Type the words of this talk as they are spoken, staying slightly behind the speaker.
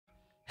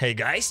Hey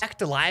guys, back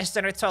to Live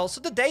Center Tell. So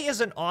today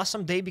is an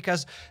awesome day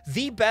because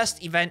the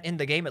best event in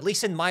the game, at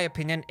least in my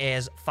opinion,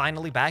 is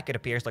finally back. It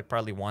appears like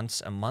probably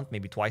once a month,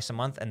 maybe twice a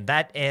month, and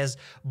that is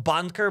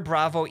Bunker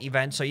Bravo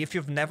event. So if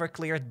you've never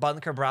cleared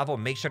Bunker Bravo,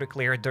 make sure to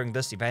clear it during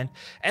this event.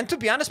 And to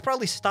be honest,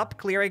 probably stop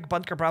clearing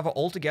Bunker Bravo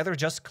altogether.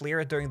 Just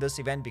clear it during this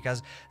event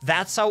because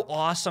that's how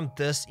awesome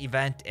this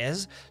event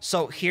is.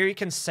 So here you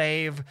can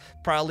save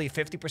probably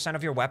 50%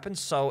 of your weapons.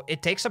 So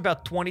it takes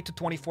about 20 to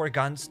 24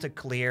 guns to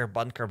clear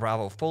Bunker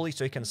Bravo fully.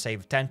 So you can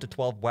save 10 to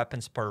 12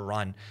 weapons per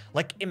run.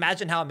 Like,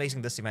 imagine how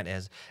amazing this event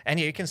is. And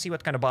here you can see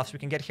what kind of buffs we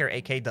can get here.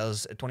 AK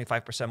does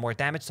 25% more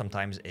damage.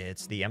 Sometimes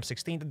it's the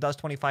M16 that does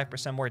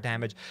 25% more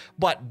damage.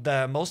 But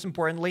most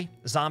importantly,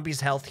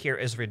 zombies' health here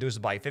is reduced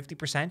by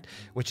 50%,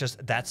 which is,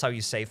 that's how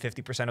you save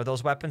 50% of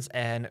those weapons.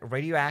 And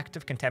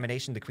radioactive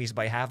contamination decreased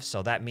by half.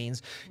 So that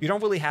means you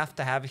don't really have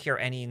to have here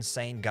any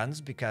insane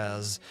guns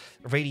because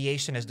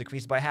radiation is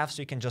decreased by half.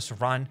 So you can just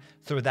run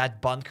through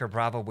that Bunker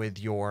Bravo with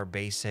your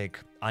basic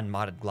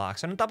unmodded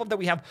Glocks. And on top of that,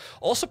 we have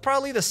also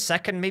probably the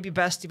second, maybe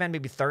best event,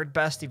 maybe third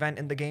best event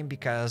in the game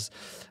because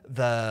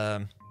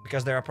there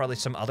are probably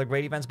some other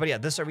great events. But yeah,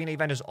 this arena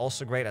event is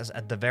also great as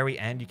at the very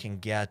end, you can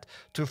get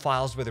 2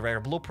 files with rare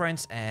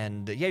blueprints.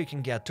 And yeah, you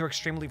can get 2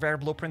 extremely rare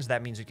blueprints.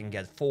 That means you can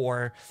get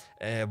 4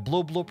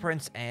 blue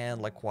blueprints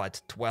and like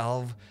what,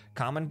 12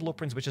 common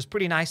blueprints, which is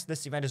pretty nice.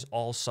 This event is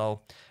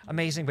also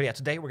amazing. But yeah,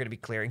 today we're going to be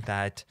clearing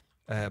that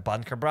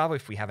Bunker Bravo.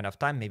 If we have enough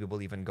time, maybe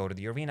we'll even go to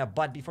the arena.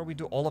 But before we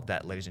do all of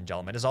that, ladies and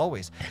gentlemen, as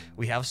always,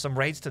 we have some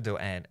raids to do.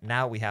 And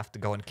now we have to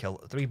go and kill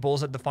 3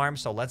 bulls at the farm.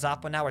 So let's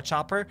hop on our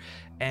chopper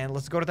and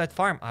let's go to that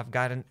farm. I've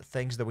gotten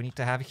things that we need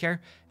to have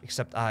here,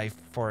 except I've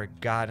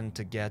forgotten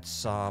to get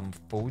some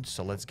food.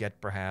 So let's get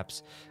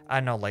perhaps, I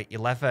don't know, like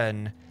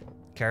 11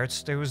 carrot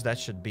stews. That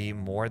should be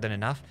more than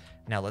enough.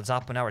 Now let's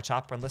hop on our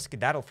chopper and let's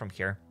skedaddle from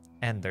here.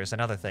 And there's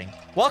another thing.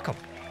 Welcome.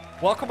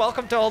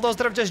 Welcome to all those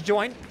that have just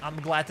joined. I'm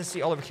glad to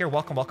see all of you here.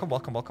 Welcome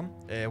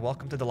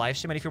to the live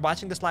stream. And if you're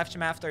watching this live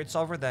stream after it's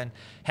over, then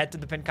head to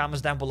the pinned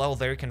comments down below.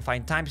 There you can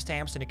find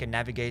timestamps and you can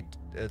navigate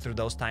through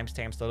those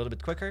timestamps a little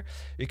bit quicker.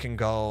 You can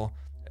go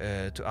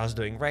to us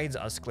doing raids,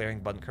 us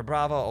clearing Bunker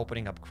Bravo,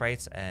 opening up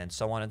crates, and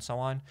so on and so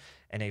on.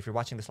 And if you're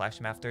watching this live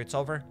stream after it's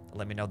over,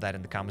 let me know that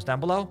in the comments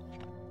down below.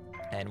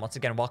 And once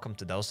again, welcome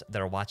to those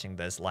that are watching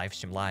this live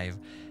stream live.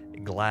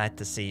 Glad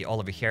to see all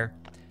of you here.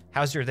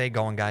 How's your day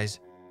going, guys?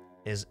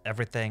 Is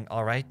everything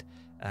all right?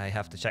 I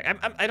have to check.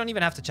 I don't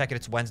even have to check it.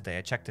 It's Wednesday.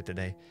 I checked it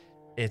today.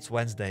 It's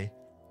Wednesday.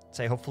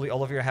 Say, hopefully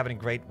all of you are having a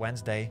great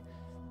Wednesday.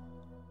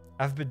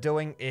 I've been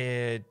doing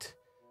it.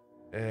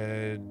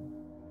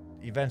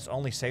 Events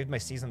only. Saved my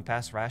season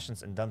pass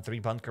rations and done 3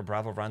 Bunker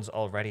Bravo runs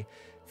already.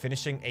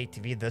 Finishing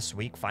ATV this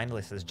week.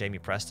 Finally, says Jamie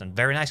Preston.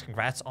 Very nice.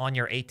 Congrats on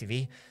your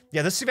ATV.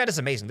 Yeah, this event is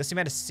amazing. This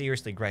event is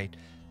seriously great.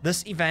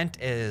 This event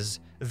is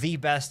the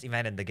best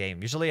event in the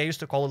game. Usually I used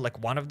to call it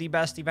like one of the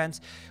best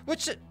events,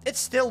 which it's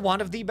still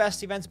one of the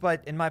best events,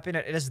 but in my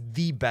opinion, it is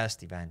the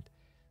best event.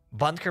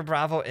 Bunker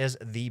Bravo is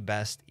the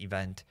best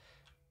event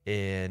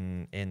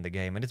in the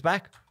game, and it's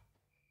back.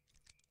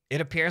 It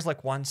appears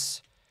like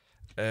once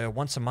a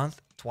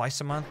month,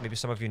 twice a month. Maybe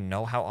some of you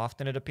know how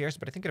often it appears,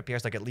 but I think it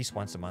appears like at least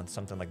once a month,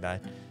 something like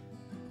that.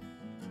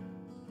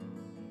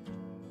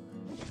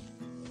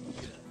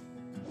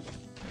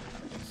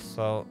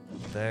 So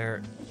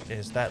there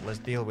is that. Let's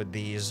deal with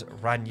these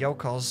run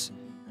yokels.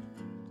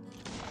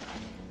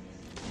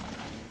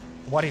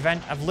 What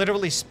event? I've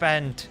literally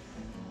spent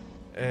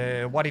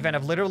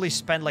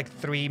like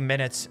 3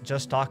 minutes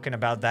just talking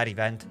about that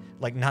event,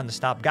 like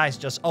non-stop. Guys,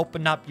 just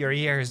open up your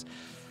ears.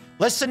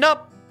 Listen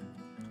up.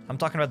 I'm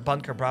talking about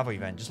Bunker Bravo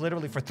event. Just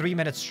literally for 3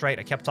 minutes straight,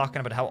 I kept talking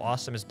about how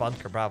awesome is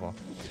Bunker Bravo,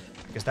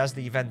 because that's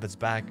the event that's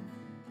back.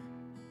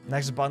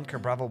 Next Bunker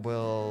Bravo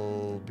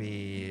will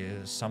be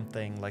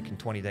something like in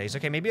 20 days.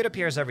 Okay, maybe it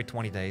appears every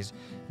 20 days.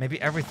 Maybe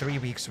every 3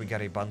 weeks we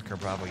get a Bunker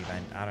Bravo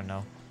event. I don't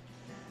know.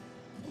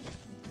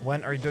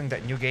 When are you doing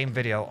that new game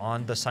video?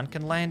 On the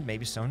Sunken Land?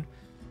 Maybe soon.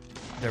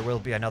 There will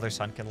be another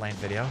Sunken Land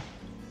video.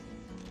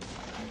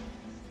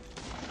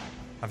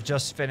 I've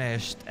just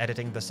finished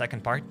editing the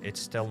second part. It's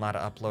still not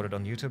uploaded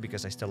on YouTube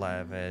because I still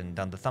haven't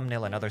done the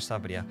thumbnail and other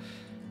stuff. But yeah,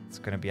 it's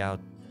gonna be out.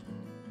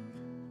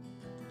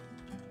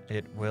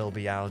 It will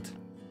be out.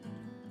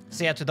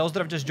 So yeah, to those that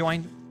have just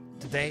joined,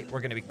 today we're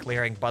going to be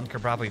clearing Bunker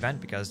Bravo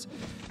event because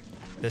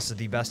this is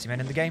the best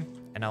event in the game.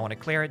 And I want to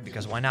clear it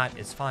because why not?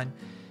 It's fun.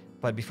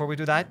 But before we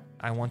do that,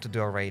 I want to do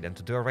a raid. And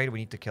to do a raid, we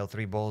need to kill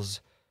 3 bulls.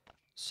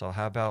 So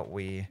how about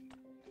we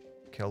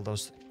kill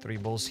those 3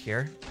 bulls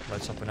here?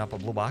 Let's open up a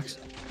blue box.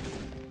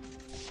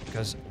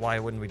 Because why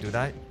wouldn't we do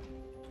that?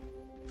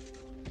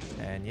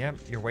 And yeah,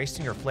 you're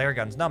wasting your flare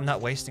guns. No, I'm not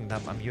wasting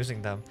them. I'm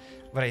using them.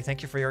 But I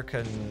thank you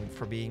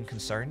for being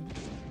concerned.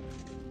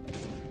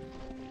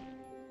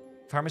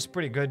 Farm is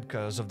pretty good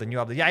because of the new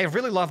update. Yeah, I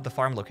really love the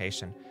farm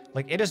location.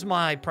 Like, it is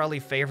my probably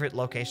favorite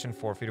location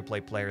for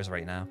free-to-play players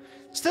right now.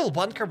 Still,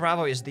 Bunker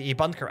Bravo is the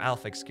Bunker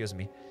Alpha, excuse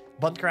me.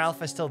 Bunker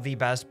Alpha is still the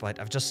best, but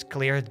I've just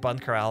cleared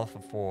Bunker Alpha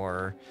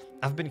for...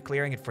 I've been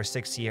clearing it for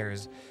 6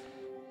 years.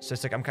 So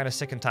it's like I'm kind of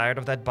sick and tired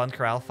of that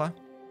Bunker Alpha.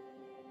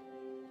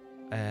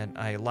 And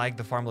I like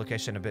the farm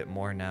location a bit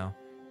more now.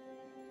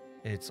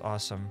 It's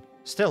awesome.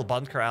 Still,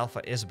 Bunker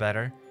Alfa is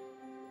better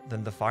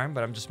than the farm,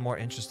 but I'm just more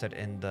interested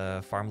in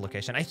the farm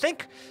location. I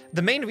think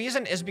the main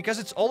reason is because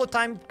it's all the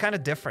time kind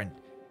of different.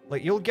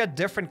 Like, you'll get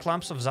different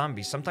clumps of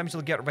zombies. Sometimes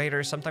you'll get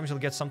raiders, sometimes you'll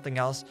get something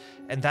else.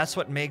 And that's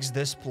what makes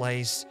this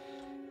place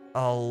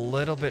a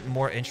little bit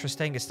more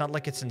interesting. It's not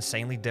like it's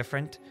insanely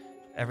different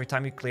every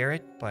time you clear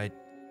it, but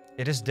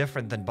it is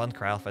different than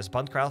Bunker Alfa. As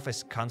Bunker Alfa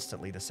is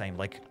constantly the same.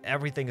 Like,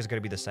 everything is going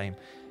to be the same.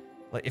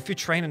 Like, if you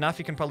train enough,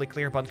 you can probably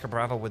clear Bunker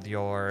Alfa with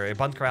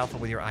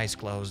your eyes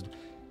closed.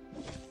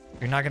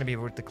 You're not going to be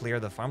able to clear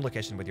the farm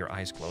location with your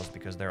eyes closed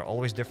because there are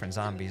always different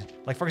zombies.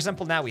 Like, for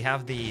example, now we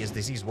have these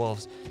diseased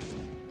wolves.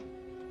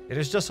 It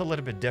is just a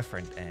little bit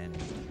different, and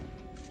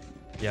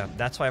yeah,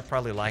 that's why I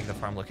probably like the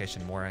farm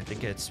location more. I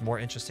think it's more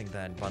interesting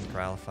than Bunker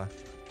Alfa.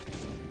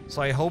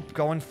 So I hope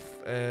going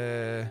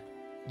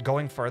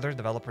further,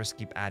 developers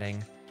keep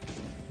adding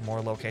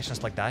more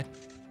locations like that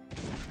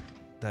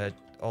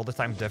all the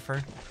time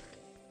differ,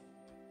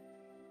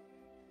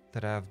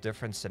 that have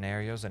different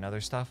scenarios and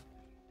other stuff.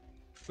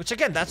 Which,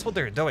 again, that's what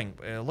they're doing.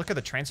 Look at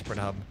the transport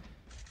hub.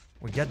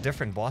 We get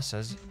different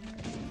bosses.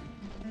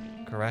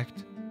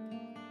 Correct.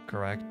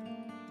 Correct.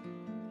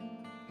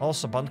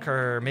 Also,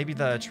 Bunker, maybe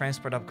the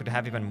transport hub could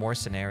have even more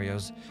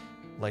scenarios.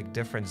 Like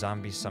different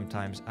zombies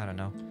sometimes. I don't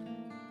know.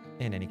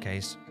 In any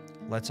case,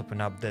 let's open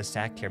up this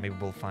sack here. Maybe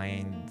we'll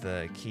find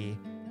the key.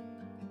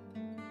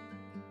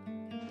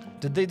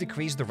 Did they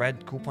decrease the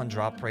red coupon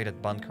drop rate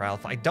at Bunker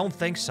Alfa? I don't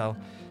think so.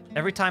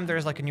 Every time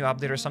there's like a new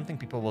update or something,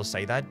 people will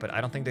say that, but I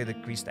don't think they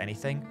decreased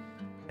anything.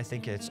 I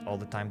think it's all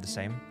the time the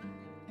same.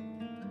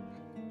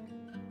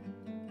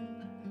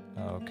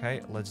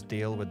 Okay, let's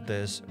deal with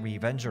this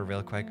Revenger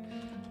real quick.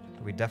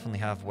 We definitely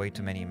have way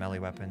too many melee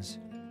weapons.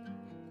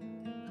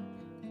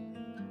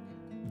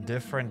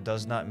 Different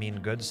does not mean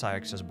good,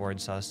 Cyrix says Born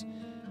Sus.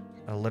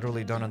 I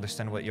literally don't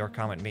understand what your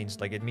comment means.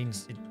 Like, it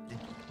means... It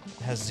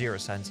has zero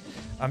sense.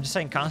 I'm just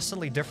saying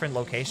constantly different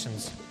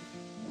locations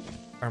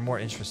are more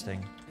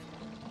interesting.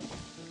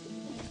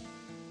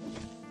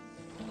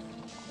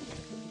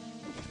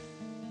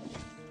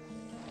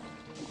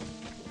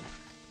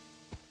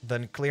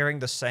 Than clearing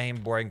the same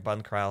boring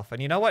Bunker Alfa.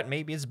 And you know what?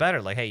 Maybe it's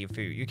better. Like, hey, if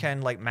you can,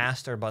 like,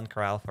 master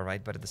Bunker Alfa,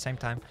 right? But at the same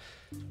time,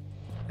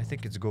 I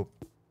think it's good.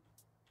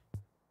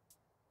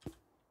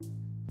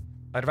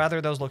 I'd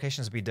rather those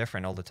locations be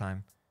different all the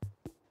time.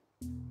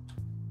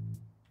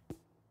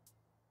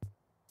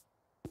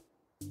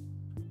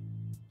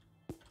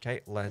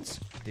 Okay, let's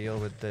deal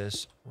with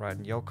this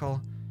Riding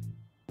Yokel.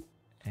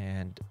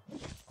 And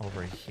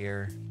over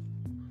here.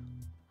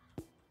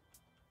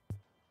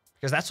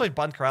 Because that's why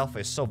Bunker Alfa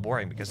is so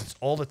boring, because it's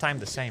all the time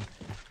the same.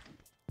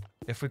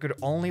 If we could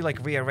only,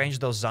 like, rearrange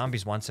those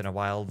zombies once in a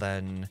while,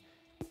 then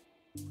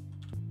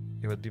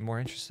it would be more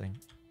interesting.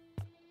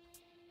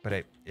 But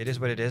hey, it is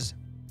what it is.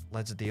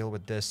 Let's deal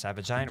with this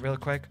Savage Giant real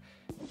quick.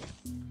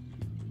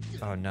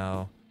 Oh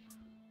no.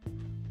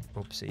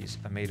 Oopsies.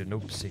 I made an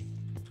oopsie.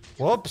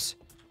 Whoops!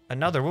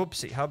 Another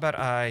whoopsie. How about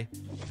I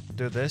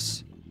do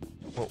this?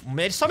 Whoa,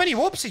 made so many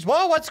whoopsies!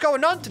 Whoa, what's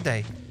going on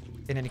today?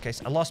 In any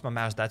case, I lost my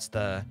mouse. That's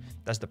the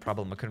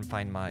problem. I couldn't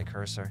find my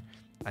cursor.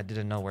 I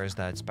didn't know where's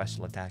that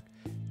special attack.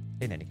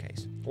 In any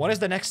case. When is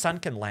the next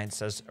Sunken Land,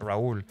 says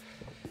Raul.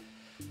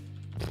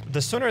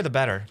 The sooner the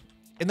better.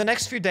 In the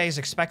next few days,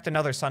 expect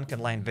another Sunken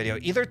Land video.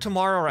 Either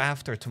tomorrow or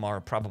after tomorrow,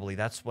 probably.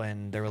 That's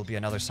when there will be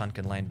another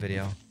Sunken Land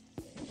video.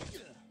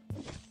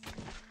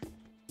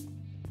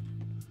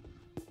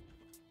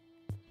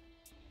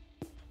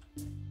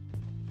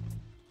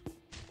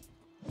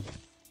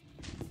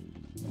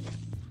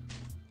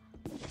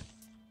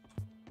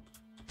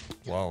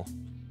 Whoa.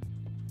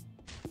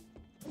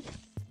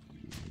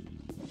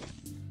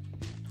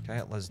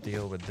 Okay, let's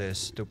deal with this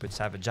stupid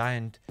Savage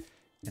Giant.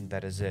 And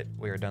that is it.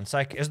 We are done.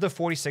 Psych, is the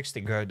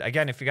 4060 good?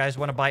 Again, if you guys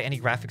want to buy any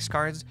graphics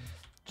cards,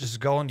 just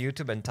go on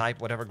YouTube and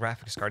type whatever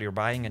graphics card you're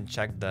buying and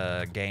check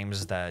the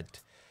games that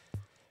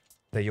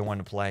you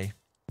want to play.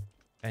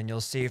 And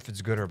you'll see if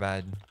it's good or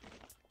bad.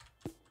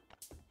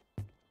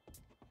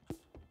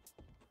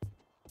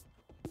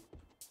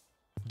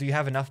 Do you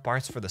have enough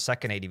parts for the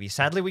second ATV?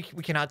 Sadly, we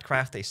cannot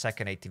craft a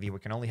second ATV. We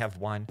can only have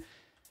one.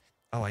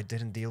 Oh, I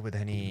didn't deal with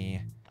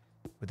any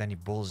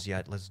bulls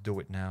yet. Let's do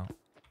it now.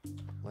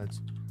 Let's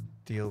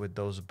deal with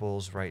those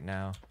bulls right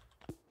now.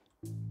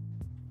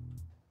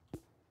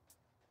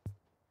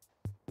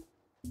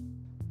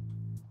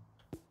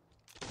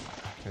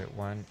 Okay,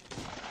 1,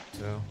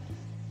 2.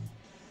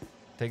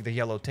 Take the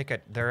yellow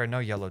ticket. There are no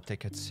yellow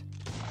tickets.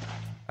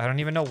 I don't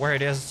even know where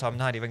it is, so I'm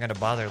not even gonna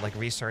bother, like,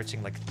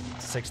 researching, like,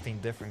 16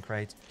 different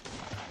crates.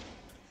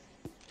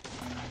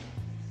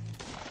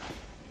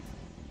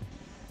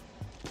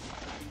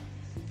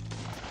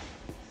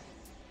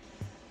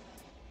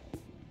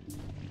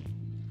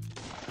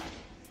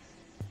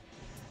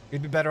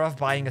 You'd be better off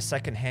buying a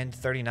second-hand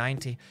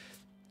 3090.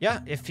 Yeah,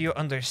 if you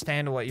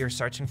understand what you're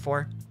searching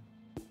for.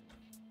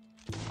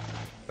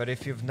 But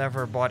if you've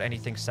never bought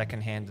anything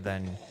second-hand,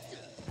 then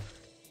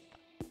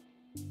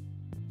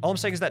All I'm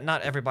saying is that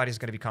not everybody's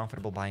going to be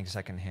comfortable buying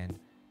secondhand.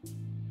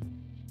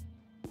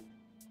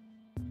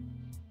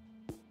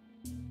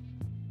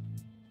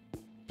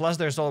 Plus,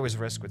 there's always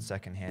risk with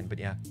secondhand, but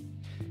yeah.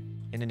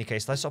 In any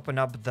case, let's open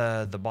up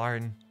the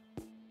barn.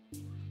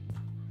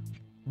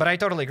 But I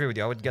totally agree with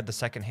you. I would get the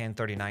secondhand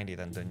 3090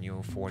 than the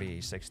new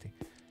 4060.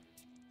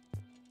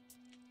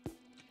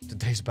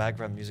 Today's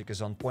background music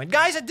is on point.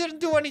 Guys, I didn't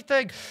do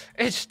anything!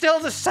 It's still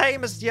the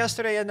same as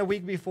yesterday and the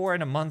week before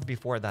and a month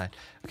before that.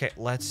 Okay,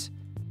 let's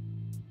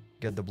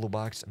get the blue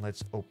box and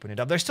let's open it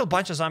up. There's still a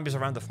bunch of zombies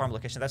around the farm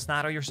location. That's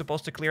not how you're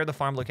supposed to clear the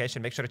farm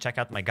location. Make sure to check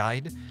out my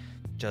guide.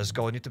 Just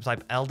go on YouTube,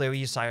 type LDoE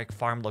Raids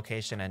farm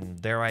location, and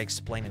there I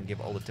explain and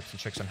give all the tips and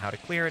tricks on how to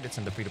clear it. It's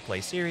in the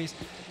free-to-play series.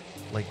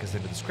 Link is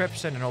in the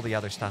description and all the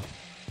other stuff.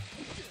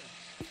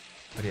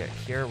 But yeah,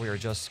 here we are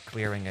just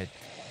clearing it.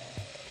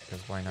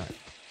 Because why not?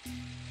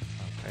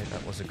 Okay,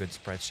 that was a good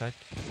spread shot.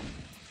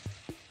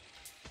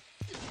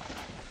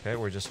 Okay,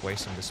 we're just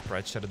wasting the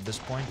spread shot at this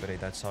point, but hey,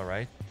 that's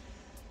alright.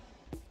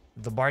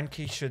 The barn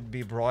key should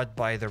be brought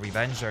by the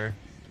Revenger,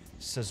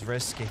 says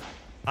Risky.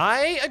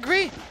 I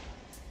agree!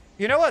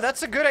 You know what?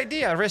 That's a good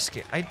idea,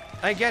 Risky.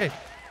 I get it.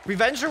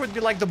 Revenger would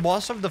be like the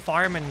boss of the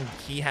farm and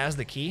he has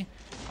the key.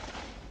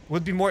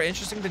 Would be more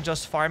interesting than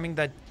just farming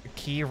that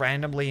key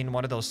randomly in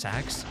one of those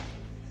sacks.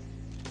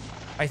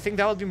 I think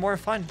that would be more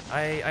fun.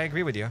 I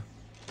agree with you.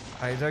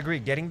 I agree.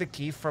 Getting the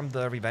key from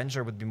the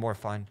Revenger would be more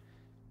fun.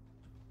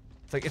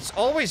 Like, it's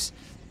always...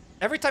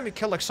 Every time you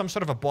kill, like, some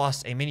sort of a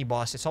boss, a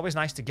mini-boss, it's always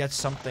nice to get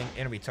something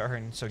in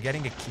return. So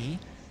getting a key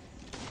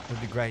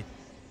would be great.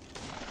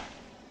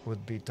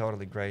 Would be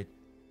totally great.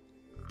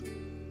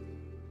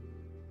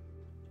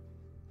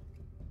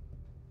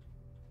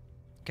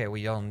 Okay,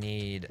 we don't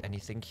need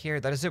anything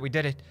here. That is it. We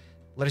did it.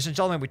 Ladies and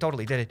gentlemen, we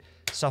totally did it.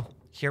 So,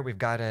 here we've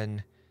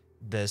gotten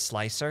the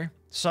slicer.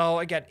 So,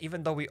 again,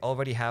 even though we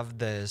already have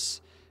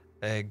this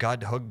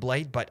God Hook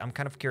Blade, but I'm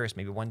kind of curious.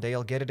 Maybe one day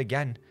I'll get it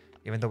again.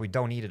 Even though we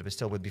don't need it, but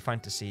still would be fun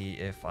to see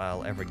if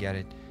I'll ever get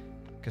it.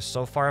 Because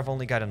so far I've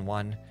only gotten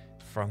one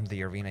from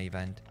the arena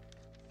event.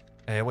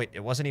 Wait,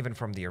 it wasn't even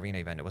from the arena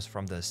event. It was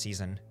from the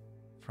season.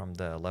 From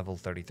the level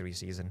 33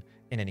 season.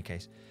 In any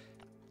case,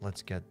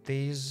 let's get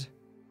these.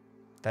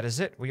 That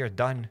is it. We are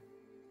done.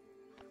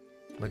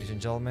 Ladies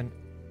and gentlemen,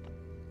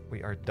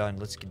 we are done.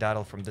 Let's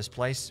skedaddle from this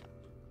place.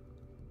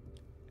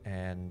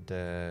 And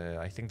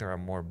I think there are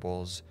more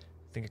bulls.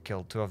 I think I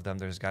killed 2 of them.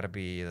 There's got to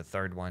be the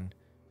 3rd one.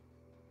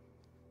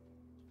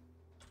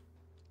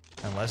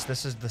 Unless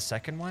this is the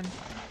 2nd one?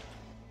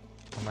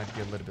 I might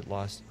be a little bit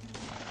lost.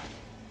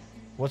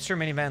 What's your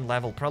minivan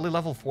level? Probably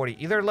level 40.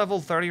 Either level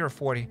 30 or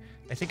 40.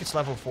 I think it's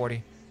level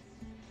 40.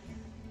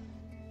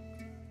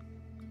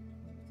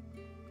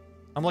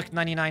 I'm like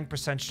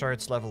 99% sure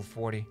it's level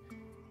 40.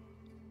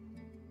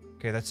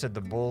 Okay, that's it.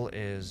 The bull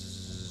is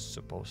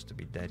supposed to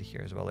be dead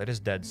here as well. It is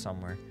dead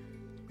somewhere.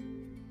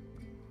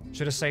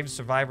 Should have saved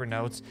survivor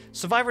notes.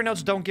 Survivor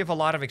notes don't give a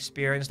lot of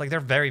experience. Like, they're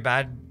very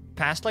bad.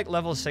 Past like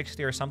level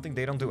 60 or something,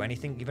 they don't do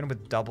anything. Even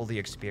with double the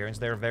experience,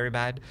 they're very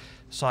bad.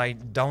 So I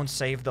don't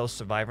save those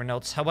survivor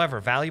notes.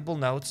 However, valuable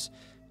notes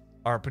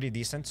are pretty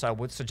decent. So I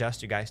would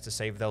suggest you guys to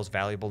save those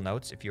valuable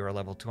notes. If you're a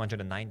level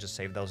 209, just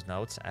save those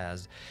notes.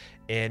 As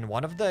in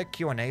one of the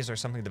Q&As or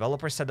something,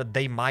 developers said that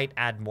they might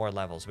add more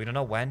levels. We don't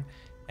know when,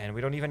 and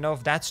we don't even know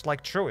if that's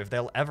like true, if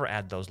they'll ever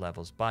add those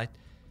levels. But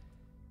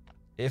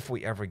if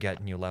we ever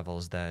get new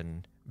levels,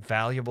 then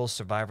valuable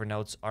survivor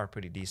notes are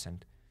pretty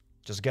decent.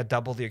 Just get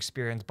double the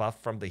experience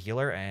buff from the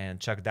healer and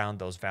chuck down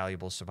those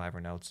valuable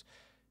survivor notes.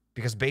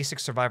 Because basic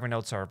survivor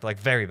notes are, like,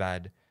 very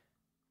bad.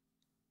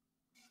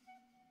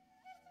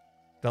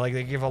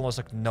 They give almost,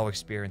 like, no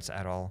experience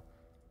at all.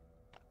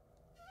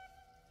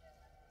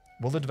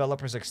 Will the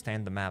developers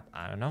extend the map?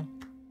 I don't know.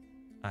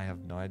 I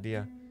have no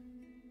idea.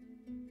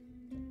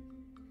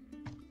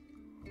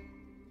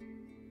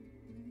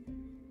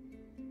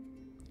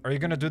 Are you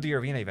gonna do the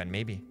arena event?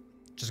 Maybe.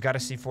 Just got a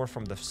C4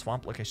 from the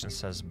swamp location,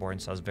 says Born.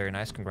 Says very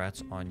nice.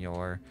 Congrats on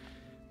your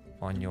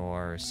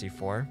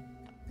C4.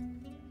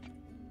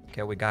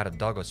 Okay, we got a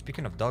doggo.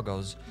 Speaking of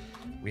doggos,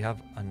 we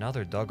have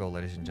another doggo,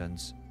 ladies and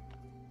gents,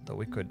 that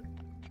we could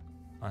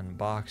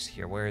unbox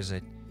here. Where is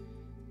it?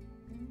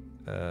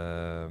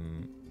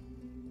 I'm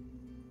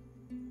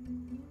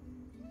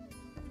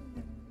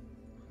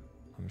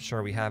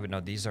sure we have it. No,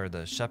 these are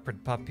the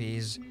shepherd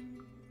puppies.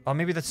 Oh,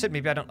 maybe that's it.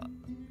 Maybe I don't...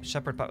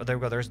 Shepherd puppy. There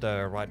we go. There's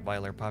the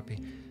Rottweiler puppy.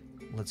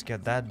 Let's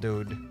get that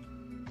dude.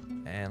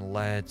 And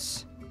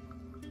let's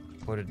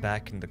put it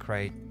back in the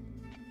crate.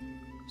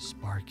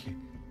 Sparky.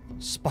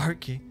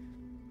 Sparky.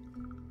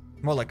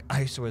 More like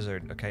Ice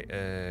Wizard.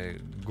 Okay,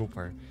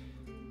 Gooper.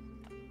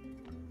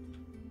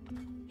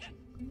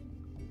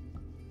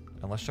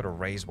 And let's try to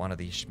raise one of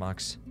these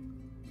schmucks.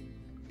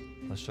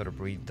 Let's try to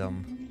breed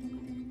them.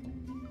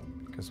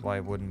 Because why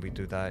wouldn't we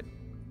do that?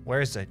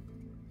 Where is it?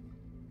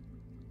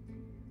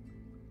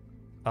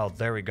 Oh,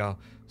 there we go.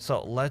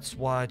 So let's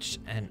watch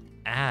an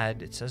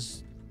ad. It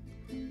says...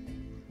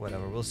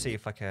 Whatever, we'll see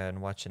if I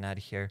can watch an ad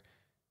here.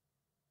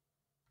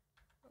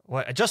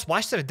 What? I just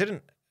watched it. It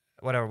didn't...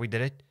 Whatever, we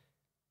did it.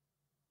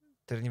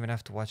 Didn't even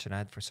have to watch an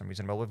ad for some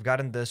reason. Well, we've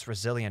gotten this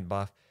resilient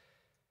buff.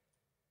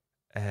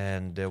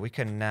 And we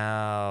can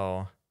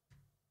now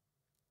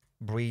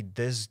breed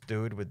this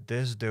dude with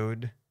this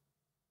dude.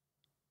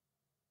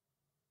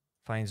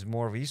 Finds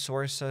more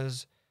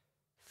resources.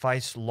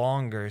 Fights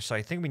longer. So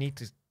I think we need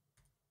to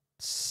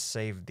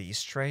save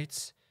these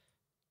traits.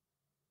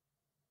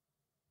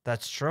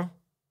 That's true.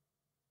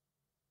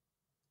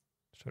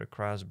 Sort of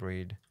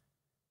crossbreed.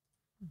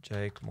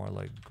 Jake, more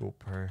like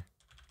Gooper.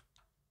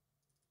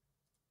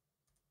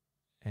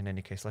 In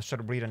any case, let's try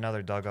to breed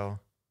another doggo.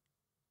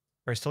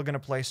 We're still going to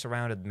play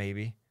surrounded,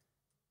 maybe.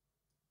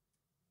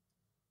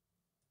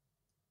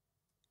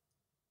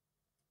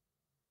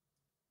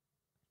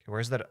 Okay,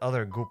 where's that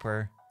other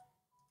Gooper?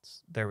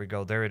 There we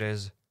go. There it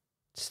is.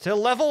 Still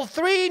level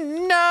 3?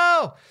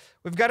 No!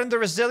 We've gotten the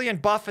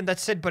resilient buff and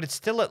that's it, but it's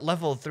still at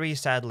level 3,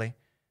 sadly.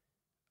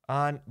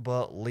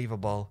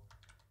 Unbelievable.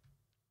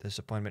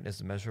 Disappointment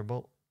is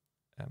immeasurable.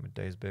 My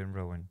day's been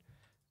ruined.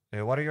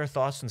 What are your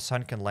thoughts on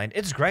Sunken Land?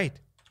 It's great.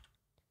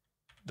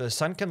 The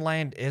Sunken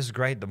Land is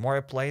great. The more I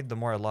play it, the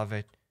more I love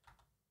it.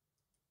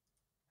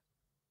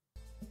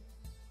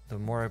 The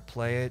more I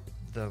play it,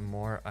 the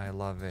more I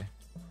love it.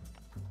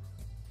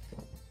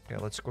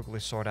 Okay, let's quickly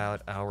sort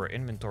out our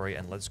inventory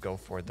and let's go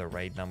for the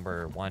raid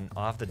number 1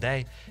 of the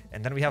day.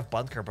 And then we have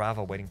Bunker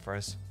Bravo waiting for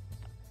us.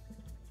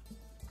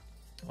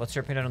 What's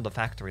your opinion on the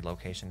factory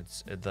location?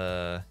 It's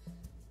the...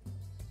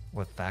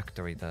 What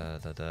factory?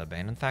 The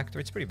abandoned factory?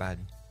 It's pretty bad.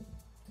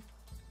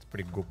 It's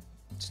pretty goop.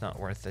 It's not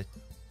worth it,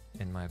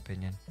 in my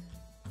opinion.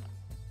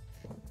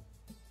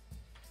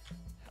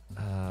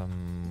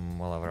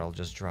 Whatever, I'll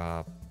just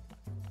drop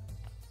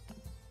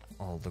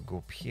all the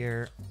goop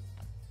here.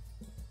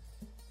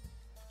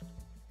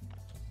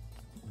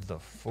 The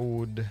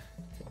food.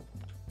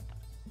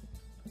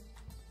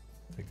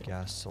 The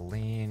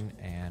gasoline.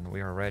 And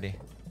we are ready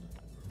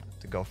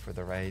to go for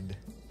the raid.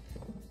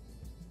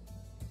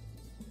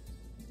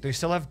 Do you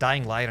still have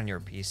Dying Light on your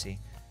PC?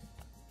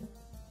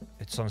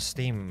 It's on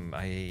Steam.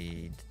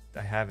 I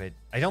have it.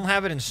 I don't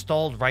have it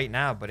installed right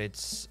now, but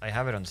I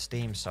have it on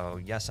Steam, so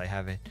yes, I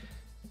have it.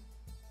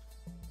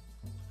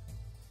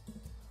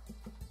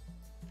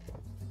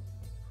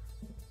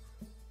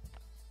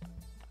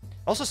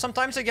 Also,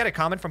 sometimes I get a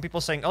comment from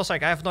people saying, oh,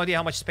 like, I have no idea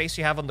how much space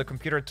you have on the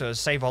computer to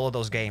save all of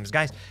those games.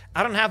 Guys,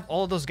 I don't have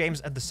all of those games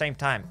at the same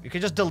time. You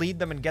can just delete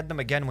them and get them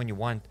again when you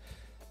want.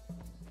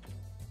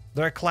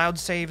 There are cloud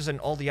saves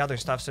and all the other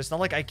stuff, so it's not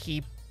like I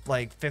keep,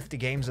 like, 50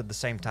 games at the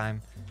same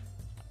time.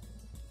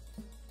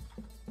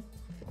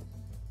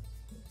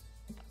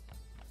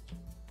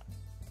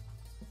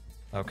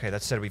 Okay,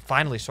 that's it. We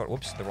finally sorted...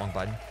 Whoops, the wrong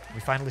button. We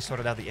finally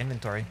sorted out the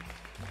inventory.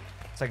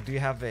 It's like, do you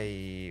have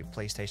a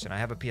PlayStation? I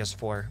have a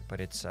PS4, but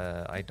it's,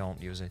 I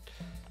don't use it.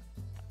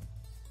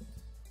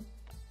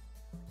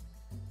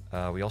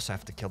 We also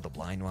have to kill the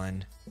blind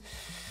one.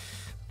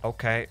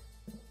 Okay.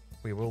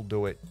 We will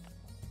do it.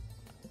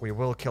 We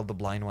will kill the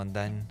blind one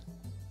then.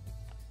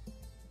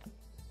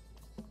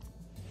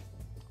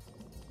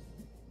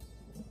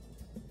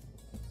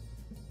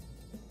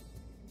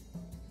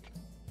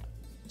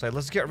 So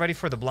let's get ready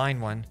for the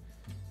blind one.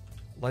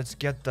 Let's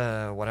get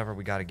the whatever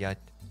we gotta get.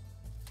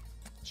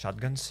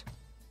 Shotguns.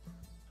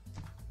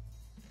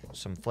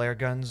 Some flare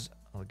guns.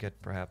 I'll get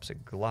perhaps a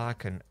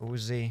Glock, an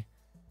Uzi.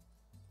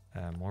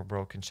 More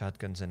broken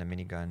shotguns and a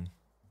minigun.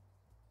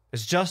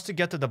 It's just to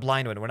get to the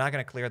blind one. We're not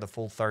going to clear the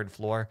full 3rd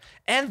floor.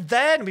 And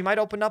then we might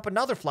open up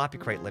another floppy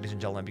crate, ladies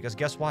and gentlemen. Because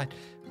guess what?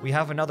 We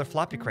have another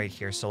floppy crate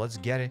here. So let's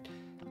get it.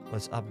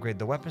 Let's upgrade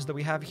the weapons that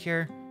we have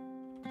here.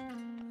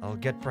 I'll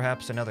get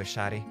perhaps another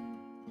shotty.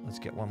 Let's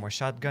get one more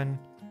shotgun.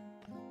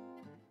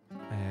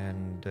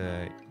 And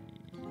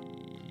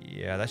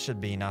yeah, that should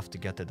be enough to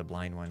get to the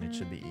blind one. It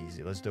should be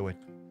easy. Let's do it.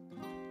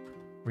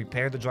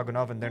 Repair the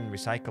Dragunov and then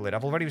recycle it.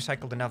 I've already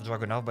recycled enough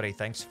Dragunov, but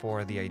thanks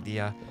for the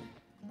idea.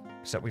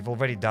 So we've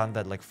already done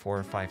that like 4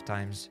 or 5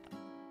 times.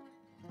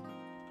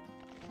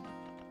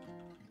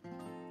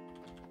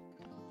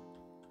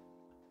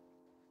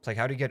 It's like,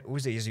 how do you get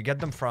Uzis? You get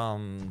them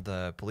from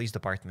the police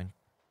department.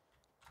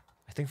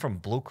 I think from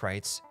blue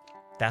crates.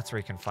 That's where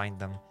you can find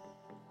them.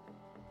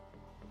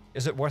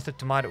 Is it worth it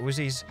to mod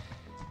Uzis?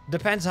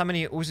 Depends how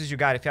many Uzis you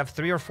got. If you have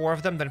 3 or 4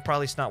 of them, then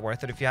probably it's not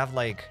worth it. If you have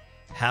like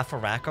half a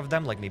rack of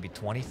them, like maybe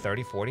 20,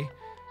 30, 40,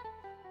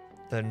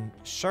 then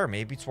sure,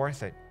 maybe it's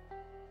worth it.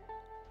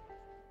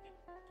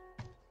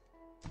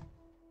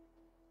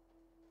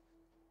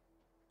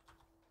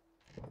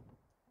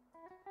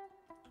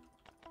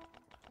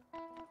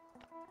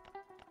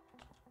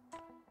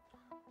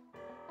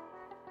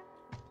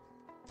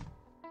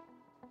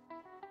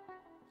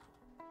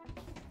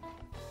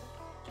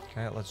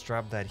 Okay, let's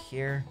drop that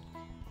here.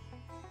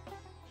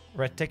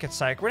 Red ticket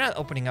psych. We're not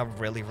opening up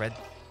really red.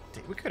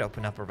 We could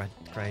open up a red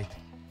crate.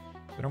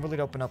 We don't really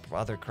open up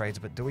other crates,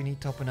 but do we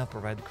need to open up a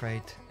red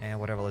crate? And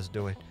whatever, let's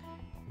do it.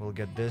 We'll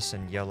get this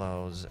in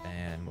yellows,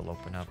 and we'll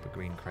open up a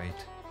green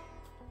crate.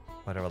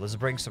 Whatever, let's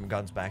bring some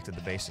guns back to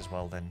the base as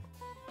well then.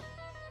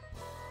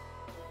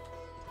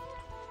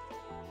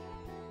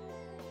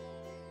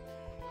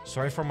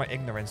 Sorry for my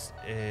ignorance.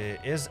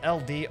 Is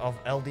LD of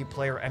LD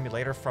player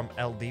emulator from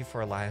LD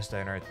for Last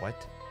on Earth?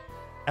 What?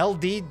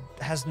 LD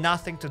has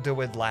nothing to do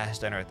with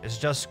Last on Earth. It's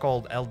just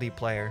called LD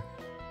player.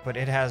 But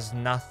it has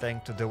nothing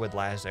to do with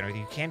Last on Earth.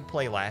 You can't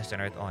play Last on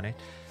Earth on it.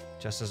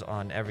 Just as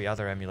on every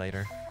other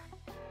emulator.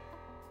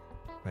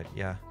 But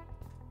yeah.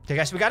 Okay,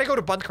 guys, we gotta go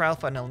to Bunker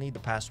Alfa and I'll need the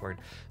password.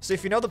 So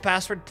if you know the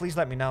password, please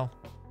let me know.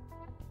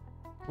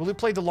 Will you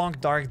play The Long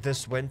Dark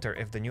this winter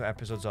if the new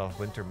episodes of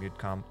Winter Mute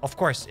come? Of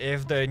course,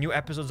 if the new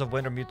episodes of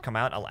Winter Mute come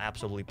out, I'll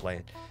absolutely play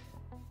it.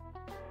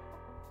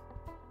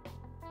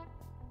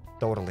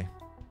 Totally.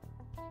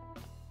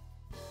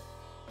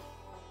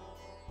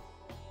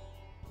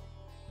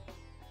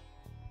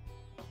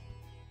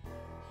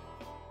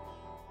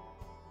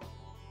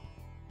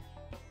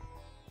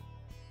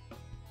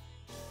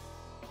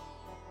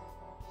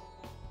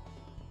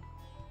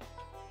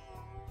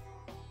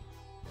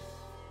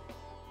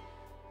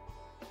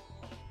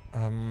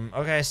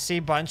 Okay, I see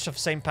a bunch of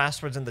same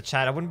passwords in the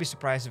chat. I wouldn't be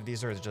surprised if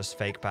these are just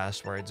fake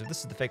passwords. If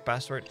this is the fake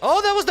password...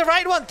 Oh, that was the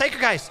right one! Thank you,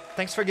 guys!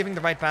 Thanks for giving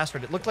the right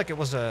password. It looked like it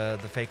was the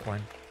fake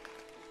one.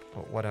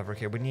 But whatever.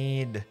 Okay, we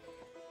need...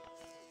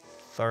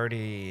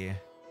 30...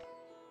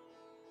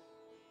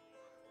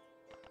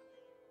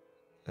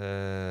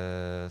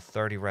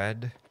 30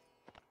 red.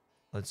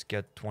 Let's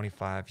get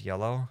 25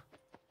 yellow.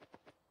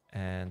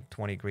 And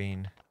 20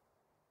 green.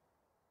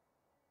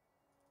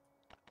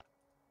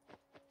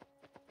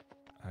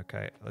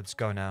 Okay, let's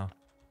go now.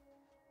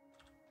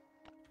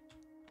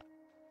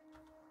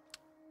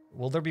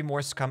 Will there be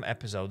more Scum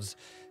episodes?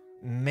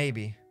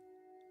 Maybe.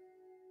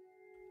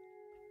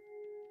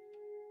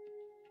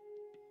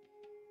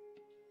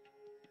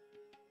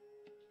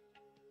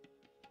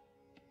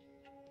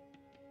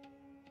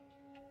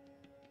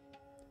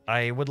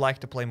 I would like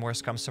to play more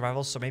Scum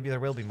Survival, so maybe there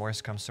will be more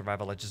Scum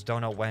Survival. I just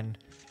don't know when.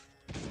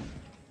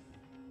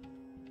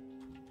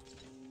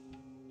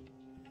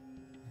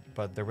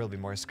 But there will be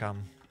more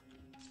Scum.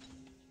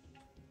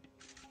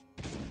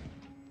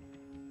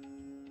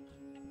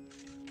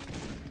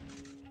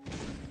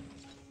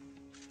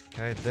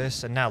 Okay,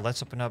 this, and now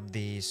let's open up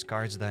these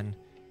cards then.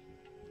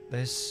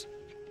 This,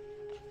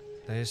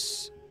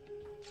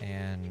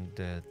 and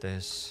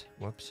this.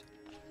 Whoops.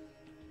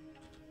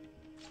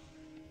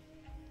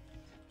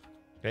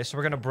 Okay, so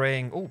we're gonna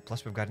bring... Oh,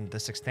 plus we've gotten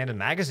this extended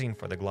magazine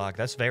for the Glock.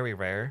 That's very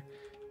rare.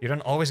 You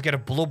don't always get a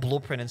blue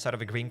blueprint inside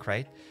of a green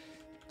crate.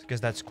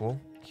 Because that's cool.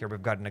 Here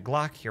we've gotten a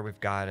Glock. Here we've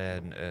got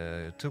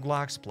 2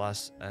 Glocks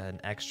plus an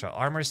extra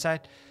armor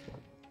set.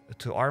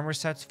 2 armor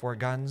sets, 4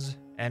 guns.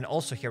 And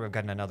also here we've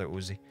gotten another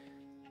Uzi.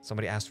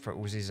 Somebody asked for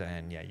Uzis,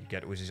 and yeah, you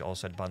get Uzis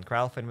also at Bunker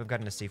Alfa, and we've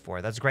gotten a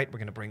C4. That's great. We're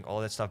going to bring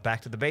all that stuff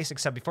back to the base,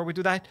 except before we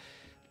do that,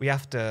 we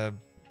have to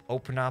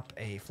open up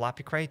a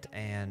floppy crate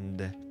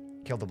and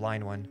kill the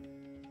blind one.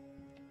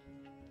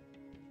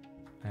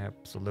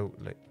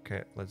 Absolutely.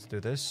 Okay, let's do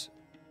this.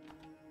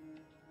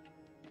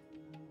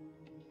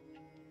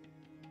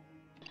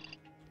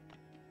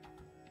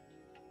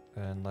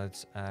 And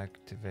let's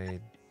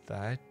activate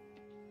that.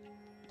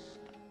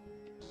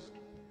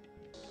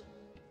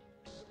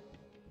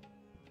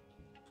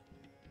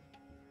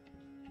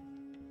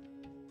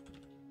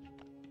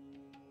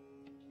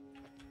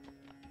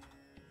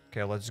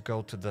 Okay, let's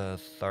go to the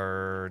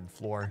 3rd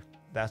floor.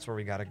 That's where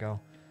we gotta go.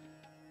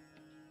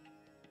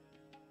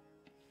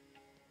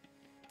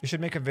 You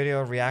should make a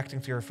video reacting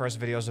to your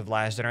first videos of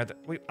Last Dinner.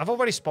 I've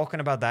already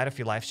spoken about that a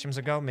few live streams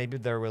ago. Maybe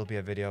there will be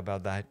a video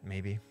about that.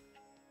 Maybe.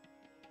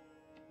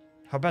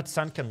 How about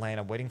Sunken Land?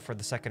 I'm waiting for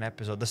the 2nd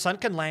episode. The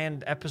Sunken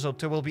Land episode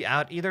 2 will be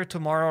out either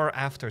tomorrow or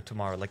after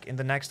tomorrow. Like in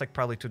the next, like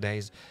probably 2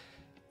 days.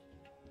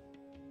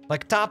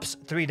 Like tops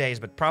 3 days,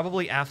 but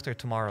probably after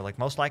tomorrow. Like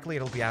most likely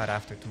it'll be out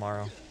after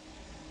tomorrow.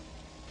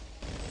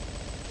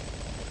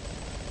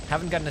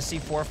 Haven't gotten a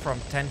C4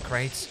 from 10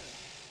 crates.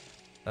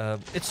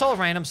 It's all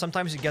random.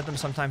 Sometimes you get them,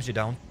 sometimes you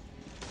don't.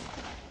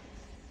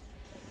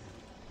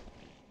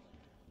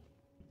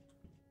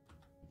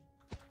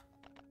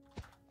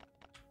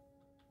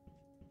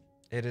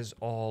 It is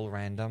all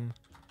random.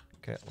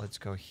 Okay, let's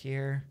go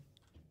here.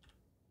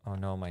 Oh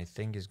no, my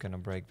thing is gonna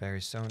break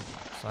very soon.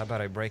 So how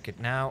about I break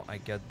it now? I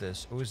get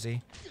this Uzi.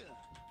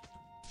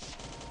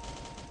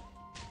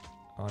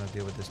 I want to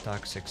deal with this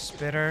toxic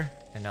spitter.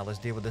 And now let's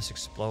deal with this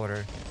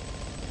exploder.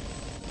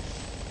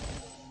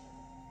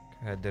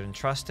 I didn't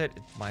trust it.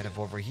 It might have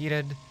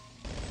overheated.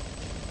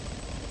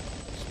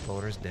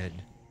 Exploder's dead.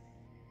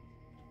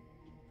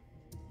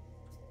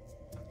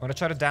 I'm gonna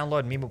try to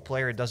download Mimu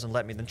Player. It doesn't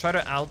let me. Then try to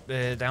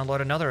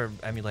download another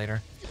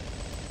emulator.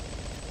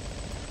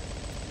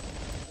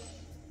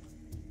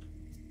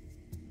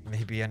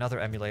 Maybe another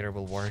emulator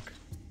will work.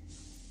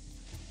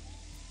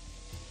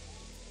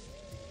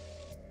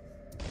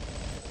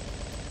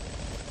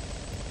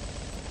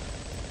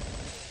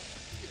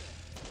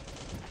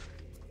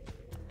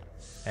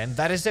 And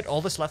that is it.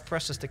 All that's left for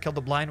us is to kill the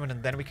blind one,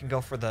 and then we can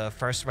go for the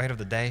first raid of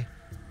the day.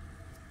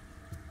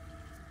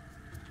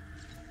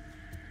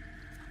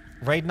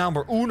 Raid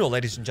number uno,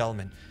 ladies and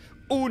gentlemen.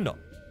 Uno.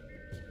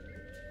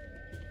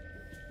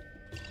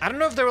 I don't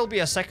know if there will be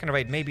a second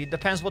raid. Maybe. It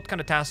depends what kind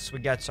of tasks we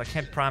get, so I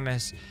can't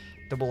promise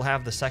that we'll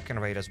have the second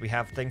raid as we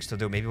have things to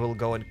do. Maybe we'll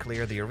go and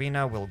clear the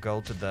arena. We'll go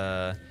to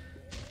the...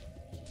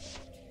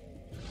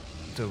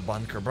 to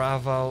Bunker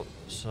Bravo.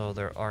 So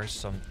there are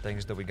some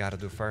things that we gotta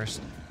do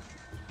first.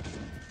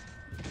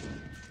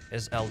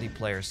 Is LD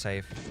player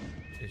safe?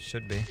 It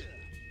should be.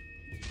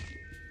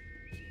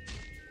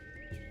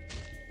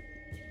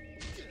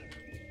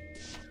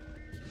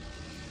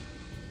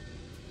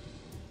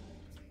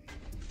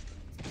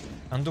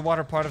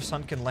 Underwater part of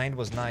Sunken Lane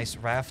was nice.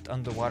 Raft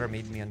underwater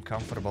made me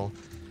uncomfortable,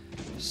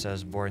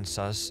 says Born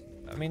Sus.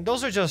 I mean,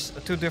 those are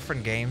just two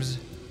different games.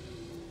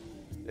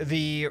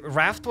 The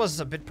raft was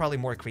a bit probably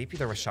more creepy.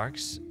 There were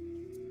sharks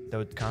that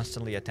would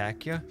constantly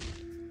attack you.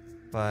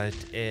 But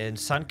in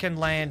Sunken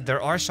Lane,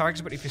 there are sharks,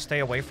 but if you stay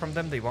away from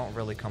them, they won't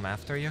really come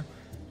after you.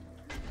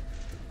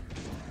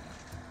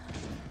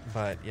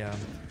 But yeah.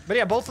 But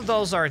yeah, both of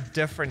those are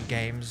different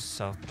games,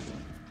 so...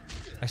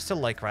 I still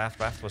like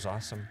Raft. Raft was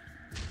awesome.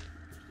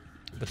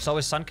 But so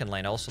is Sunken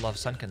Lane. I also love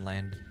Sunken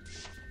Lane.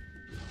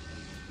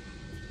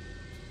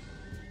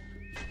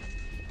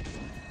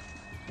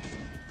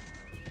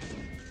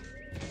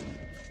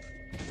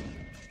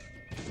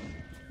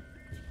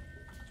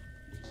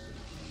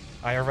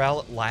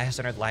 IRL Last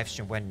on Earth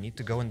livestream when need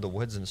to go in the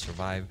woods and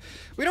survive.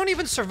 We don't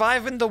even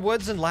survive in the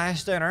woods in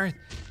Last on Earth.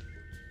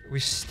 We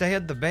stay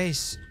at the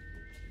base.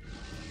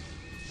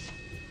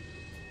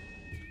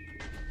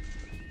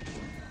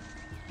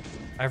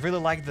 I really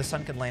liked the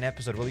Sunken Lane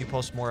episode. Will you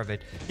post more of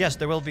it? Yes,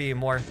 there will be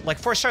more. Like,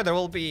 for sure, there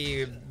will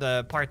be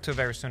the part 2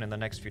 very soon in the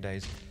next few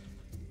days.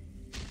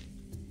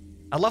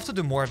 I'd love to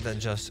do more than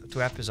just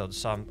 2 episodes,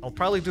 so I'll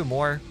probably do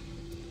more.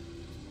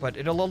 But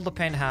it'll all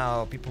depend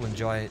how people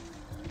enjoy it.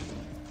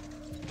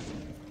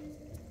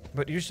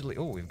 But usually...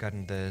 Oh, we've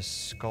gotten this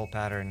skull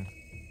pattern.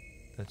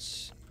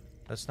 That's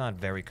not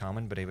very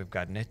common, but hey, we've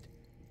gotten it.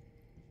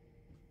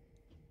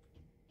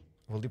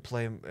 Will you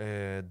play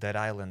Dead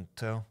Island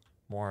 2?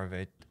 More of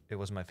it. It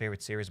was my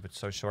favorite series, but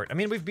so short. I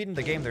mean, we've beaten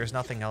the game. There's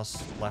nothing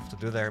else left to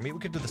do there. I mean, we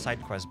could do the side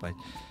quest, but...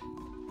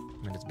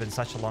 I mean, it's been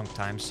such a long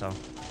time, so...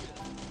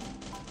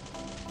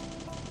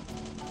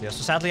 Yeah,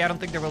 so sadly, I don't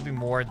think there will be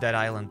more Dead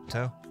Island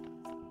 2.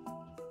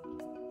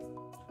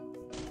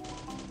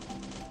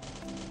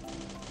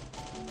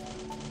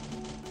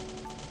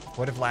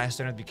 What if Last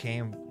Internet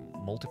became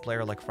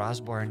multiplayer like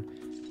Frostborn?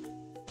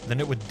 Then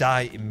it would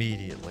die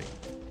immediately.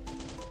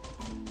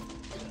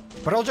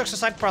 But all jokes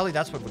aside, probably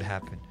that's what would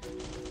happen.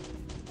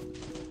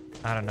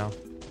 I don't know.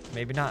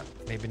 Maybe not.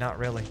 Maybe not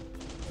really.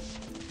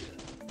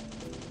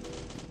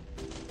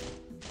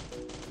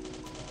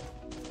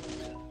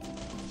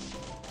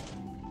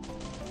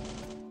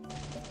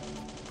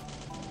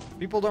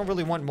 People don't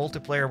really want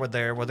multiplayer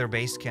where their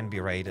base can be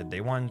raided.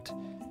 They want...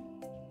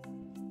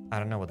 I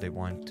don't know what they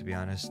want, to be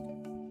honest.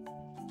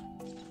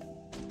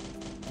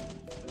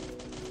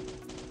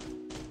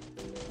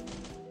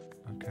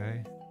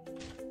 Okay.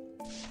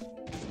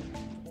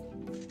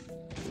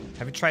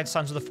 Have you tried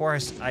Sons of the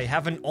Forest? I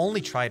haven't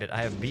only tried it. I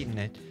have beaten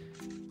it.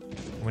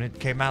 When it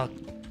came out,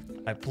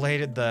 I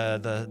played it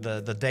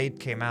the day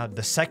it came out.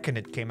 The second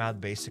it came out,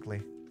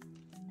 basically.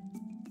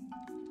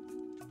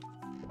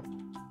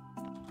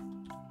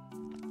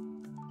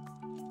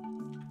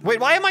 Wait,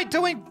 why am I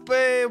doing...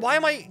 why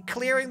am I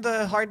clearing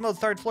the hard mode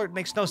 3rd floor? It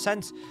makes no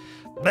sense.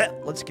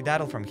 Blech, let's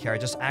skedaddle from here. I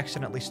just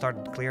accidentally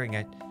started clearing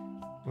it.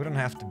 We don't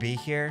have to be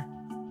here.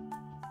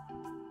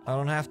 I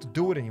don't have to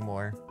do it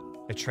anymore.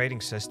 A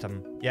trading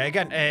system. Yeah,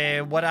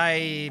 again, what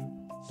I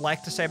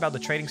like to say about the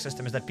trading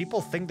system is that people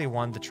think they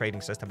want the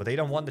trading system, but they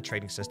don't want the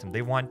trading system.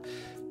 They want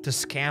to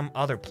scam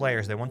other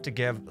players. They want to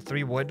give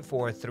 3 wood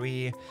for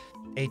 3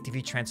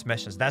 ATV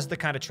transmissions. That's the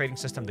kind of trading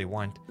system they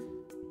want.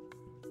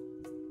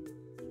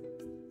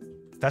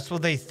 That's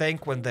what they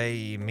think when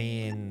they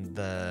mean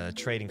the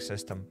trading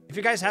system. If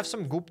you guys have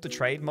some goop to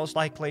trade, most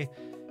likely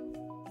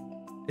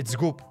it's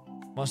goop.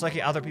 Most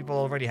likely other people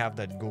already have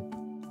that goop.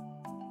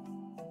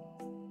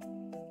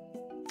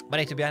 But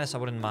hey, to be honest, I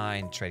wouldn't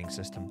mind trading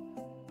system.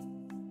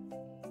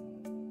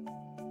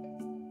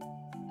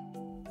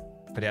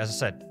 But as I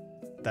said,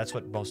 that's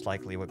what most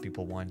likely what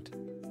people want.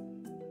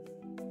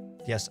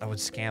 Yes, I would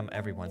scam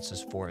everyone,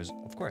 says Fours.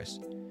 Of course.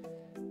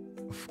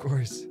 Of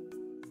course.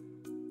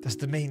 That's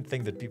the main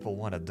thing that people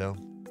want to do.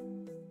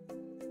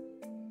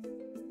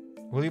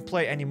 Will you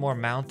play any more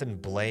Mountain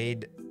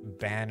Blade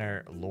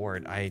Banner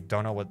Lord? I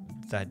don't know what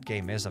that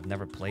game is. I've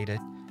never played it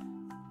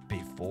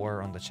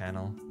before on the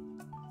channel.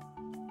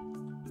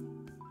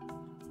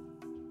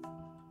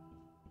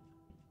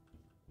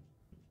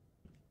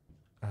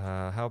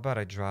 How about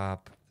I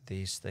drop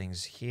these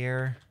things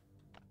here?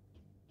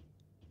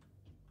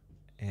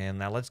 And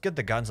now let's get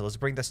the guns. Let's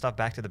bring this stuff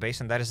back to the base.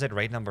 And that is it.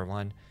 Raid number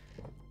 1.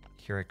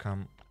 Here I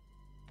come.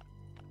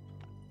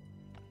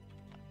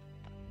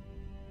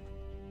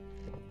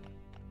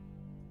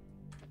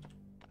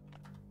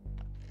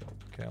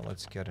 Okay,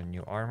 let's get a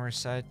new armor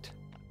set.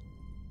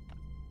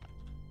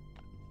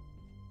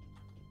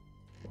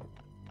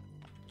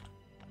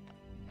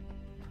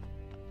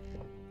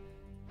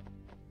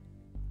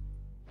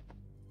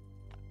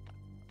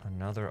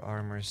 Another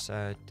armor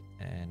set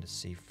and a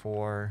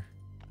C4.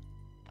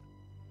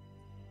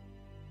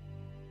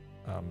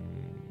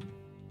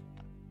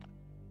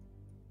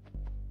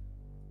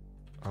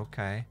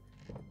 Okay.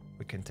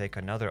 We can take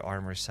another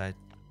armor set.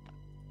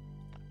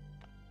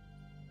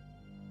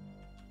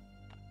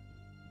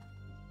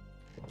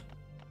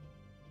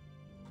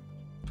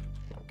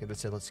 Okay,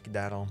 that's it. Let's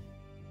skedaddle.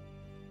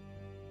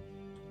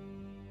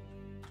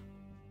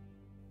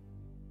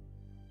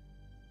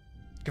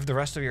 Give the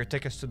rest of your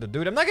tickets to the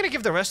dude. I'm not gonna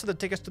give the rest of the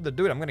tickets to the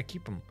dude. I'm gonna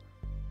keep them.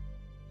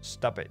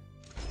 Stop it.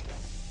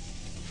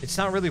 It's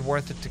not really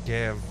worth it to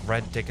give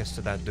red tickets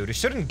to that dude. You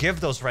shouldn't give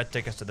those red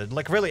tickets to the...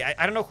 Like, really,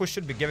 I don't know who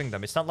should be giving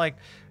them. It's not like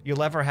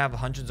you'll ever have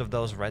hundreds of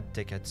those red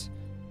tickets.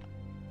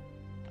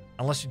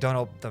 Unless you don't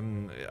open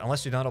them...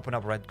 Unless you don't open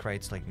up red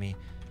crates like me.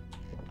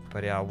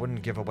 But yeah, I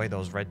wouldn't give away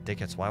those red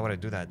tickets. Why would I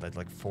do that?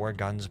 Like 4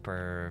 guns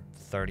per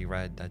 30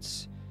 red.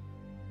 That's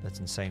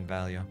insane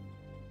value.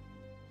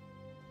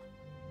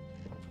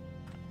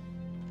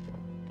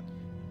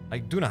 I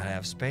do not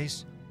have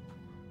space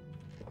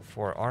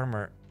for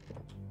armor.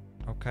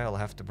 Okay, I'll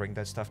have to bring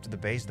that stuff to the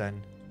base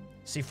then.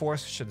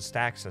 C4 should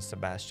stack, says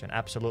Sebastian.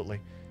 Absolutely.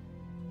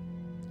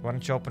 Why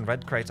don't you open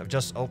red crates? I've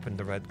just opened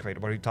the red crate.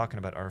 What are you talking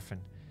about, Arfin?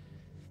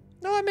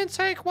 No, I meant,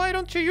 Sake, why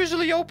don't you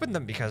usually open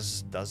them?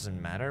 Because it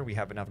doesn't matter. We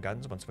have enough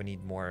guns. Once we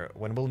need more...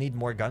 When we'll need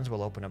more guns,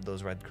 we'll open up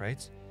those red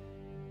crates.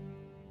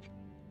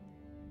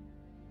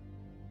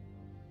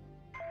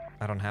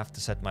 I don't have to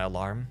set my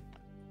alarm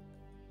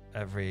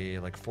every,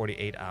 like,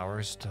 48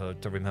 hours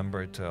to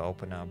remember to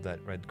open up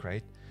that red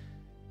crate.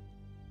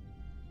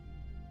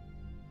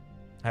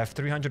 I have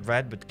 300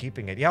 red, but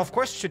keeping it. Yeah, of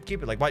course you should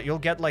keep it. Like, what? You'll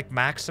get, like,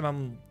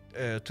 maximum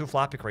 2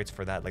 floppy crates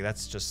for that. Like,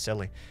 that's just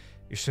silly.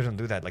 You shouldn't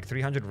do that. Like,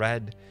 300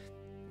 red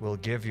will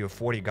give you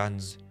 40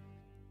 guns.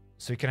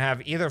 So you can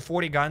have either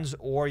 40 guns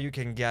or you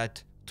can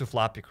get 2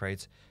 floppy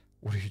crates.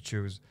 What do you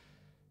choose?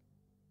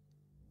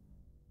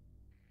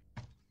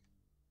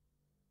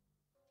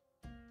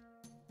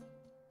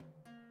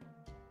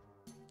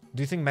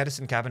 Do you think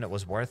medicine cabinet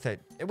was worth it?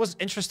 It was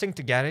interesting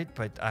to get it,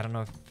 but I don't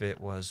know if it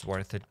was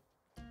worth it.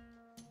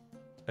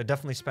 I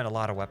definitely spent a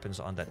lot of weapons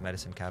on that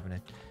medicine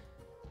cabinet.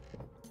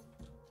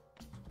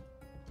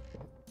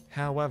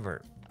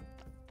 However,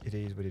 it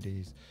is what it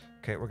is.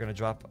 Okay, we're gonna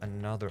drop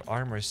another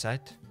armor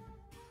set.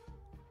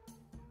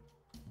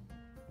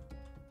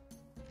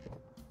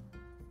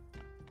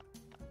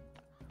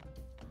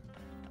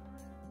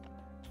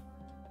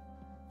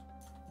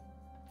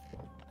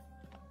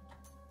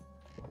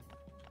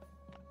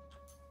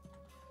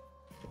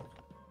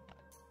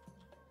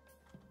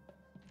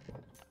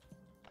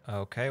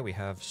 Okay, we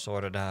have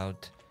sorted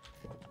out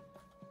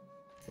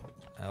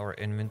our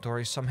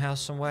inventory somehow,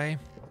 some way.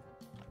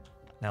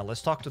 Now,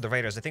 let's talk to the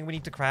raiders. I think we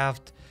need to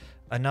craft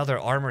another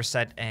armor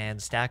set and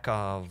stack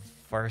of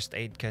first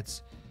aid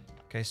kits.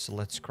 Okay, so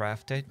let's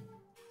craft it.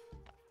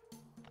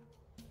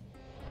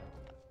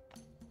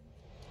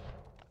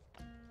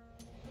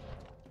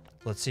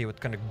 Let's see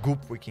what kind of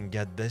goop we can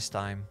get this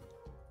time.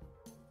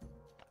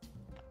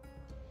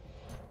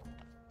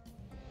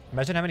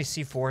 Imagine how many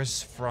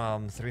C4s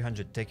from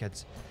 300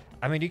 tickets.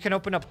 I mean, you can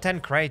open up 10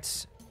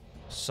 crates.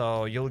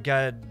 So you'll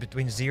get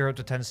between 0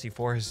 to 10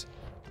 C4s.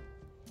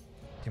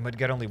 You might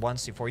get only 1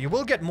 C4. You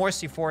will get more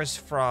C4s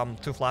from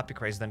 2 floppy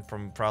crates than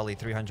from probably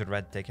 300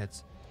 red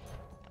tickets.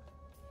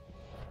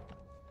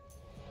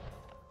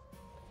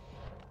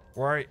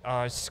 Where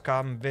are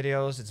scum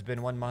videos? It's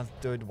been 1 month,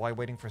 dude. Why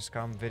waiting for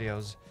scum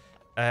videos?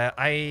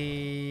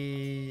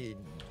 I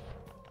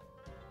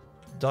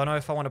don't know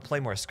if I want to play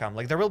more scum.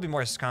 Like, there will be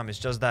more scum. It's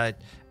just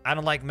that I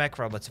don't like mech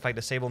robots. If I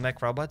disable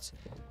mech robots,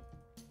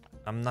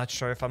 I'm not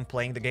sure if I'm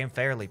playing the game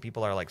fairly.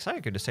 People are like,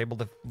 Psycho, disable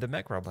the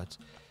mech robots.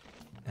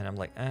 And I'm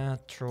like,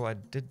 true, I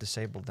did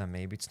disable them.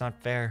 Maybe it's not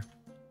fair.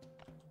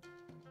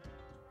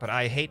 But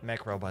I hate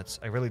mech robots.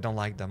 I really don't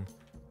like them.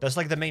 That's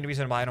like the main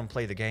reason why I don't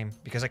play the game.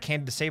 Because I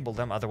can't disable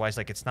them. Otherwise,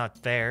 like, it's not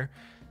fair.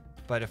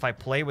 But if I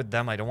play with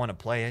them, I don't want to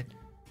play it.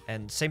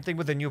 And same thing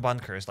with the new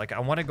bunkers. Like, I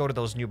want to go to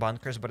those new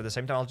bunkers, but at the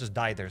same time, I'll just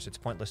die there. So it's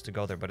pointless to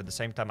go there. But at the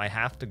same time, I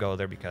have to go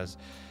there because...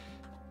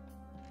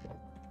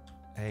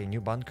 Hey,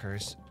 new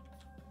bunkers.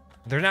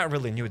 They're not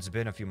really new. It's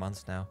been a few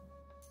months now.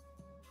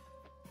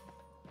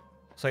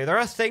 So there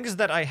are things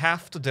that I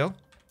have to do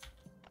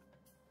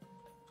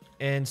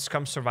in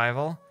Scum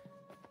Survival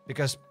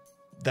because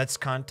that's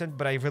content,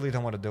 but I really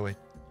don't want to do it.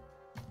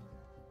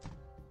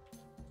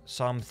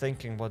 So I'm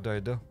thinking, what do I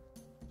do?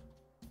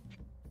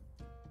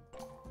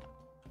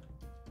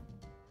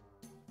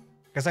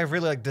 Because I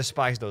really like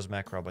despise those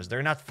mech robots.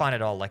 They're not fun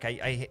at all. Like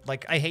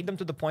I hate them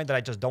to the point that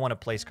I just don't want to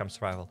play Scum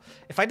Survival.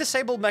 If I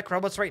disable mech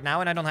robots right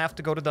now and I don't have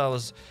to go to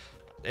those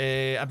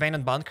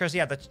abandoned bunkers,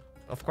 yeah, that's,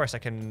 of course I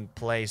can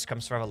play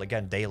Scum Survival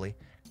again daily.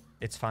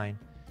 It's fine.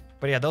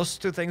 But yeah, those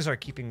two things are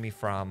keeping me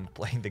from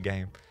playing the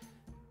game.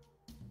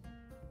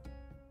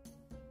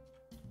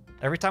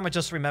 Every time I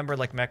just remember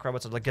like mech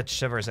robots, I like get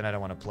shivers and I don't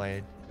want to play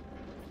it.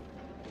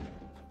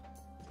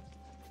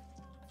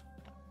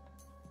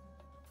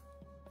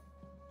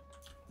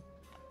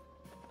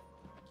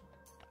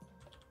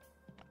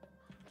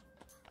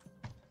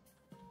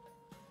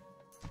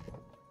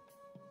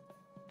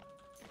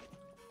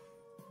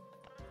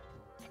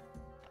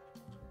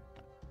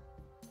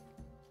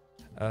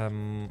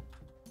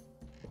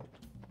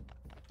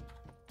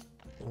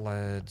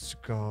 Let's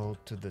go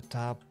to the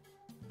top.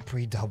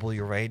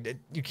 Pre-W raid.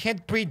 You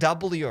can't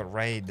pre-W a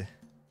raid.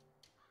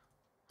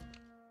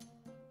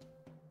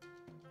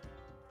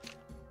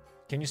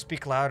 Can you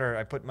speak louder?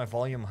 I put my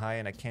volume high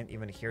and I can't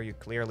even hear you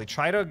clearly.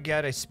 Try to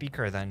get a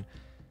speaker then.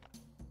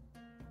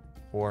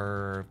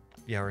 Or,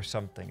 yeah, or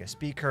something. A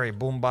speaker, a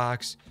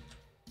boombox,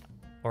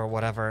 or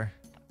whatever.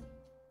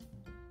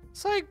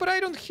 It's like, but I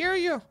don't hear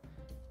you.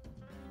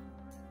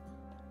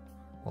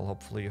 Well,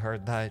 hopefully you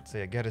heard that. So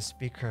yeah, get a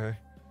speaker.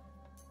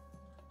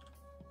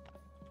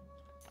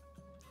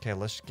 Okay,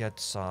 let's get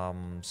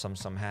some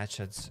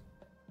hatchets.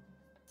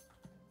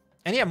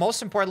 And yeah,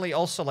 most importantly,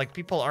 also, like,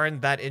 people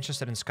aren't that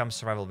interested in scum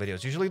survival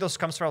videos. Usually those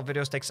scum survival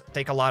videos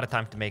take a lot of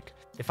time to make.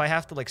 If I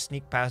have to, like,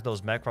 sneak past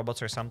those mech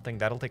robots or something,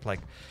 that'll take, like,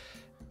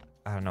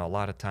 I don't know, a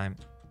lot of time.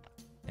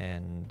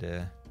 And,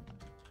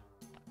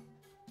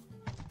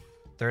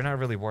 they're not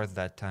really worth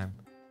that time.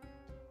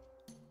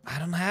 I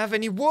don't have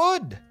any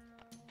wood!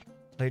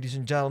 Ladies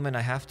and gentlemen,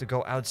 I have to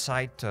go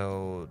outside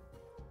to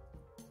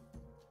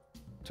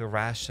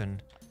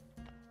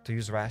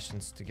use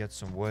rations to get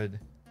some wood.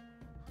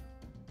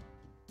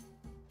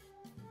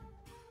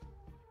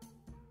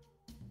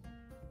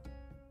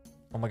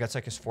 Oh my god, it's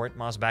like his Fort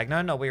Moss bag.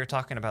 No, we were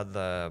talking about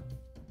the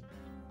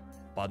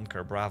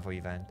Bunker Bravo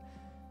event.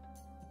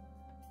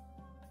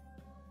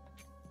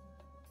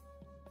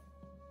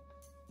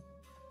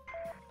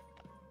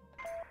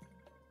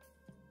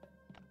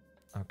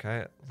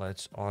 Okay,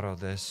 let's auto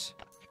this.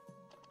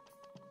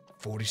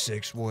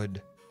 46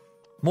 wood.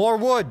 More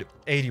wood!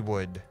 80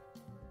 wood.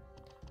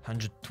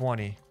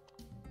 120.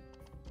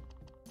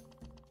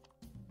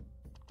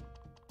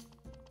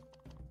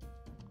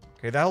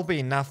 Okay, that'll be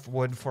enough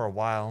wood for a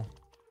while.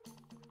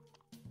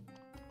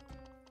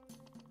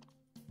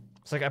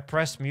 It's like I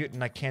pressed mute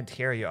and I can't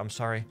hear you. I'm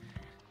sorry.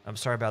 I'm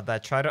sorry about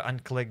that. Try to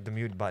unclick the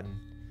mute button.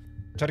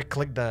 Try to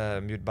click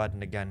the mute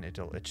button again.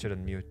 It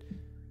shouldn't mute.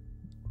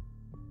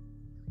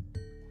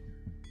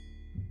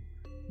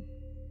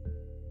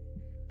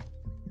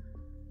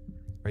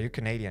 Are you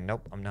Canadian?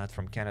 Nope, I'm not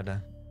from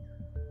Canada.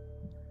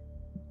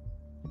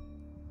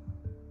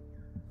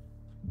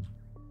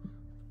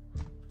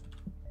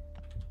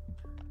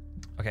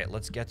 Okay,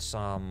 let's get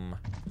some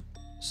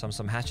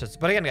hatchets.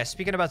 But again, guys,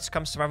 speaking about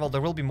scum survival,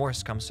 there will be more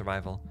scum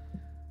survival.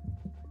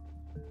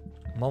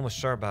 I'm almost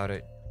sure about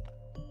it.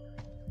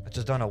 I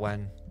just don't know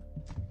when.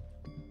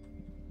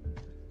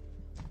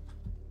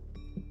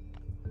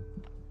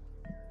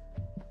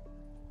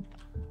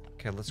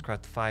 Okay, let's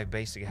craft 5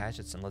 basic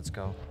hatchets and let's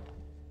go.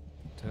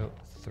 2,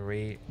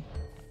 3,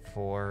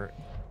 4,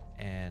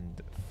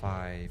 and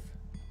 5.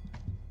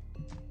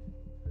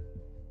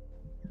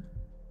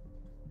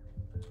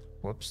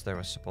 Whoops, there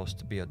was supposed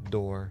to be a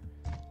door.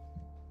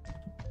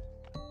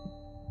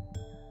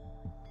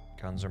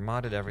 Guns are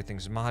modded,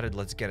 everything's modded.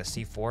 Let's get a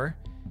C4.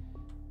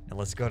 And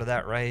let's go to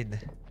that raid.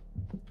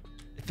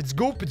 If it's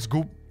goop, it's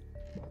goop.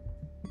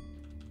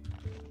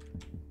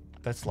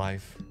 That's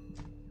life.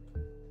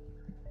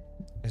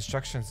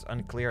 Instructions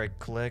unclear. I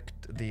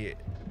clicked the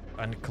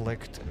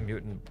unclicked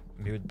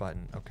mute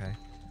button. Okay.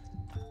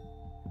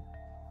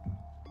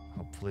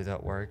 Hopefully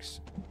that works.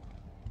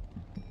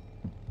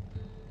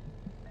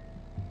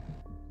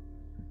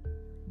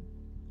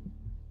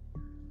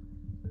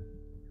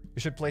 You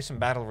should play some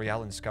Battle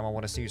Royale in Scum. I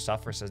want to see you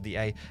suffer, says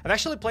DA. I've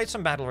actually played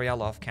some Battle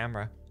Royale off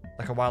camera,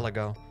 like a while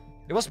ago.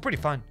 It was pretty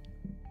fun.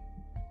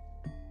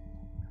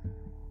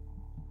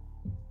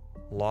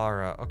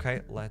 Laura.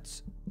 Okay,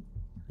 let's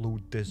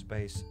loot this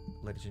base,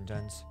 ladies and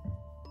gents.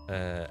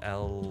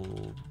 LDoE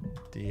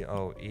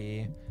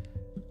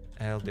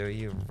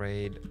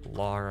Raid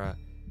Laura.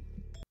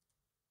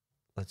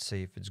 Let's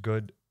see if it's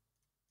good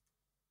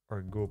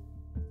or goop.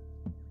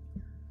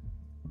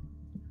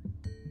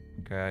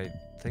 Okay, I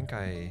think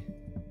I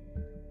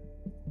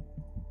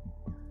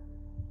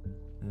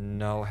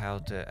know how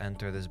to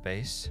enter this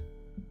base.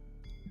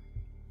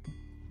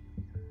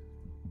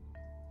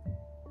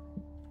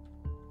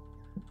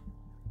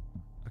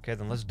 Okay,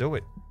 then let's do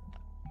it.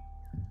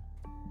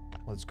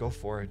 Let's go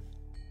for it.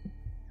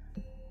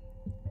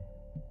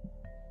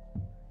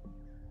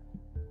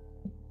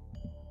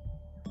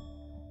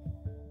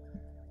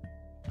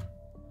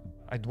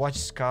 I'd watch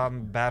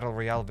Scum Battle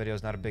Royale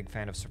videos, not a big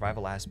fan of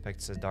survival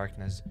aspects, says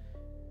Darkness.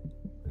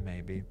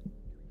 Maybe.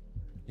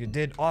 You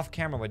did off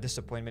camera. My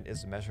disappointment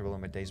is immeasurable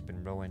and my day's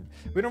been ruined.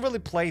 We don't really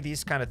play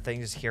these kind of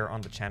things here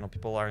on the channel.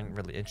 People aren't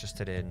really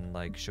interested in,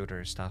 like,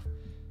 shooter stuff.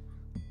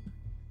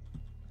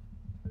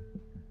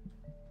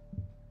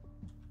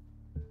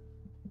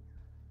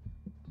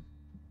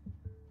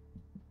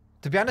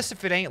 To be honest,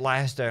 if it ain't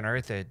Last Day on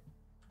Earth,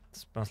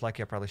 it's most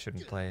likely I probably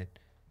shouldn't play it.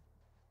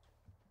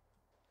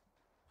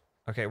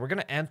 Okay, we're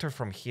gonna enter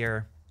from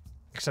here.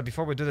 Except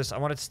before we do this, I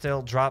want to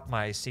still drop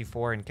my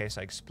C4 in case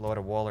I explode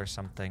a wall or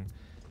something.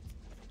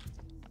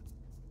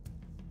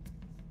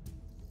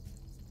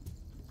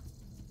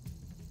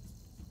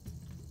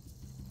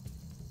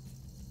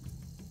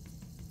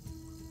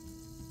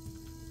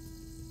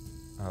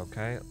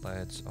 Okay,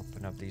 let's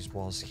open up these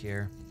walls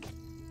here.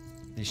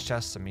 These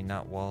chests, I mean,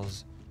 not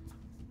walls.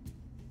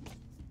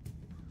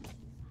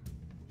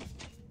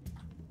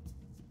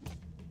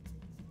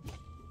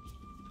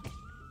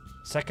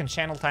 Second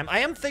channel time. I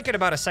am thinking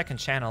about a second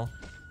channel.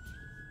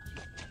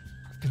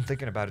 I've been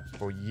thinking about it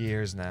for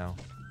years now.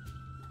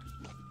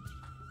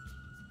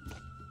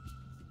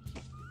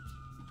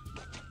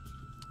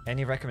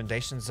 Any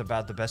recommendations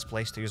about the best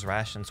place to use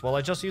rations? Well,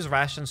 I just use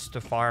rations to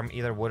farm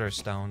either wood or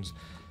stones.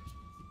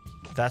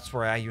 That's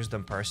where I use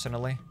them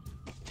personally.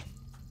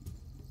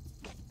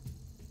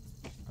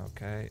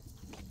 Okay.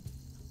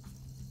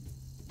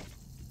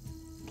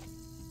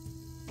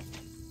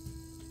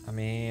 I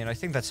mean, I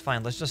think that's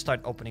fine. Let's just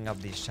start opening up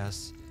these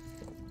chests.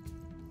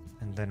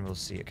 And then we'll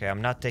see. Okay,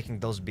 I'm not taking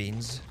those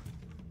beans.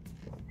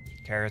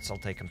 Carrots, I'll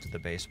take them to the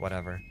base,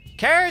 whatever.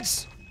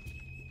 Carrots!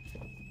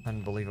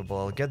 Unbelievable.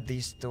 I'll get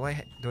these. Do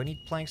I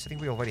need planks? I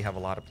think we already have a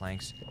lot of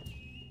planks.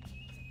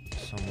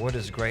 Some wood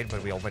is great,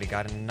 but we already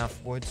got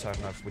enough wood, so I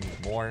don't know if we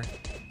need more.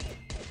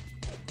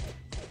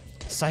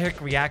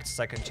 HappyCairek React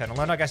second channel.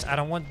 No, guys, I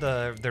don't want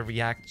the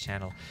React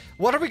channel.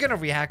 What are we gonna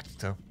react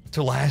to?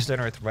 To Last on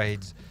Earth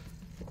Raids.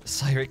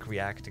 HappyCairek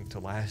reacting to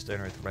Last on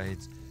Earth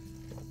Raids.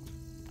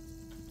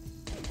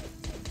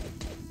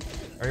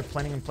 Are you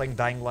planning on playing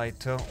Dying Light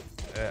 2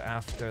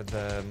 after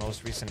the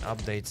most recent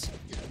updates?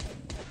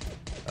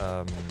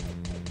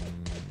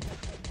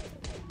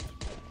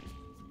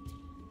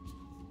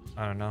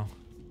 I don't know.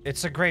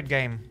 It's a great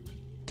game.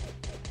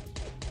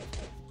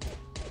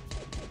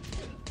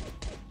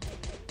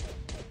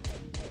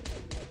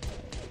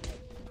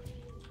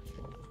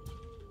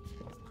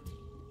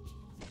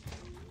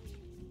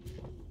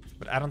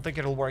 But I don't think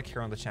it'll work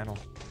here on the channel.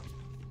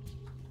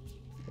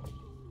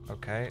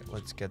 Okay,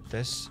 let's get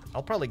this.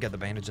 I'll probably get the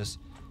bandages.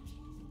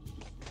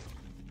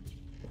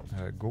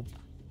 Goop.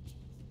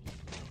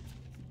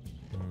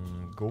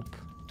 Goop.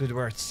 Dude,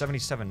 we're at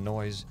 77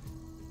 noise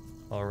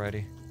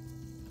already.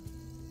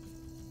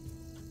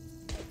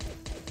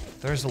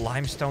 There's a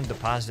limestone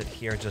deposit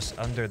here just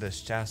under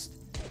this chest.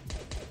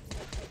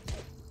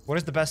 What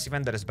is the best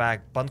event that is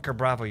back? Bunker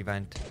Bravo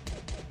event.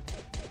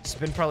 It's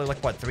been probably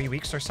like, what, 3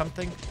 weeks or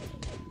something?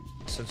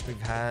 Since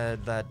we've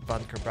had that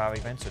Bunker Bravo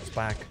event, so it's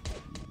back.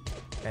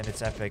 And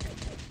it's epic.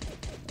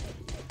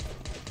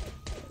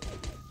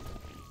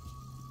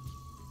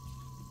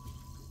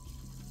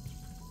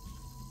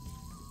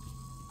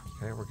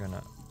 Okay, we're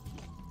gonna...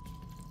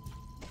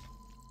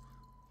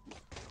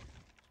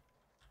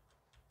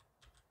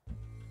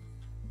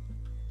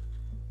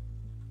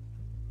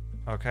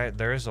 Okay,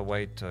 there is a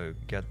way to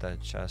get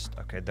that chest.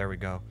 Okay, there we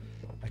go.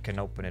 I can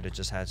open it. It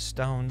just has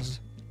stones.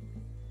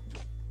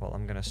 Well,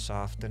 I'm gonna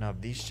soften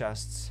up these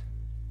chests.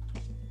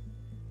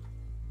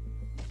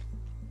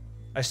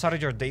 I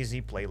started your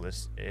DayZ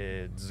playlist.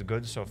 It's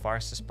good so far,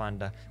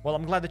 Sispanda. Well,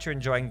 I'm glad that you're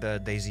enjoying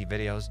the DayZ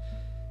videos.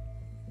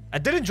 I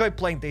did enjoy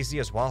playing DayZ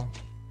as well.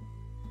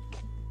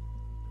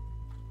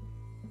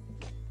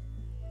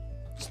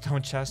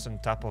 Stone chest on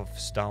top of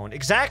stone.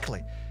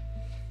 Exactly!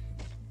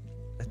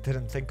 I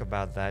didn't think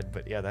about that,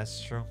 but yeah,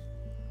 that's true.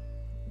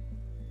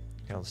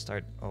 Okay, I'll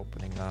start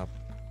opening up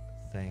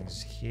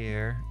things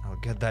here. I'll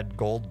get that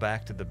gold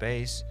back to the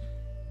base.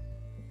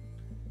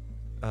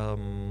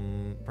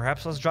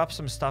 Perhaps let's drop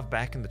some stuff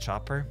back in the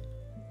chopper.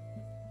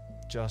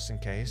 Just in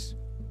case.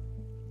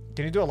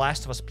 Can you do a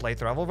Last of Us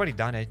playthrough? I've already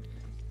done it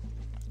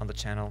on the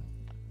channel.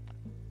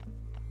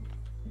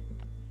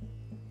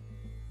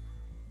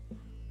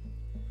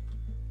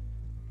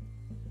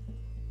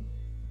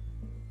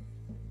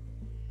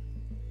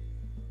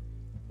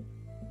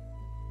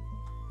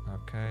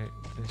 Okay,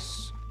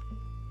 this.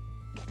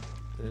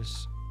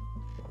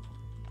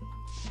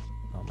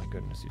 Oh my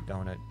goodness, you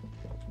donut.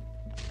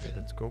 Okay,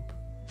 let's go.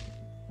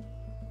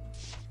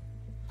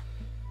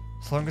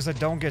 As long as I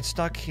don't get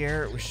stuck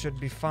here, we should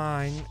be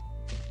fine.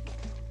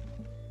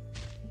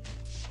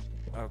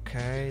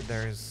 Okay,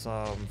 there's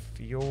some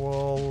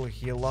fuel,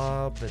 heal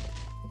up, the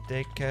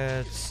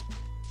tickets.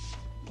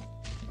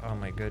 Oh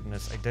my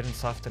goodness, I didn't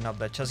soften up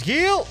that chest.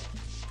 Heal!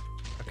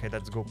 Okay,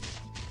 let's go.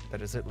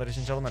 That is it, ladies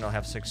and gentlemen. I'll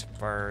have 6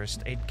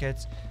 first aid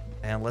kits.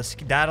 And let's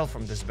skedaddle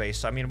from this base.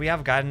 So, I mean, we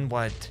have gotten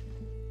what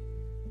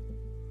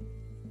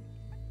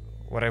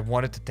I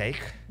wanted to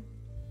take.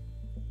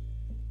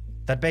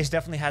 That base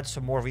definitely had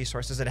some more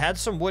resources. It had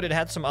some wood, it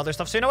had some other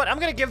stuff. So, you know what? I'm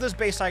going to give this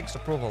base HappyCairek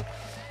approval.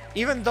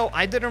 Even though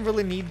I didn't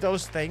really need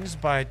those things,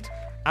 but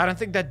I don't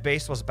think that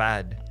base was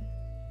bad.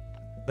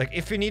 Like,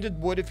 if you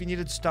needed wood, if you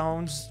needed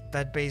stones,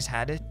 that base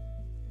had it.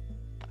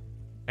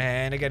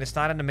 And again, it's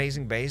not an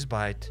amazing base,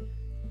 but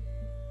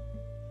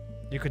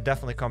you could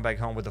definitely come back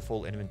home with a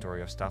full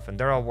inventory of stuff. And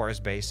there are worse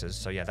bases.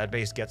 So yeah, that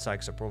base gets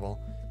HappyCairek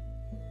approval.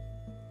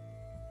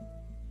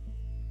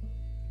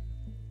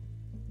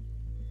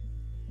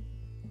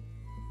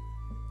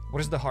 What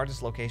is the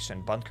hardest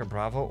location? Bunker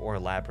Bravo or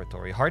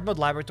Laboratory? Hard mode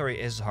Laboratory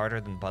is harder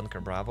than Bunker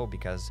Bravo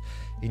because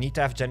you need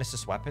to have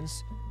Genesis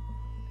weapons.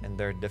 And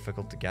they're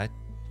difficult to get.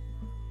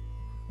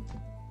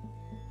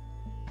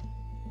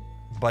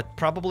 But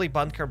probably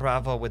Bunker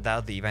Bravo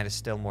without the event is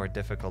still more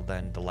difficult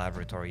than the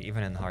Laboratory,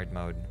 even in hard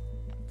mode.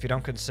 If you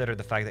don't consider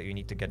the fact that you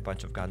need to get a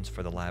bunch of guns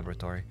for the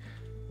laboratory.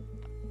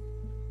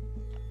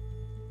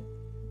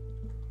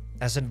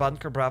 As in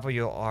Bunker Bravo,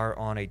 you are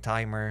on a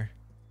timer.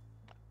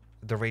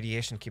 The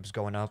radiation keeps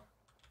going up.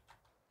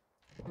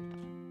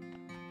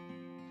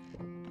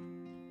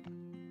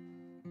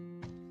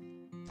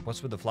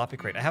 What's with the floppy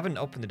crate? I haven't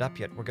opened it up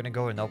yet. We're gonna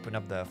go and open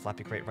up the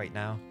floppy crate right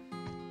now.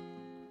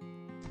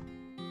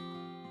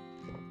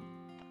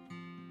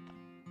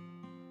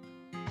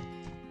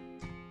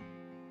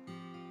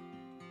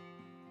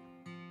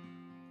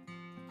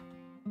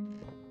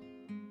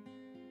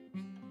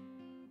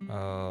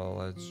 Oh,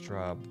 let's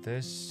drop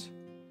this.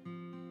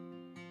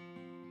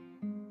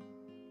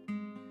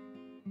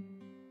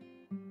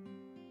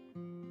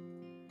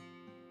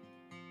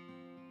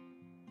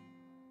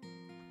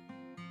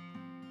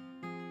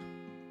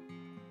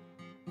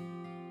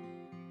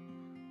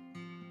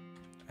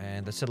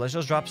 And that's it. Let's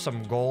just drop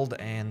some gold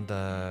and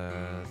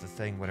the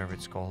thing, whatever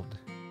it's called.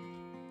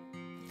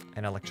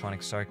 An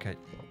electronic circuit.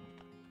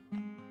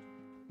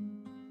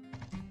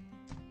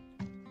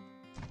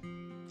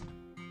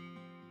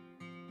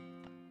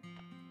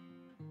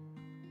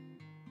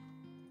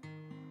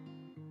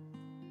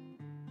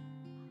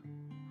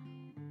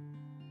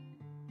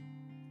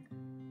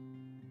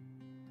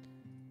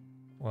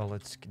 Well,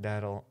 let's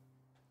skedaddle.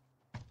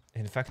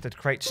 Infected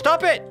crate.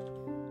 Stop it!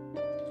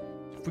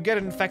 If we get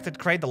an infected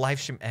crate, the live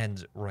stream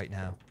ends right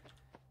now.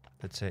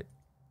 That's it.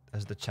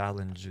 That's the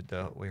challenge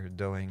that we're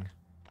doing.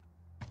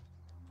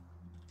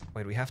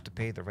 Wait, we have to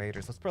pay the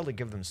raiders. Let's probably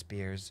give them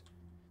spears.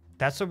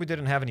 That's why we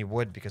didn't have any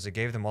wood, because I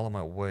gave them all of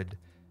my wood.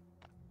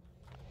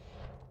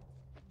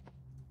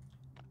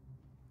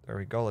 There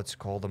we go. Let's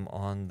call them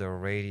on the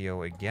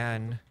radio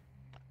again.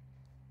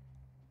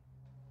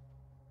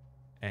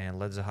 And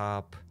let's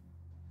hop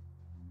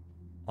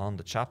on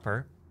the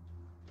chopper.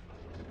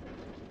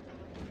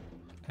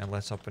 And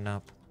let's open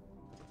up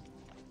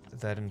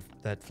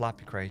that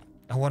floppy crate.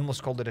 I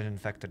almost called it an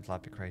infected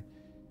floppy crate.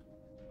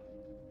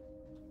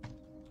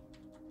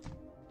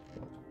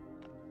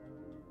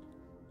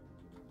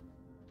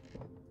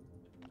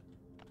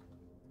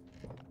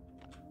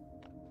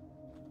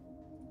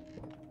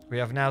 We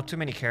have now too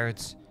many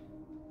carrots.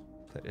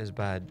 That is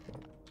bad.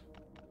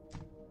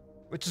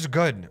 Which is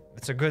good.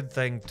 It's a good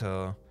thing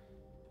to...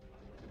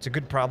 It's a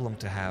good problem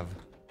to have.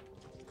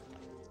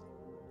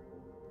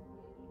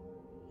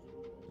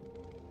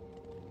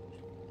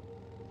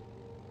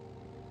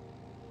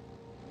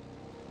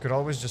 Could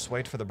always just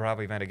wait for the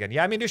Bravo event again.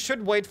 Yeah, I mean, you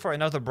should wait for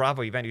another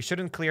Bravo event. You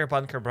shouldn't clear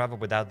Bunker Bravo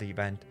without the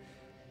event.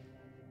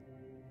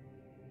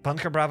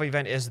 Bunker Bravo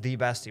event is the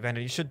best event,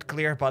 and you should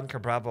clear Bunker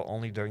Bravo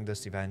only during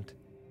this event.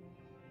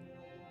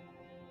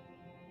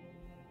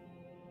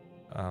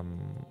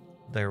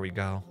 There we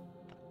go.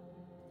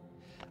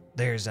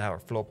 There's our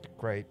floppy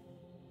crate.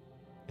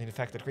 The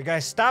infected crate.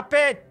 Guys, stop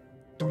it!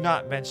 Do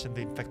not mention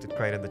the infected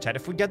crate in the chat.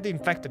 If we get the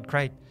infected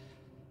crate,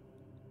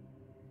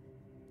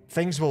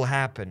 things will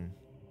happen.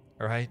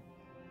 Alright?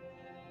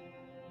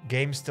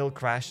 Game still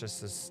crashes,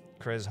 says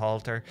Chris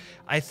Halter.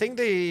 I think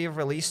they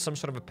released some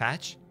sort of a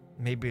patch.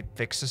 Maybe it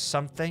fixes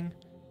something.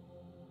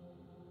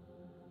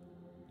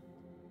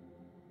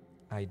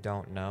 I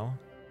don't know.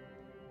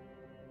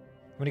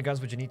 How many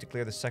guns would you need to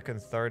clear the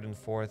second, third, and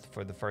fourth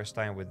for the first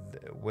time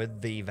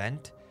with the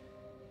event?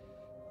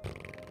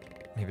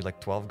 Maybe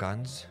like 12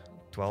 guns?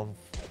 12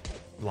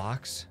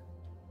 Glocks?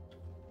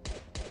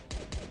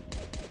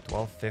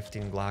 12,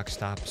 15 Glock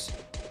stops.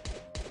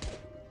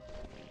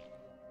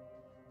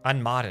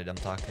 Unmodded, I'm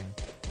talking.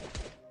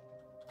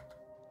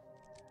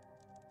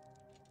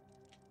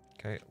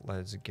 Okay,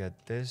 let's get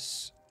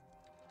this.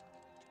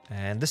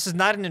 And this is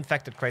not an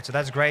infected crate, so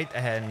that's great.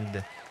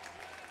 And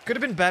could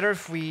have been better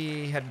if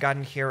we had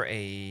gotten here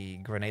a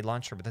grenade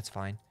launcher, but that's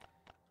fine.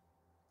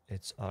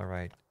 It's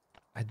alright.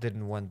 I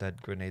didn't want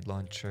that grenade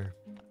launcher.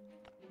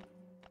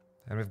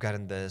 And we've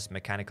gotten this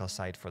mechanical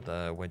sight for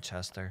the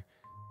Winchester.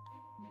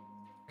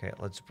 Okay,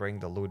 let's bring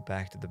the loot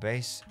back to the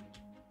base.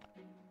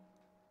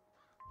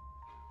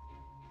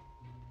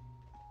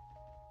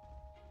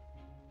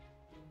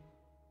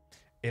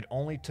 It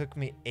only took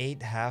me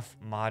 8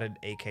 half-modded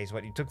AKs.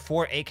 What, you took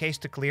 4 AKs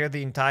to clear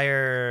the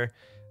entire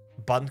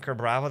Bunker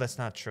Bravo? That's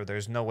not true.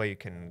 There's no way you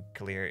can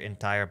clear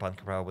entire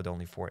Bunker Bravo with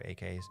only 4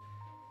 AKs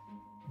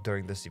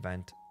during this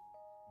event.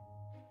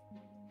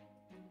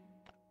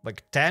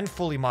 Like 10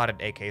 fully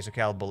modded AKs.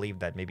 Okay, I'll believe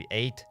that. Maybe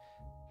 8.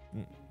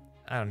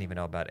 I don't even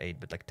know about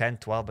 8, but like 10,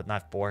 12, but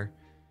not 4.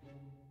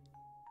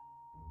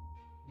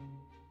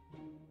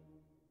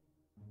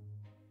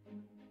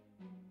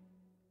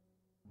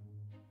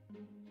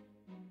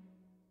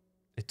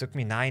 It took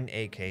me 9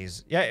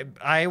 AKs. Yeah,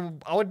 I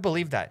would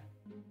believe that.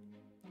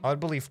 I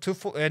would believe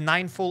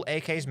 9 full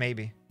AKs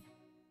maybe.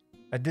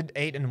 I did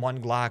 8 and 1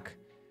 Glock.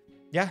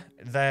 Yeah,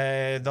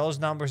 those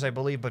numbers I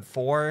believe, but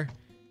 4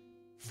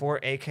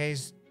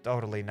 AKs,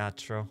 totally not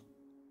true.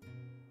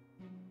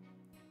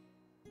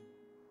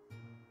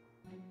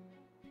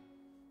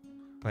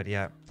 But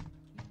yeah,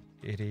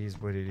 it is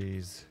what it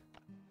is.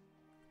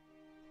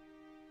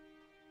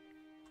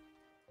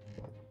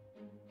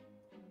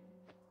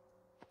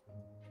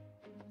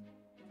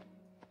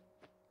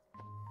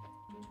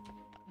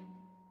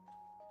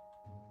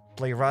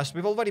 play Rust.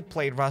 We've already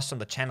played Rust on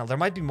the channel. There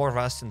might be more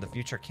Rust in the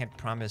future. Can't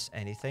promise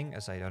anything,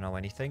 as I don't know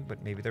anything,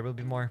 but maybe there will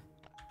be more.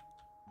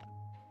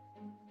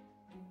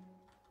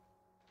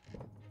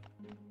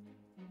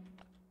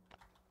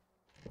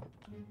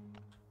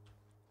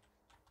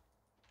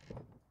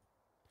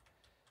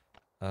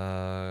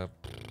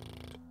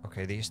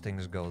 Okay, these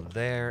things go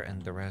there,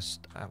 and the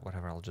rest,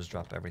 whatever, I'll just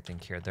drop everything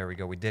here. There we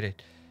go, we did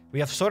it. We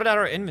have sorted out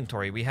our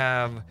inventory. We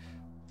have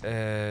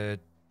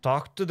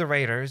talked to the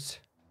raiders.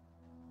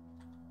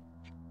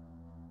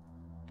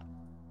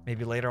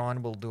 Maybe later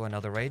on we'll do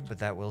another raid, but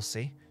that we'll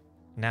see.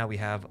 Now we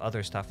have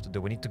other stuff to do.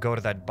 We need to go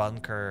to that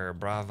Bunker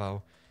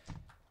Bravo.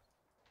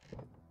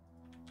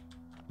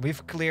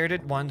 We've cleared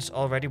it once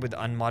already with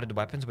unmodded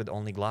weapons with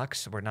only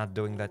Glocks. We're not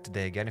doing that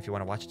today again. If you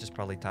want to watch, just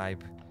probably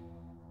type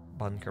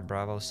Bunker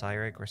Bravo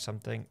HappyCairek or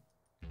something.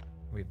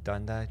 We've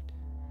done that.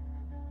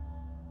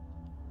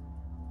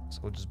 So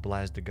we'll just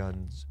blast the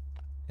guns,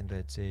 and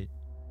that's it.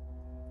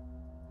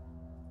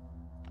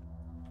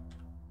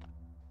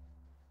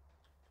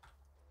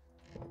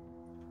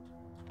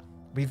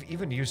 We've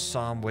even used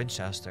some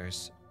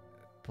Winchesters,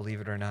 believe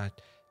it or not.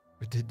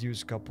 We did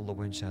use a couple of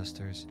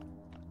Winchesters.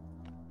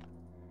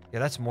 Yeah,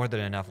 that's more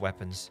than enough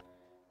weapons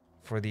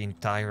for the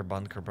entire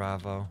Bunker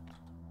Bravo.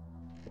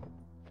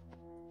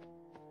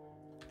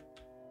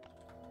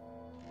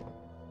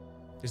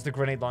 Is the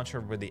grenade launcher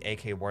with the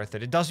AK worth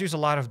it? It does use a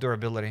lot of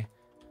durability.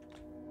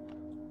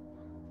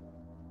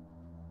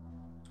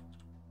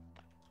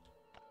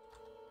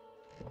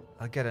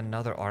 I'll get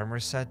another armor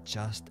set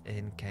just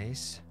in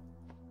case.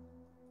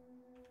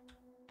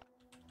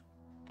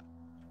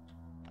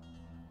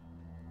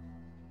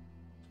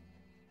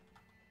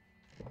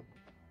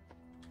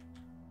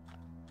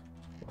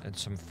 And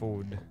some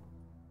food.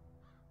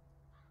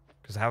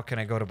 Because how can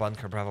I go to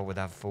Bunker Bravo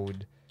without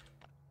food?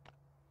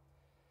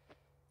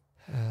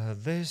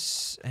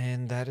 This,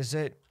 and that is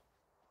it.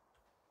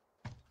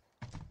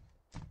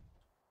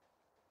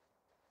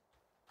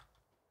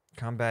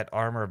 Combat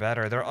armor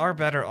better. There are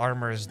better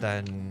armors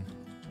than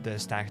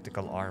this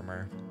tactical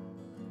armor.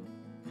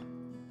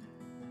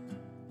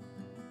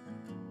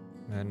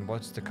 And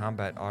what's the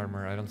combat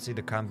armor? I don't see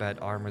the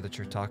combat armor that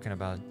you're talking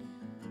about.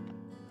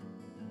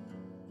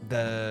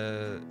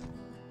 The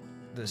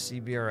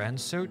CBRN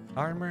suit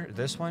armor?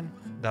 This one?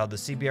 No, the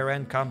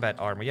CBRN combat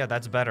armor. Yeah,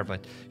 that's better,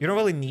 but you don't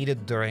really need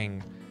it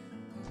during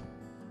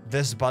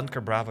this Bunker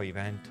Bravo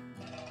event.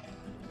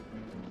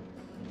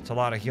 It's a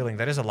lot of healing.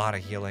 That is a lot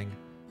of healing.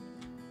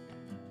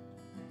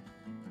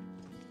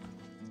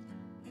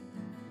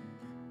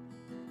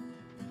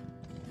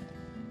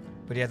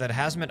 But yeah, that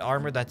hazmat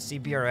armor, that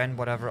CBRN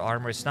whatever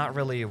armor, it's not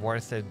really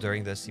worth it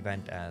during this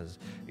event, as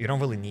you don't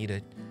really need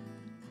it.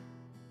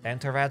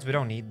 Anti-rats, we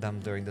don't need them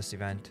during this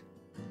event.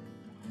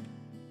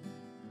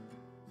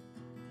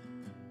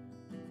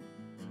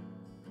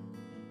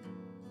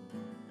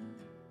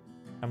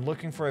 I'm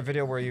looking for a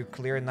video where you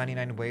clear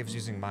 99 waves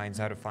using mines,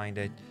 how to find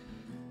it.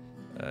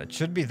 It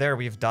should be there,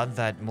 we've done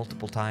that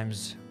multiple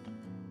times.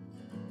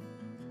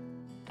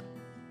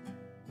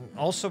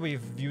 Also,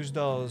 we've used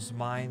those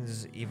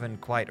mines even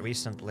quite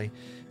recently.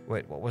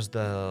 Wait, what was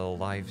the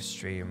live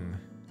stream?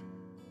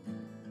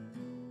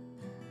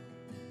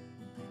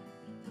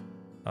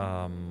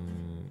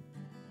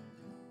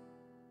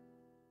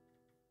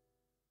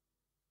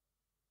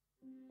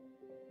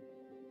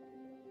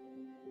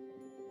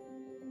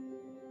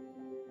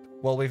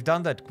 Well, we've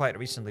done that quite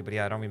recently, but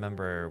yeah, I don't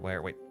remember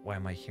where. Wait, why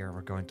am I here?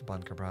 We're going to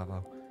Bunker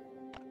Bravo.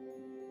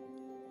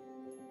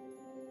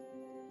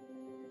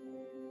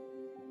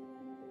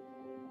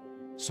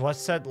 So what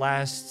set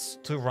lasts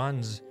 2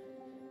 runs?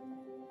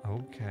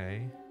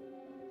 Okay.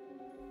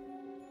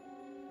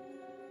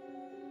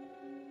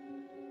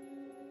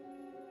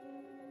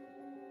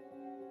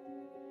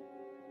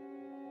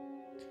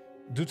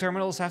 Do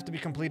terminals have to be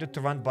completed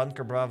to run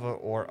Bunker Bravo,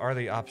 or are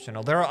they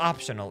optional? They're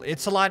optional.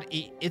 It's a lot.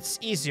 It's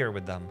easier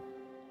with them.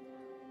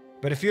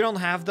 But if you don't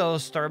have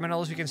those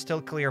terminals, you can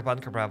still clear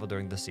Bunker Bravo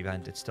during this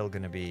event. It's still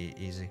gonna be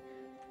easy,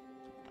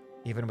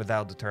 even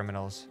without the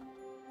terminals.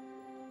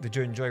 Did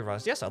you enjoy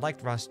Rust? Yes, I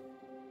liked Rust.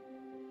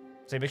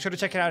 So make sure to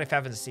check it out if you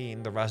haven't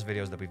seen the Rust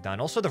videos that we've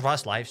done. Also the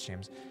Rust live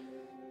streams.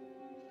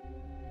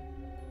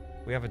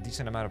 We have a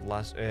decent amount of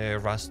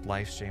Rust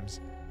live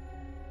streams.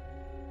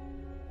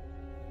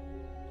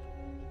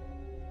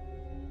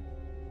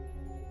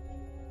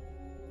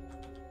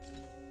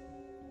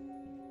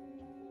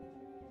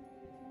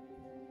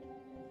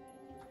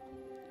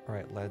 All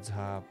right, let's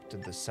hop to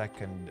the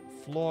 2nd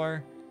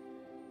floor.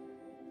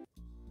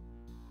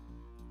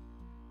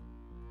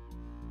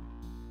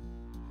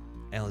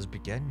 And let's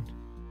begin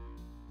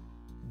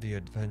the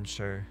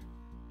adventure.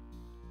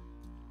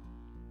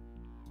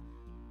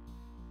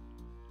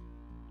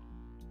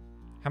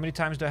 How many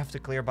times do I have to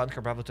clear Bunker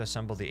Bravo to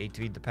assemble the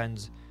ATV?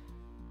 Depends.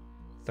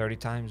 30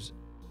 times.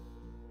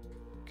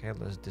 Okay,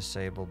 let's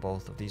disable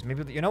both of these.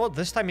 Maybe, you know what?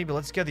 This time, maybe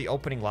let's get the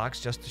opening locks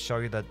just to show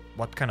you that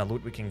what kind of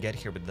loot we can get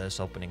here with this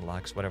opening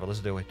locks. Whatever, let's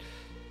do it.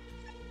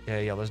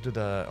 Yeah, let's do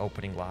the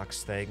opening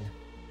locks thing.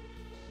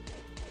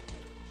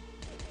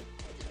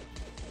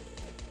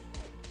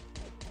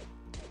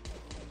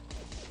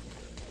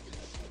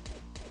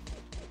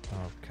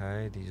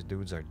 Okay, these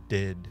dudes are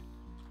dead.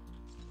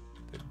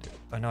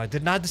 Oh no, I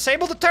did not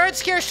disable the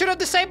turrets here. Should have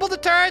disabled the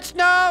turrets.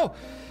 No!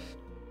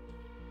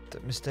 The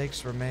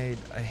mistakes were made.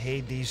 I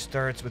hate these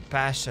turrets with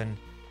passion.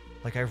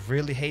 Like, I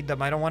really hate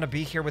them. I don't want to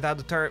be here without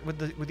the turret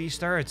with these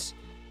turrets.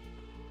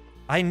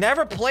 I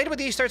never played with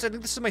these turrets. I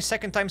think this is my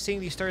second time seeing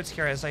these turrets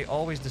here, as I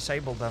always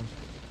disable them.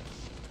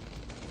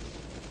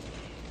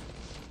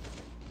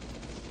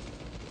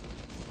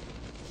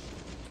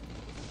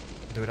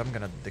 Dude, I'm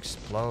gonna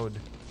explode.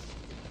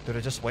 Dude, I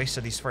just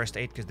wasted these first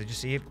aid kits. Did you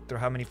see through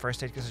how many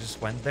first aid kits I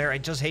just went there? I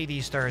just hate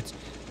these turrets.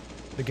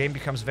 The game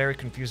becomes very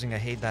confusing. I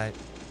hate that.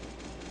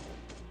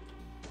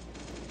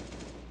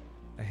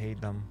 I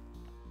hate them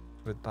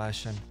with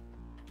passion.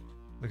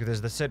 Look at this.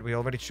 That's it. We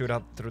already chewed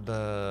up through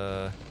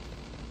a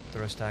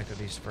stack of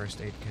these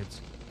first aid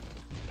kits.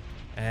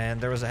 And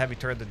there was a heavy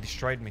turret that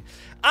destroyed me.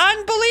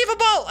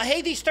 Unbelievable! I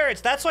hate these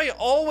turrets. That's why I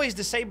always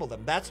disable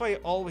them. That's why I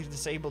always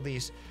disable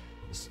these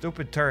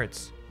stupid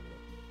turrets.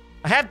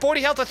 I had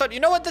 40 health. I thought, you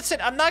know what? That's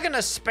it. I'm not gonna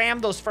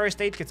spam those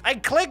first aid kits. I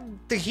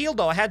clicked the heal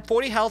though. I had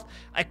 40 health.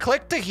 I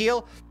clicked the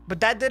heal, but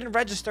that didn't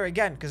register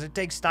again because it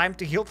takes time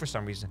to heal for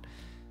some reason.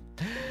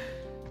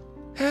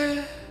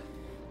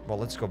 Well,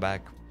 let's go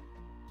back.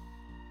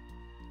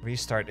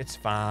 Restart. It's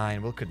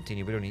fine. We'll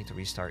continue. We don't need to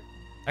restart.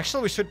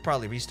 Actually, we should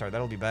probably restart.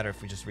 That'll be better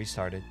if we just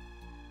restarted.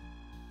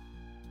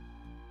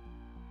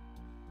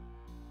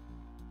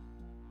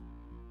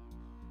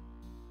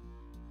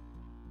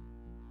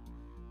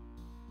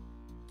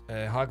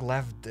 Hog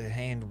left the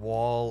hand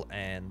wall,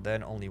 and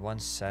then only one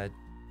set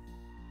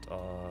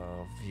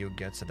of you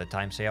gets at a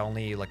time. So yeah,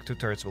 only like 2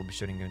 turrets will be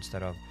shooting you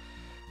instead of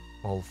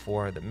all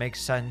 4. That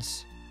makes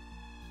sense.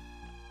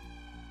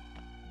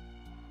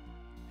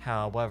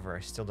 However, I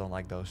still don't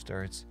like those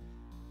turrets.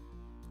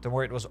 Don't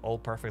worry, it was all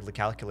perfectly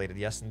calculated.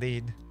 Yes,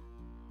 indeed.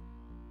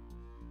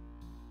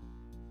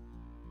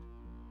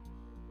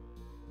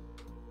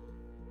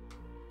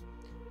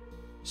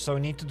 So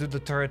we need to do the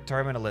turret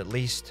terminal at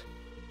least.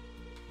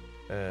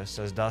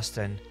 Says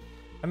Dustin.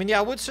 I mean, yeah,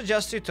 I would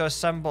suggest you to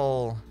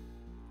assemble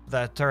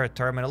that turret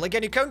terminal.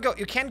 Again, you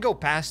can't go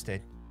past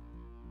it.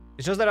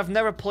 It's just that I've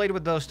never played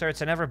with those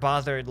turrets. I never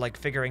bothered like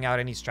figuring out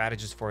any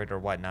strategies for it or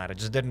whatnot. I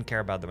just didn't care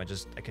about them.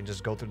 I can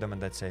just go through them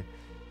and that's it.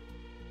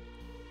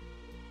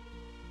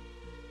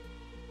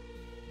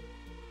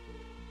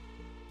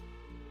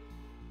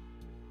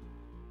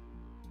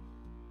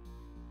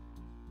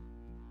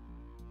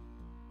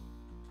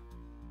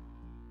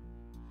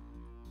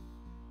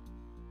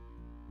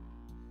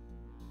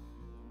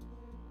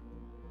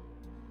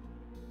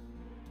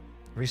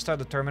 Restart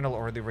the terminal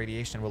or the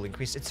radiation will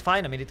increase. It's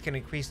fine. I mean, it can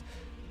increase.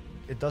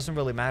 It doesn't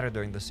really matter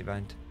during this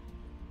event.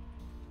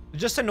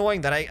 It's just annoying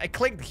that I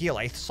clicked heal.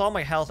 I saw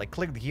my health. I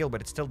clicked heal, but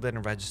it still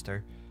didn't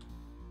register.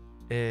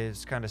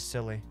 It's kind of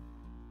silly.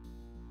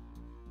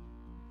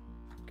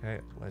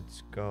 Okay,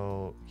 let's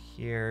go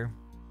here.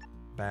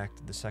 Back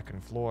to the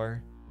 2nd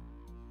floor.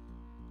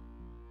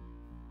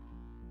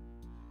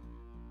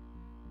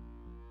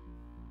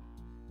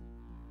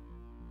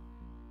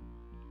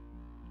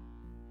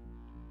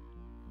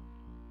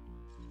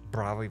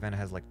 Bravo event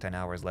has like 10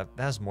 hours left.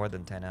 That has more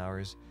than 10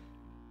 hours.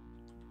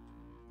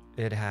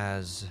 It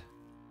has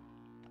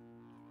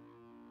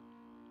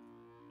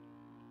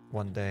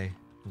 1 day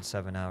and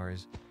 7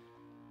 hours.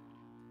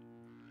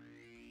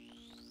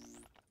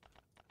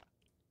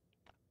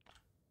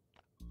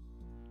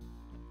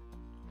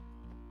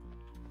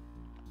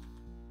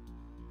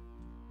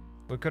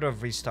 We could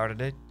have restarted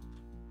it,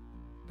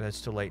 but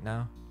it's too late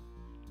now.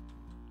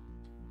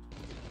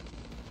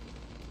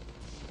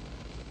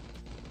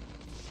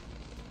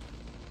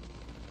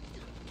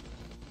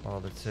 Oh,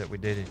 that's it. We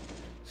did it.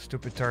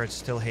 Stupid turrets,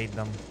 still hate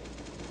them.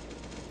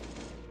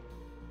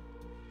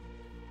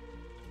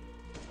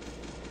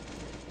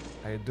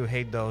 I do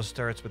hate those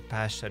turrets with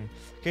passion.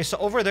 Okay, so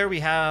over there we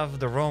have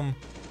the room.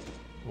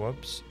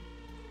 Whoops.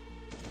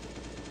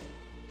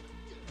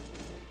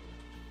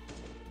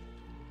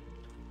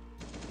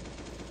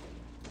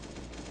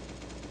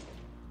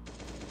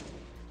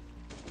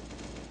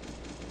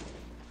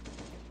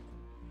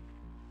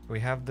 We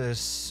have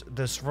this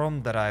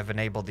room that I've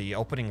enabled, the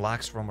opening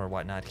locks room or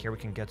whatnot. Here we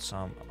can get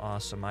some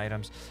awesome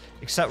items.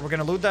 Except we're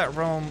gonna loot that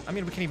room. I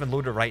mean, we can even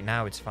loot it right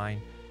now. It's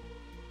fine.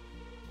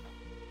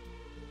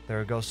 There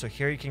we go. So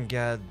here you can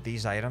get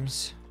these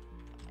items.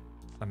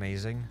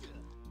 Amazing.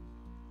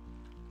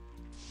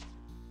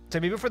 So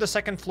maybe for the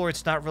 2nd floor,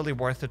 it's not really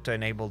worth it to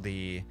enable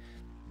the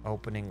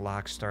opening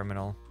locks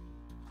terminal.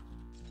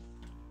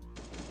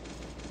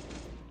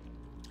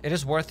 It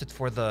is worth it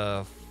for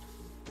the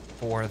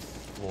 4th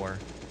floor.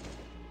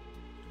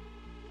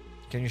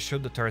 Can you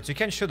shoot the turrets? You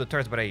can shoot the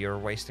turrets, but hey, you're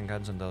wasting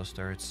guns on those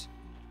turrets.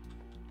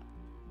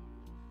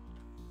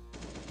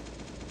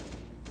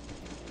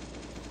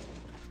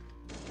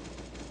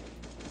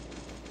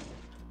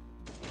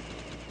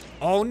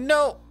 Oh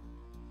no!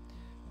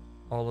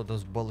 All of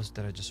those bullets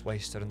that I just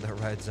wasted on the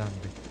red zombie.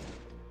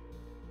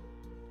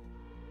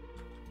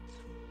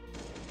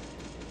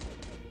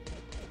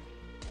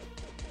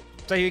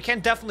 So you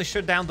can definitely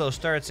shoot down those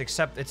turrets,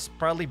 except it's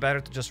probably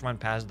better to just run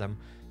past them.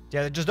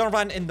 Yeah, just don't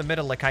run in the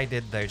middle like I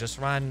did there. Just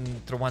run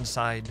through one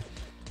side.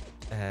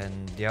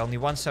 And yeah, only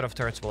one set of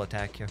turrets will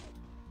attack you.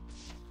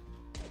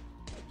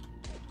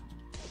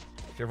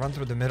 If you run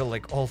through the middle,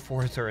 like all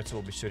 4 turrets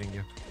will be shooting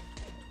you.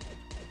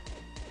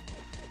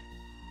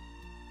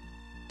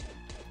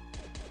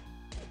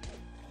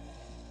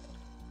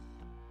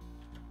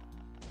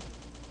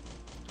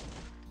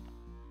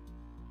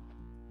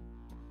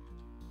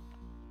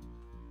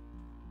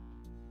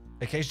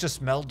 AKs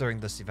just melt during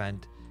this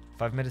event.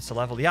 5 minutes to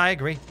level. Yeah, I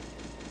agree.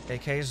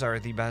 AKs are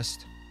the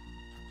best.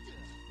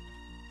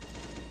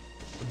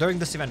 During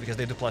this event because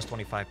they do plus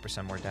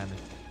 25% more damage.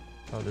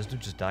 Oh, this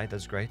dude just died.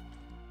 That's great.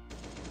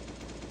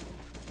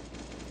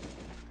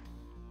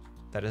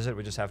 That is it.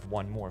 We just have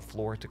one more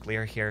floor to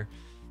clear here.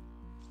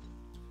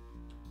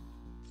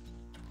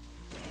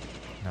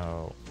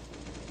 No.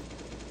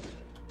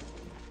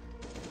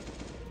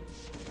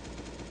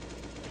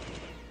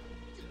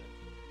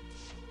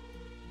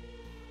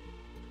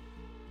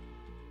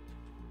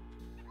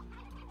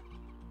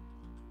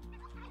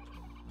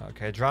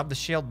 Okay, drop the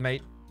shield,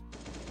 mate.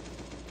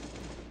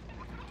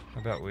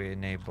 How about we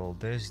enable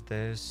this,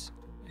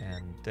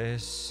 and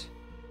this.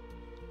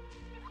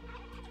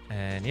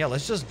 And yeah,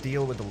 let's just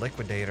deal with the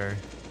liquidator.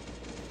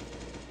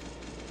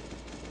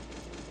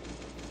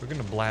 We're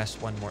gonna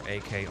blast one more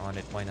AK on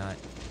it, why not?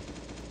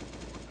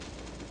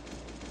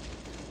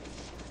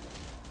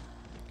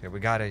 Okay, we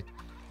got it.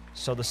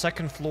 So the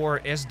second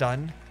floor is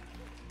done.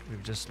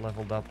 We've just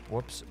leveled up,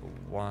 whoops,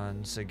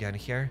 once again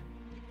here.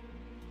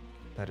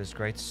 That is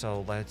great,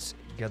 so let's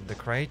get the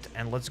crate,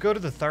 and let's go to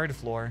the third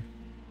floor.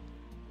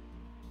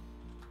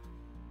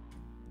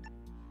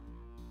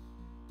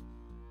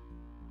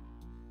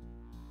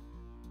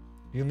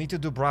 You'll need to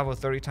do Bravo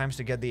 30 times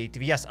to get the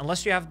ATV. Yes,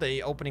 unless you have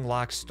the opening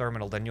locks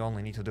terminal, then you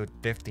only need to do it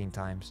 15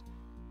 times.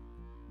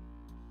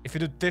 If you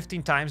do it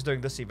 15 times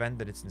during this event,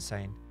 then it's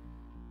insane.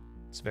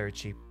 It's very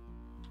cheap.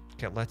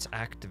 Okay, let's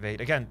activate.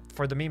 Again,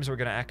 for the memes, we're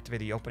going to activate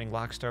the opening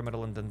locks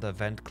terminal and then the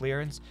vent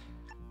clearance.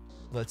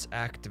 Let's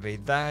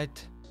activate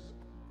that.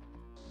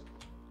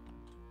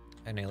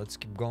 And then let's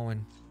keep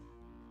going.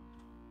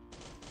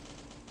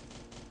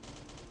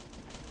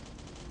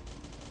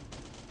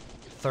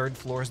 Third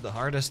floor is the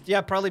hardest. Yeah,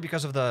 probably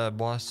because of the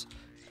boss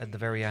at the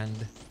very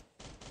end.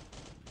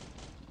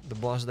 The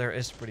boss there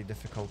is pretty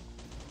difficult.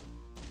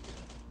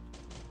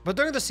 But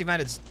during this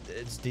event,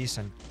 it's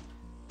decent.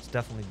 It's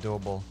definitely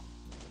doable.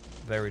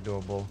 Very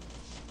doable.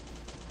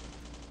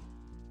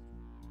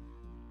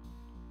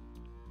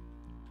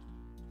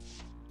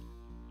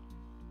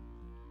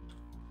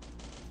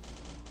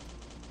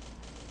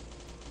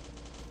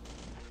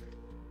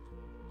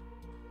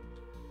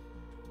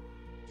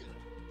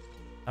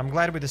 I'm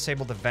glad we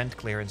disabled the vent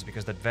clearance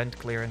because that vent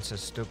clearance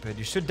is stupid.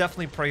 You should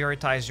definitely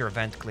prioritize your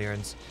vent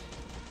clearance.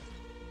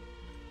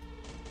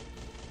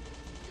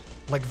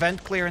 Like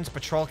vent clearance,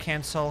 patrol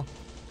cancel.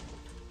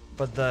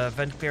 But the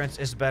vent clearance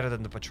is better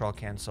than the patrol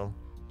cancel.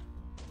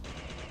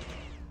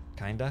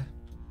 Kinda.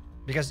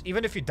 Because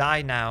even if you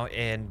die now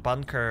in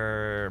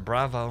Bunker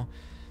Bravo,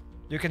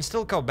 you can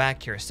still go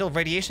back here. Still,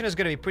 radiation is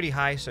going to be pretty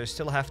high, so you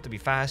still have to be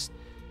fast.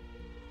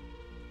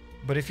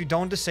 But if you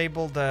don't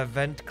disable the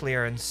vent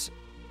clearance,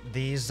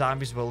 these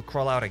zombies will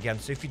crawl out again.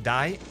 So if you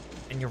die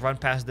and you run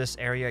past this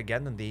area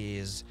again, then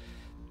these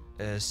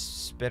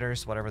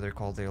spitters, whatever they're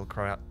called, they'll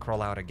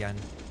crawl out again.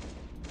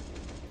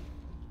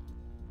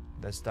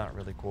 That's not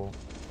really cool.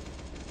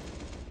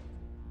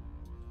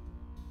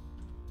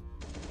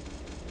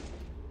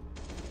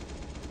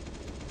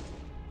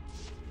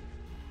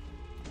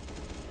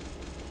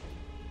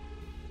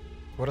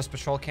 What does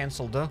patrol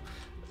cancel do?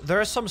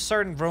 There are some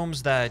certain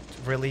rooms that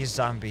release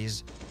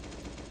zombies.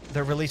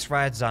 They release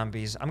riot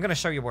zombies. I'm gonna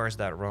show you where's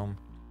that room.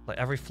 Like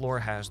every floor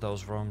has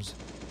those rooms.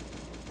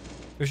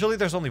 Usually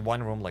there's only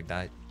one room like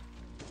that.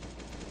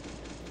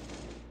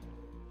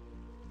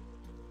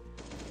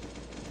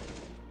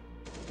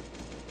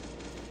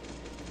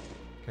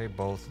 Okay,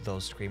 both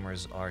those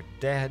screamers are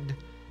dead.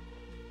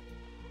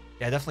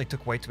 Yeah, I definitely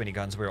took way too many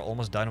guns. We were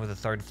almost done with the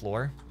third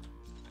floor.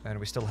 And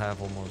we still have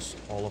almost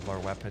all of our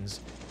weapons.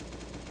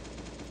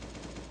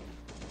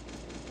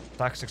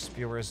 Toxic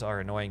spewers are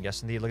annoying.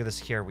 Yes, indeed. Look at this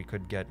here. We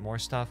could get more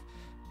stuff.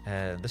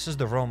 This is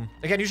the room.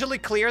 Again, usually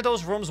clear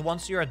those rooms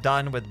once you're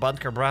done with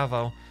Bunker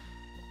Bravo.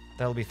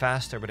 That'll be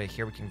faster, but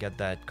here we can get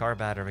that car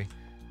battery.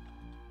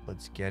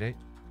 Let's get it.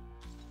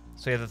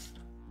 So yeah,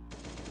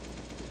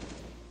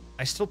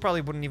 I still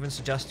probably wouldn't even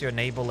suggest you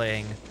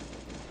enabling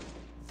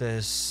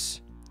this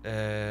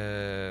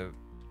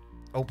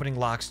opening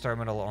locks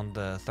terminal on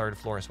the third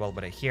floor as well.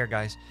 But here,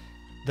 guys,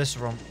 this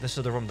room, this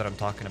is the room that I'm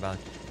talking about.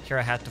 Here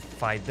I had to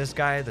fight this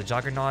guy, the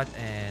Juggernaut,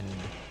 and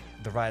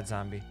the riot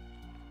zombie.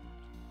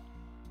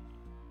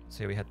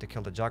 So we had to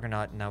kill the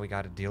Juggernaut. Now we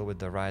got to deal with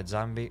the riot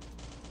zombie.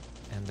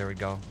 And there we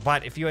go.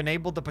 But if you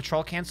enable the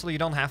patrol cancel, you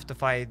don't have to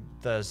fight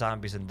the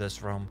zombies in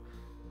this room.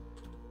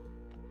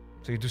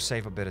 So you do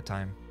save a bit of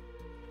time.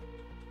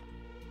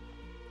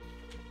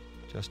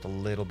 Just a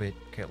little bit.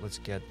 Okay, let's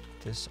get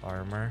this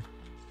armor.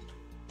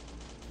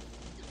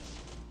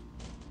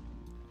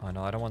 Oh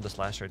no, I don't want the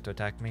slasher to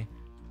attack me.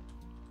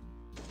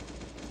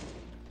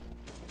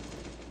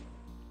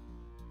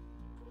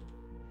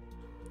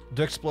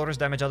 Do exploders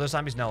damage other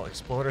zombies? No,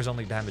 exploders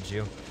only damage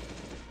you.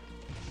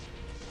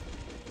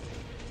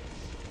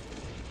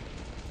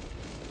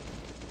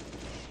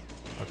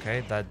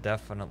 Okay, that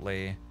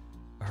definitely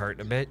hurt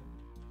a bit.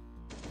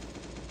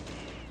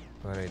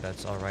 But hey,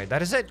 that's alright.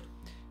 That is it.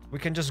 We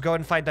can just go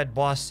and fight that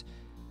boss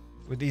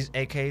with these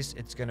AKs.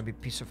 It's gonna be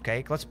piece of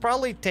cake. Let's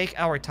probably take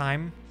our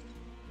time.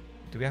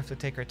 Do we have to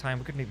take our time?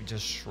 We could maybe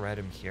just shred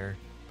him here.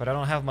 But I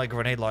don't have my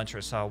grenade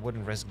launcher, so I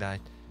wouldn't risk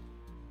that.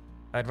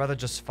 I'd rather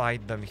just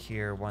fight them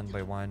here one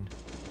by one.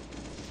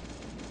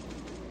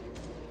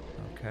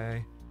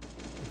 Okay.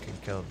 We can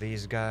kill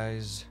these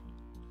guys.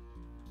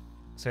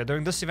 So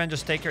during this event,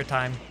 just take your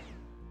time.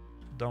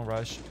 Don't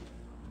rush.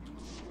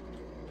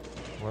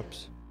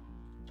 Whoops.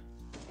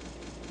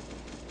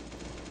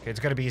 Okay, it's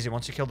gonna be easy.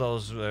 Once you kill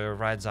those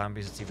rad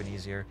zombies, it's even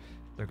easier.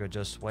 They're gonna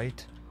just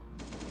wait.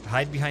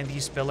 Hide behind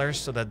these pillars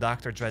so that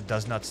Dr. Dread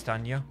does not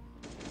stun you.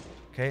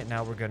 Okay,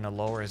 now we're gonna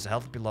lower his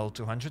health below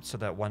 200 so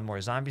that one more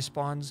zombie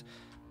spawns.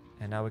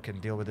 And now we can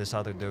deal with this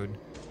other dude.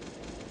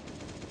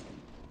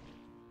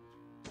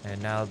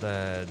 And now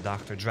the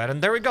Dr. Dread.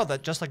 And there we go.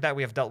 That just like that,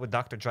 we have dealt with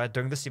Dr. Dread.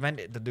 During this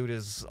event, the dude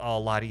is a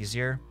lot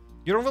easier.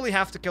 You don't really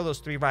have to kill those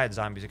 3 riot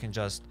zombies. You can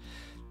just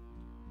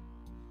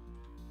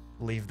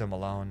leave them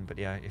alone. But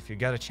yeah, if you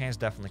get a chance,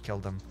 definitely kill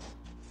them.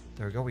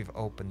 There we go. We've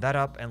opened that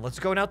up. And let's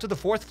go now to the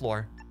 4th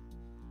floor.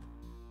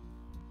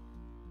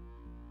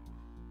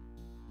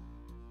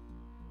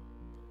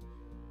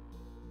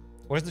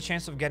 What is the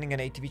chance of getting an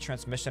ATV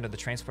transmission at the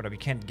transport hub? You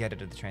can't get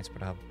it at the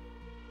transport hub.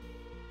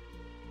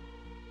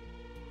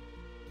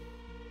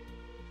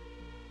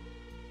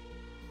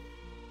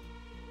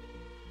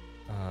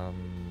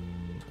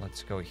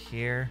 Let's go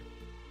here.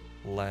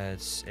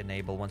 Let's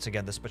enable once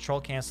again this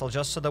patrol cancel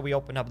just so that we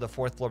open up the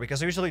 4th floor,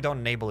 because I usually don't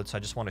enable it, so I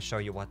just want to show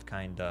you what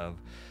kind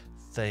of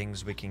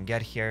things we can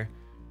get here.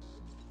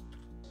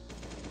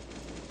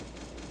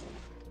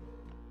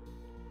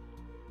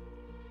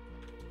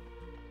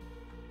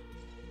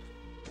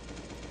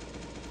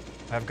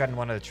 I've gotten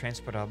one at the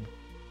transport hub.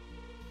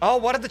 Oh,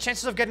 what are the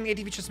chances of getting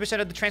ATV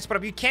transmission at the transport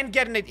hub? You can't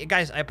get an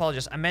guys, I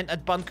apologize. I meant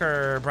at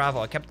Bunker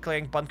Bravo. I kept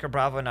clearing Bunker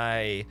Bravo and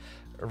I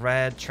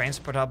read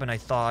transport hub and I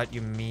thought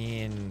you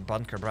mean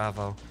Bunker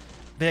Bravo.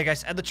 But yeah,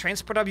 guys, at the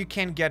transport hub, you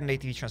can't get an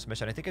ATV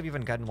transmission. I think I've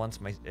even gotten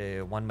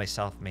one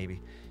myself,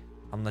 maybe.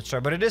 I'm not sure,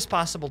 but it is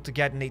possible to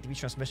get an ATV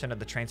transmission at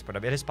the transport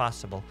hub. It is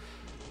possible,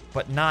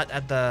 but not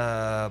at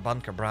the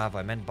Bunker Bravo.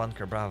 I meant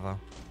Bunker Bravo.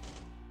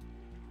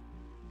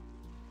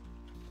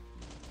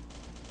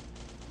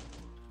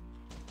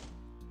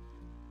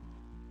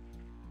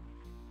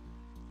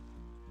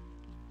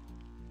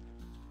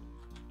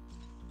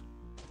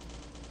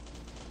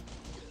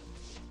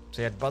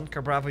 So yeah, at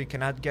Bunker Bravo, you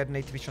cannot get an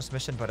ATV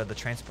transmission, but at the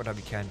transport hub,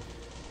 you can.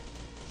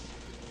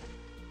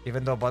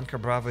 Even though Bunker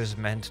Bravo is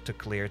meant to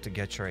clear to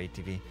get your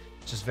ATV.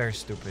 It's just very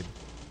stupid.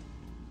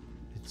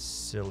 It's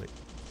silly.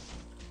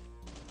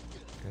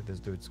 Okay, this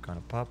dude's gonna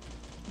pop.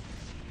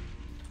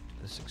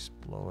 This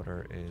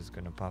exploder is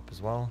gonna pop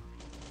as well.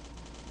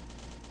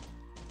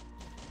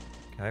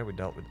 Okay, we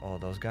dealt with all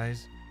those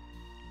guys.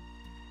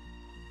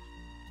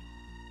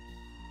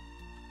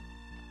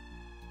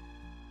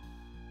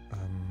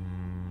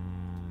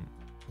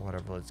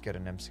 Whatever, let's get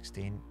an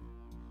M16.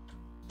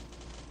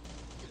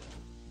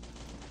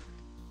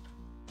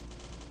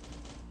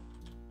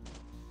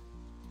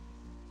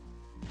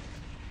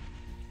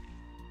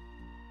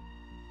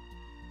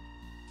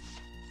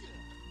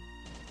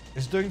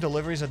 Is doing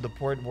deliveries at the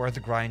port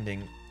worth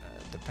grinding?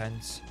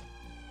 Depends.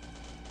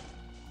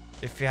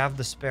 If you have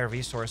the spare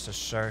resources,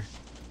 sure.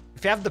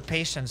 If you have the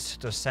patience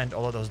to send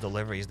all of those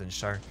deliveries, then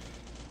sure.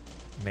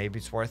 Maybe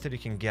it's worth it. You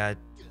can get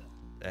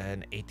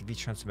an ATV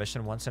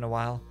transmission once in a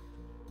while.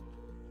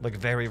 Like,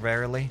 very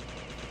rarely.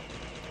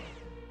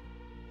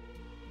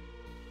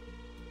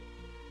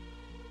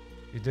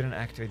 You didn't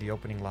activate the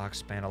opening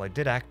locks panel. I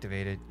did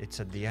activate it.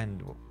 It's at the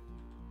end.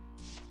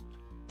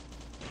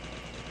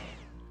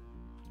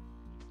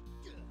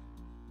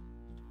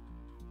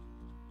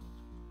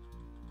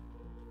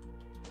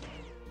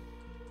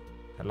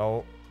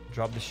 Hello?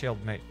 Drop the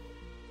shield, mate.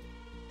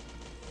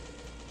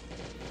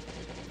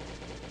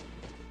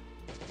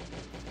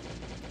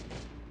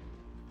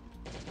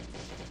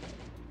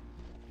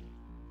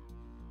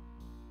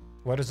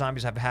 Why do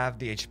zombies have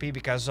the HP?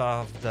 Because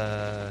of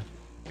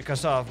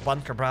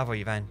Bunker Bravo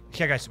event.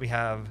 Here, guys, we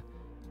have.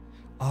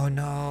 Oh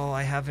no,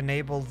 I have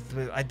enabled.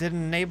 I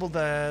didn't enable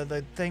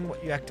the thing.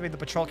 You activate the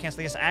patrol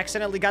cancel. Yes, I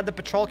accidentally got the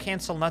patrol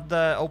cancel, not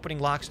the opening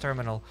locks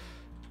terminal.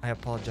 I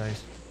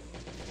apologize.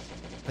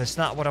 That's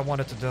not what I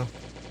wanted to do.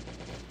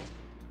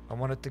 I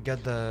wanted to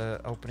get the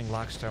opening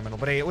locks terminal,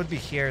 but hey, it would be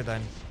here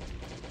then.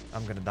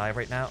 I'm gonna die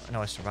right now.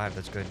 No, I survived.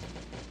 That's good.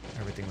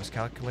 Everything was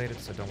calculated,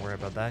 so don't worry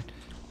about that.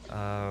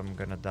 I'm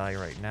gonna die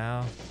right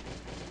now.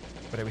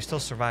 But hey, we still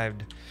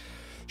survived.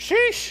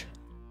 Sheesh!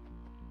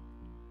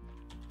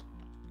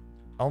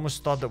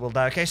 Almost thought that we'll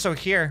die. Okay, so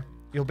here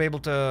you'd be able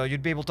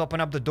to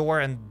open up the door,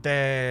 and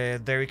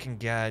there you can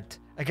get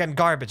again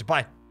garbage,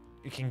 but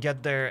you can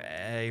get there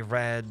a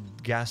red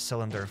gas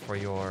cylinder for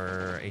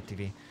your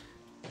ATV.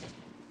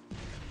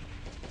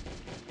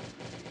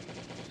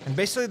 And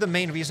basically the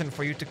main reason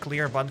for you to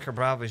clear Bunker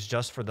Bravo is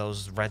just for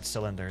those red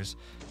cylinders.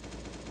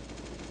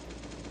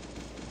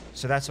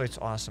 So that's why it's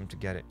awesome to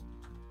get it.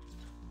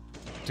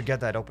 To get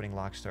that opening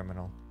locks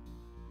terminal.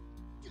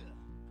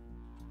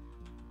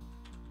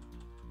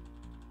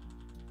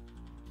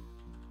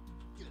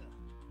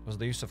 Was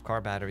the use of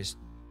car batteries.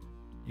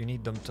 You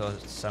need them to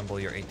assemble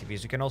your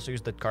ATVs. You can also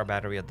use that car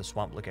battery at the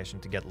swamp location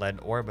to get lead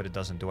ore, but it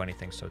doesn't do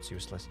anything, so it's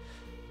useless.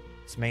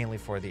 It's mainly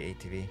for the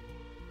ATV.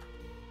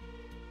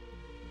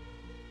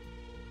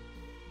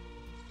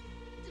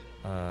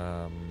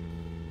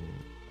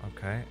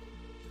 Okay.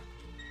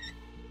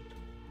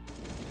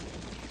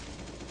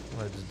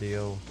 Let's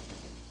deal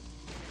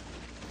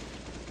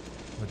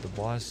with the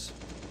boss.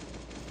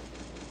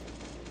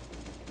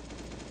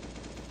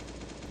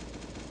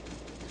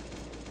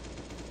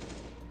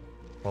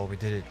 Well, we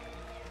did it.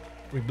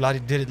 We bloody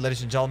did it,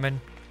 ladies and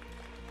gentlemen.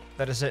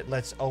 That is it.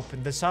 Let's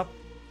open this up.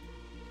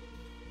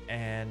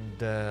 And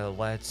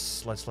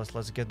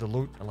let's get the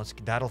loot and let's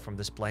skedaddle from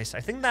this place. I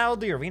think now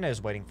the arena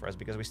is waiting for us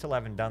because we still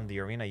haven't done the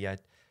arena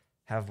yet,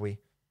 have we?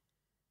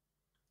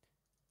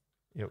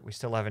 Yeah, we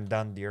still haven't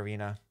done the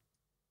arena.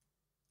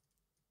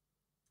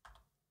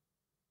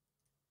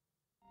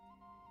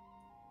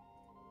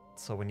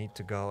 So we need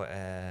to go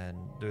and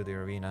do the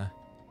arena.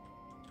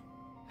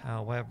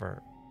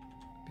 However,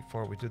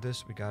 before we do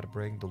this, we gotta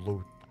bring the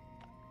loot.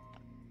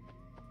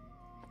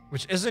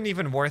 Which isn't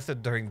even worth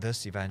it during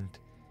this event.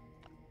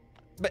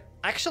 But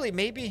actually,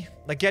 maybe,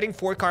 like getting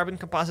 4 carbon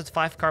composites,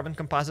 5 carbon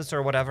composites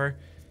or whatever,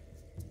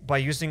 by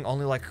using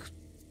only like,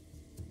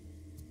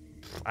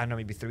 I don't know,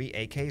 maybe 3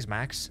 AKs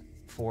max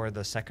for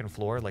the second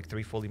floor, like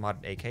 3 fully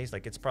modded AKs.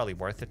 Like, it's probably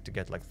worth it to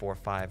get like 4 or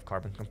 5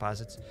 carbon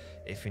composites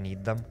if you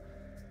need them.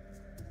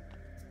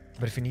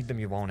 But if you need them,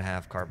 you won't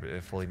have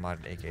fully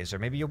modded AKs. Or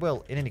maybe you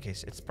will. In any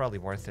case, it's probably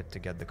worth it to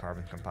get the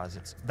carbon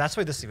composites. That's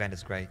why this event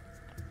is great.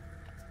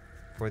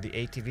 For the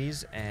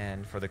ATVs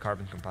and for the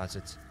carbon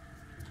composites.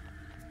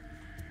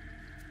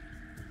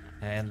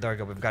 And there we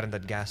go. We've gotten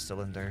that gas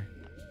cylinder.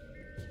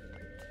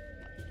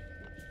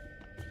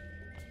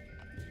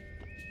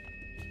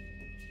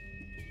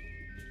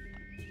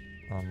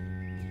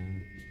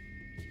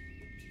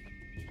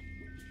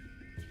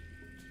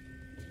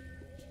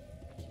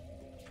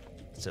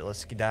 So let's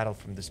skedaddle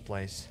from this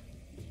place.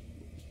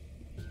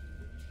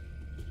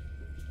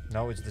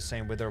 No, it's the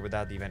same with or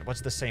without the event.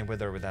 What's the same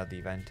with or without the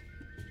event?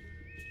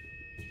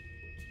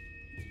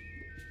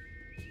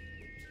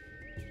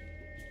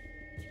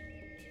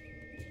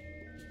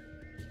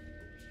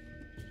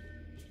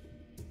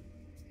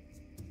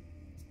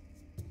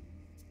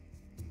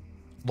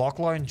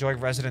 Locklaw enjoyed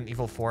Resident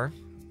Evil 4.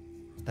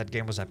 That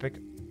game was epic.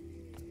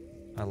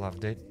 I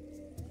loved it.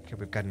 Okay,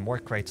 we've gotten more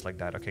crates like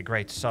that. Okay,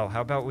 great. So, how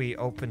about we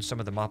open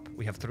some of them up?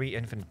 We have 3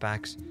 infinite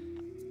packs.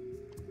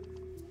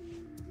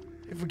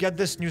 If we get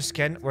this new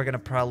skin, we're gonna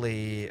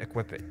probably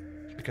equip it.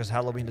 Because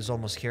Halloween is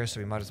almost here, so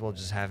we might as well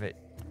just have it.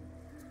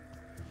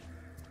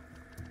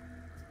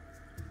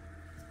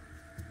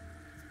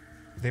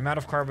 The amount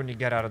of carbon you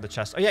get out of the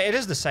chest. Oh yeah, it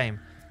is the same.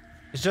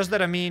 It's just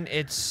that, I mean,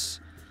 it's...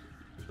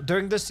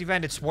 During this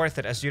event, it's worth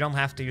it, as you don't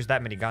have to use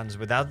that many guns.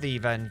 Without the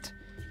event,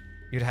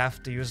 you'd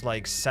have to use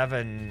like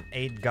 7,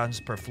 8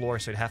 guns per floor,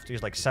 so you'd have to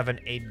use like 7,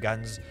 8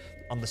 guns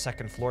on the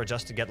second floor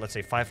just to get, let's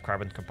say, 5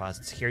 carbon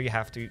composites. Here you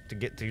have to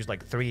use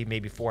like 3,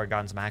 maybe 4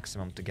 guns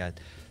maximum to get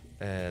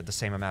the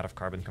same amount of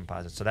carbon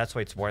composites. So that's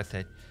why it's worth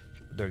it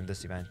during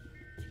this event.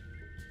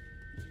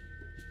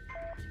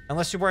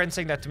 Unless you weren't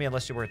saying that to me,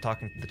 unless you were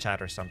talking to the chat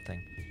or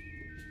something.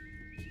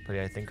 But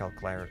yeah, I think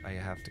I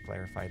have to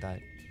clarify that.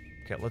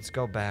 Okay, let's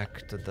go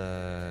back to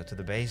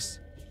the base.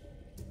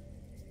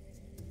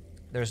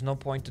 There's no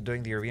point to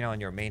doing the arena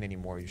on your main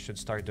anymore. You should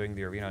start doing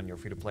the arena on your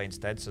free-to-play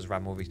instead, says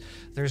Ram Movies.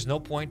 There's no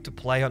point to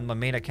play on my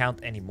main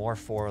account anymore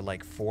for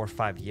like 4 or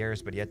 5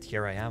 years, but yet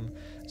here I am.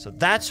 So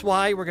that's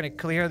why we're gonna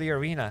clear the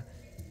arena.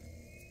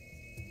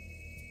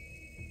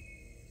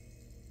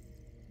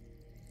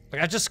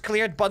 Like, I just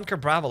cleared Bunker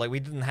Bravo. Like, we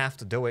didn't have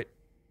to do it.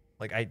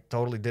 Like, I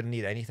totally didn't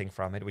need anything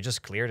from it. We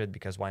just cleared it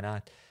because why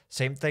not?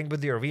 Same thing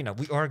with the arena.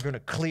 We are gonna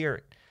clear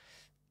it.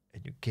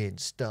 And you can't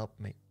stop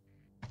me.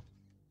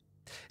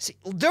 See,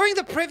 during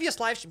the previous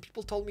live stream,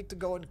 people told me to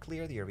go and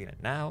clear the arena.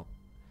 Now,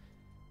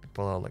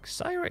 people are like,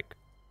 Cyrek,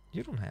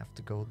 you don't have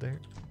to go there.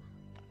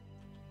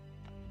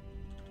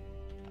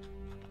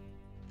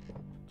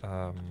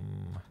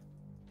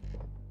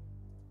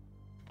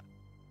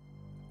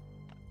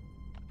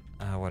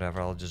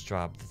 Whatever, I'll just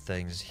drop the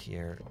things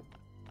here.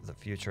 The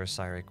future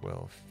Cyrek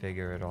will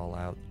figure it all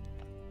out.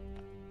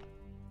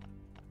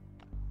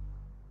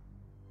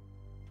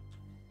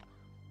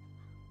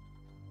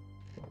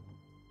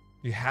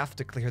 You have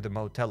to clear the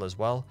motel as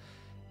well.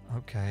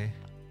 Okay.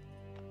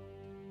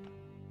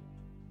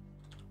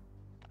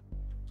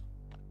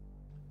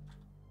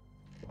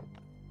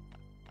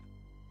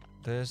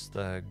 This,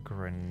 the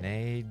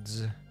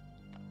grenades,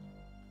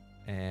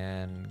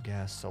 and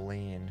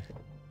gasoline.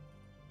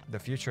 The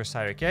future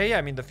Cyrek. Yeah,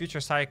 I mean, the future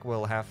Cyrek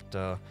will have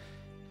to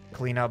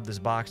clean up this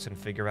box and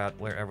figure out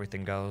where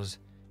everything goes.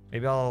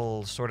 Maybe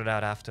I'll sort it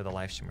out after the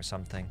live stream or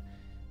something.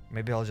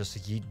 Maybe I'll just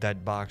yeet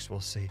that box. We'll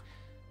see.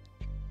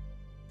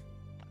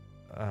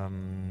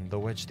 The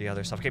witch, the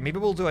other stuff. Okay, maybe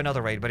we'll do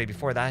another raid, but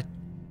before that,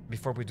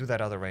 before we do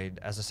that other raid,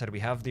 as I said, we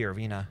have the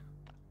arena.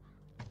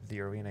 The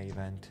arena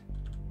event.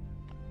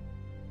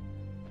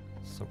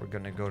 So we're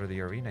gonna go to the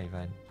arena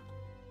event.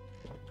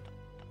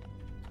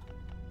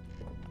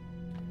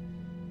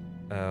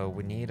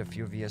 We need a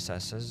few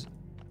VSSs.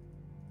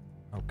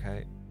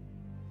 Okay.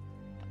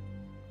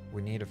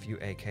 We need a few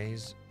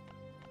AKs.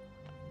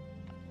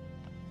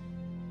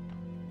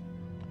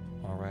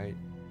 Alright.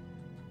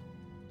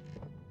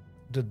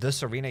 Dude,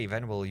 this arena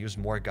event will use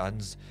more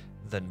guns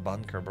than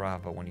Bunker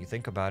Bravo. When you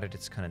think about it,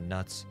 it's kind of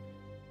nuts,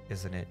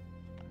 isn't it?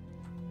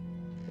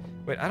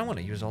 Wait, I don't want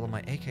to use all of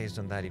my AKs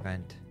on that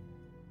event.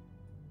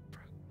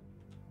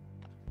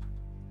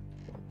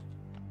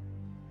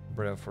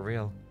 Bro, for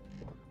real.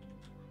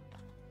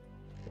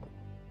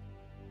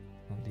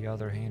 On the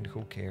other hand,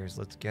 who cares?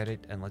 Let's get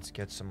it, and let's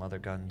get some other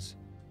guns.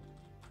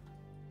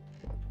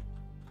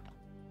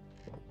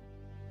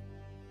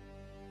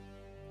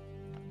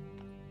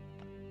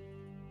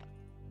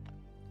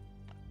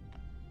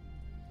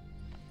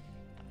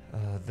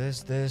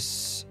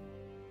 This.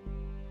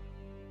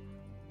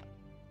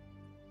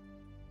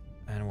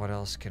 And what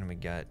else can we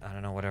get? I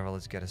don't know, whatever,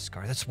 let's get a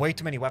SCAR. That's way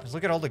too many weapons.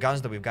 Look at all the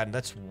guns that we've gotten.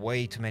 That's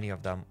way too many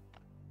of them.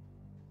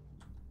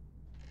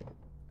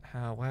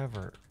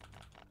 However,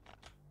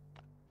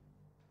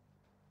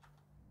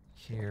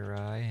 here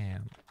I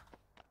am.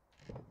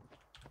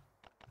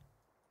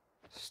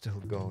 Still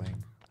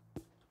going.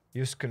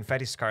 Use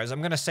confetti scars.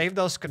 I'm gonna save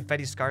those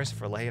confetti scars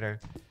for later.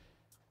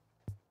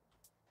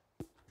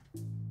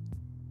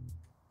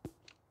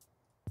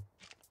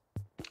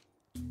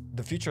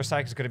 The future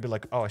psych is gonna be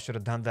like, oh, I should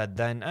have done that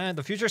then. And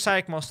the future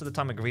psych most of the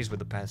time agrees with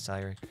the past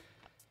psych.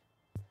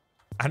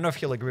 I don't know if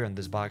he'll agree on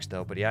this box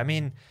though, but yeah, I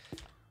mean,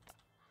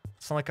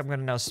 it's not like I'm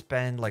gonna now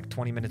spend like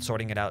 20 minutes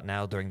sorting it out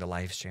now during the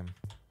live stream.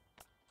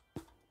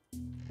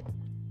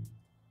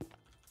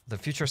 The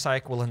future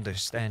psych will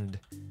understand.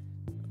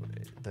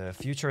 The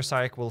future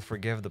psych will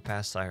forgive the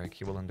past psych.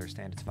 He will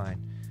understand. It's fine.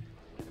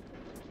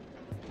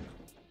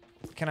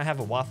 Can I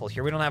have a waffle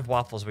here? We don't have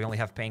waffles. We only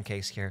have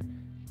pancakes here.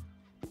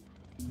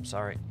 I'm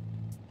sorry.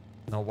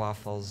 No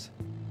waffles.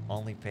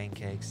 Only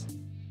pancakes.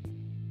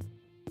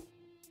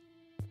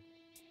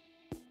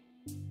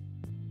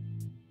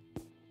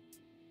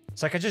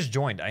 It's like I just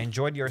joined. I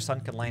enjoyed your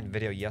Sunken Line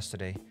video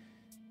yesterday.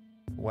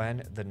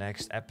 When the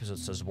next episode,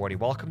 says Wardy.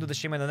 Welcome to the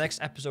stream, and the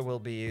next episode will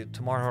be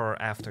tomorrow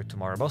or after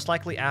tomorrow. Most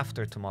likely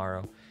after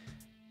tomorrow.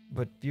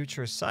 But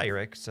future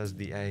Cyrek, says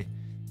the A.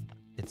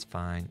 It's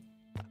fine.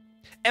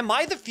 Am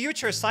I the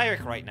future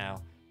Cyrek right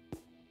now?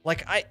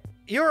 Like,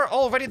 you're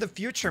already the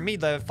future me.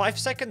 The 5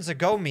 seconds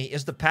ago me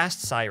is the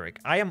past Cyrek.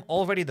 I am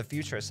already the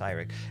future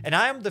Cyrek. And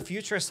I am the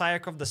future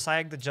Cyrek of the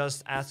Cyrek that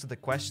just asked the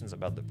questions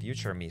about the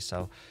future me.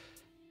 So,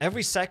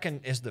 every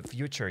second is the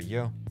future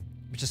you.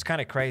 Which is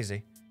kind of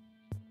crazy.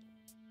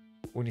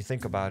 When you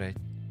think about it.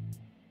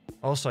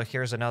 Also,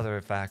 here's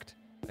another fact.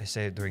 I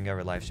say it during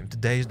every live stream.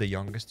 Today is the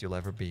youngest you'll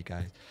ever be,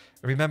 guys.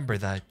 Remember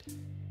that.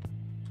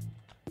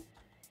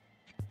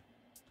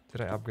 Did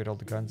I upgrade all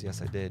the guns?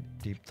 Yes, I did.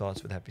 Deep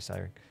thoughts with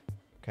HappyCairek.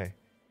 Okay.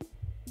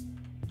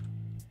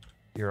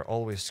 You're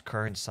always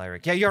current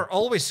Cyrek. Yeah, you're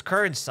always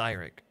current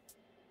Cyrek.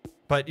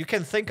 But you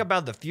can think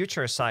about the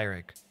future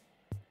Cyrek.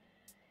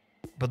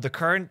 But the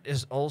current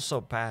is also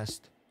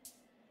past.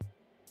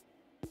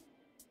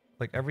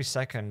 Like every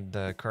second,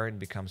 the current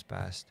becomes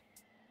past.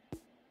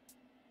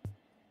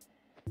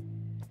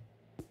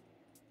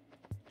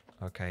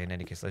 Okay, in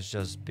any case, let's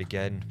just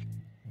begin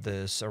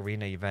this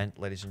arena event,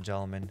 ladies and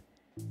gentlemen.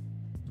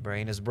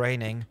 Brain is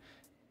braining.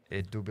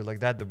 It do be like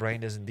that. The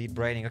brain is indeed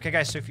braining. Okay,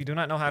 guys, so if you do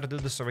not know how to do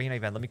this arena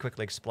event, let me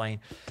quickly explain.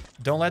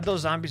 Don't let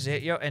those zombies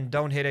hit you, and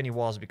don't hit any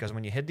walls, because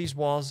when you hit these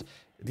walls,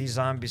 these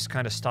zombies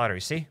kind of stutter. You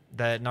see?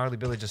 That Gnarly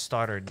Billy just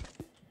stuttered.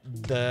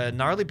 The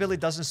Gnarly Billy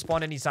doesn't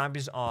spawn any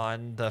zombies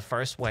on the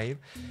first wave,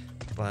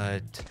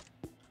 but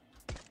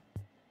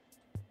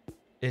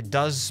it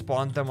does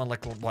spawn them on,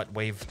 like, what,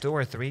 wave 2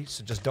 or 3?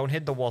 So just don't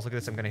hit the walls. Look at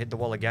this. I'm going to hit the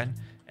wall again.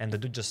 And the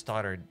dude just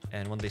stuttered.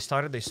 And when they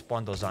started, they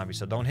spawned those zombies.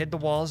 So don't hit the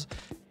walls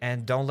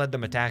and don't let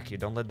them attack you.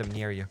 Don't let them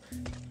near you.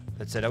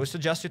 That's it. I would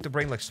suggest you to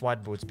bring, like,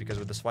 SWAT boots, because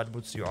with the SWAT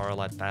boots, you are a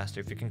lot faster.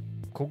 If you can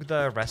cook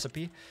the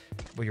recipe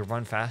where you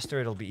run faster,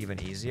 it'll be even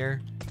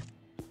easier.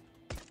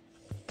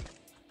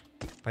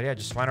 But yeah,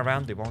 just run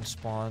around. They won't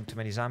spawn too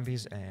many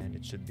zombies, and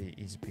it should be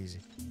easy peasy.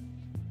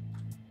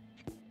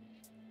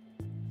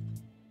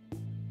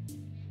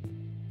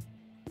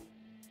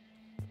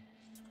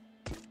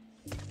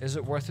 Is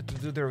it worth it to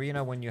do the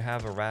arena when you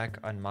have a rack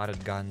on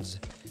modded guns?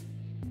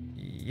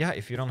 Yeah,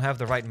 if you don't have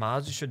the right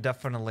mods, you should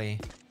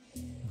definitely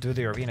do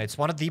the arena. It's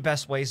one of the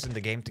best ways in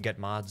the game to get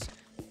mods.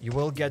 You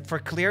will get, for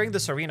clearing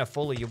this arena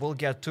fully, you will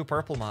get 2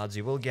 purple mods,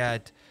 you will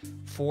get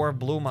 4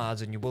 blue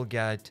mods, and you will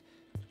get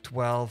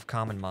 12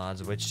 common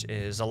mods, which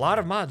is a lot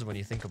of mods when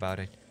you think about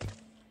it.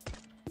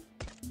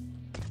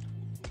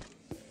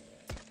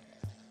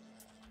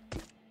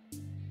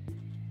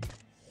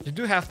 You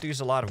do have to use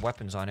a lot of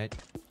weapons on it.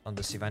 on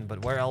this event,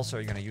 but where else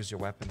are you gonna use your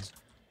weapons?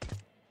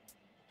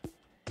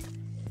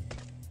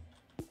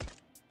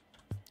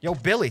 Yo,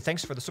 Billy,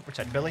 thanks for the super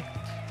chat, Billy.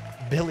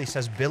 Billy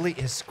says Billy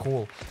is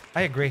cool.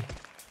 I agree.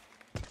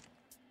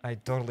 I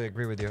totally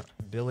agree with you.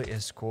 Billy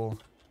is cool.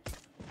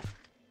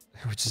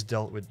 We just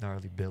dealt with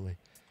gnarly Billy.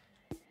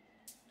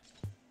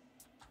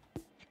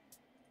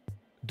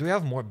 Do we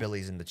have more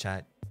Billies in the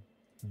chat?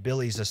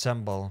 Billies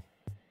assemble.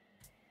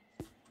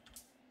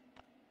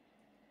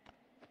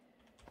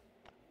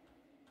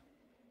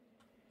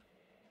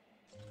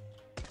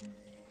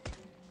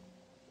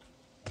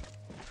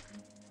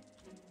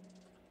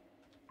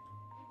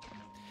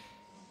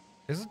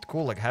 Is it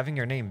cool, like, having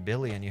your name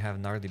Billy and you have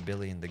gnarly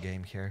Billy in the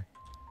game here?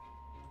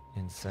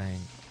 Insane.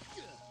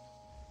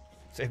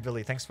 Say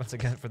Billy, thanks once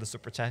again for the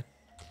super chat.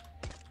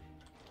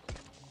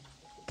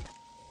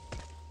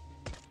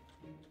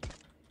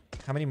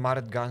 How many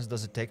modded guns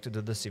does it take to do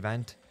this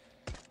event?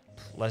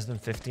 Less than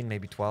 15,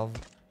 maybe 12?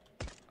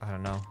 I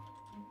don't know.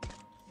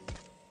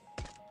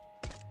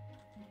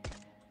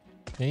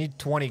 You need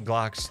 20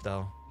 Glocks,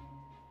 though.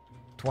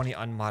 20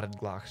 unmodded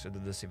Glocks to do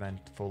this event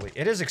fully.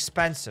 It is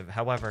expensive,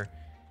 however...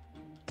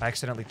 I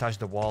accidentally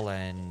touched the wall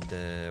and,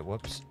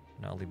 whoops.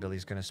 Gnarly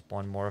Billy's gonna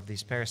spawn more of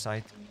these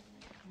parasites.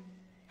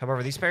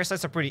 However, these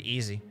parasites are pretty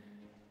easy.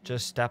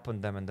 Just step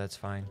on them and that's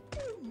fine.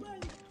 Oh my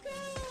God.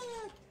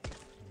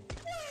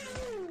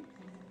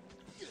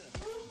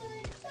 Oh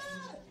my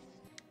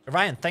God.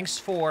 Ryan, thanks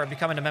for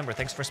becoming a member.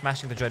 Thanks for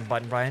smashing the join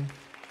button, Ryan.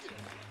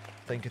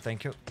 Thank you,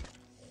 thank you.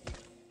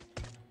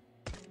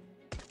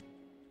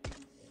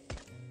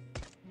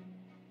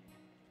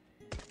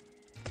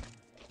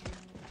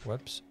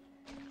 Whoops.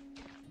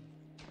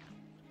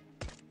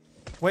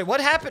 Wait,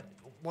 what happened?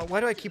 Why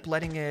do I keep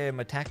letting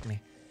him attack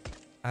me?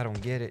 I don't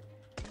get it.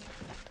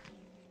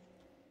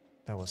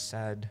 That was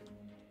sad.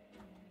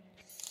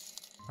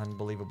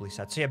 Unbelievably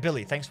sad. So yeah,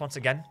 Billy, thanks once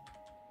again.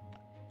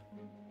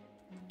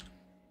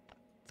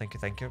 Thank you,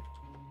 thank you.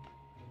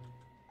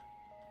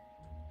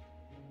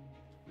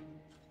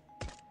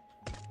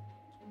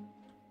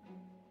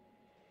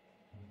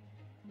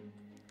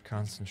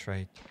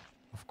 Concentrate,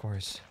 of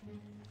course.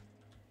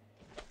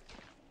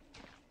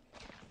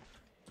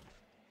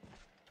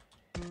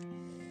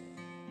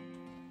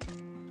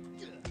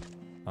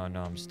 Oh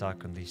no, I'm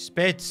stuck on these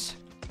spits.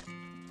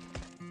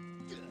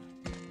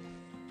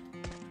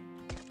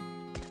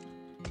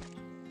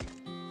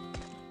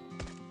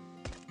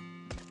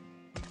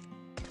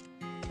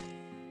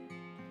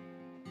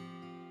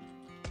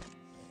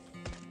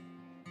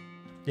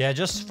 Yeah,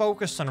 just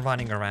focus on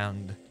running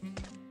around.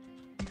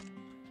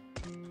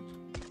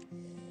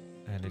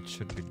 And it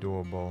should be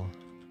doable.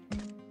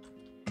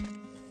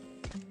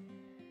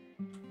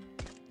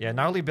 Yeah,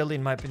 Gnarly Billy,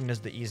 in my opinion, is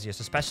the easiest,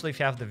 especially if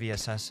you have the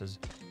VSSs.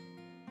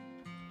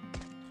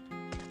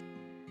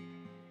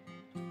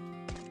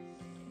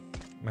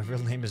 My real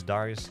name is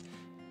Darius,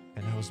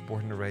 and I was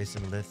born and raised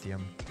in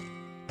Lithium.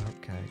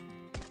 Okay.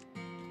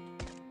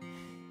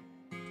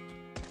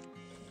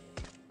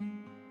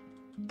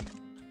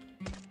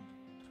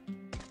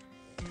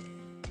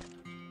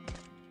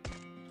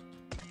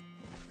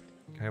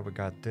 Okay, we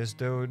got this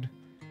dude.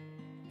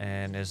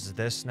 And is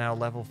this now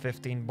level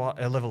 15 boss?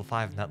 Level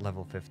 5, not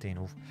level 15.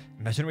 Oof.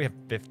 Imagine we have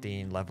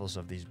 15 levels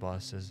of these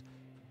bosses.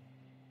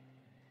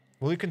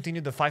 Will you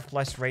continue the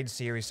 5+ raid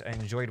series? I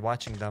enjoyed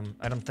watching them.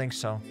 I don't think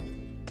so.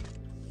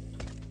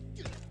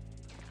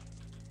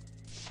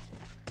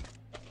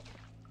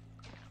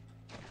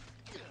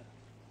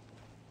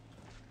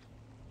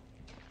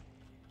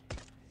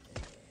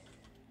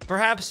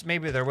 Perhaps,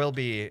 maybe there will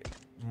be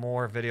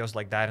more videos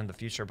like that in the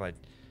future, but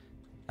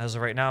as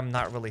of right now, I'm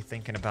not really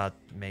thinking about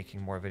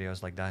making more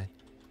videos like that.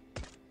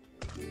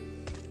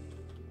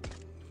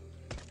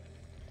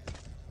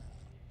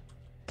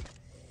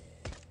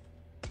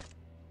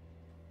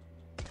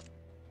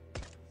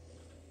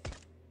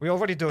 We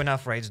already do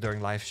enough raids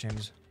during live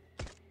streams.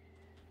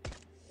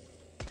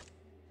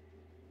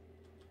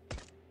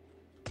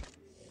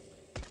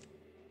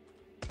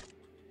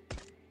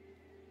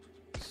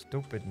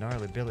 Stupid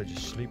gnarly Billy,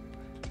 just sleep.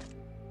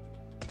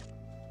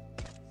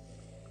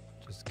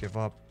 Just give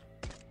up.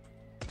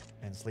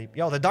 And sleep.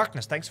 Yo, the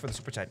Darkness, thanks for the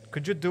super chat.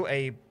 Could you do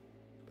a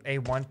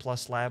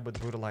 1+ lab with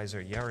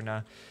Brutalizer? Yeah or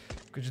nah?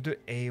 Could you do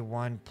a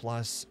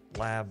 1+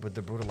 lab with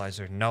the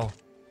Brutalizer? No.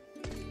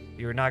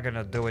 You're not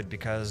gonna do it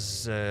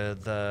because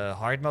the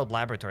hard mode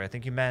laboratory, I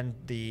think you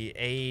meant the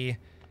A+,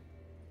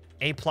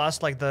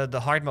 like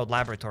the hard mode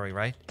laboratory,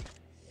 right?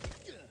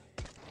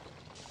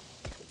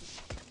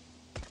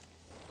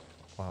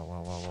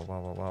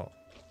 Wow.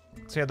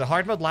 So yeah, the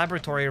hard mode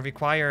laboratory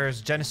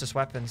requires Genesis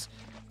weapons,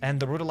 and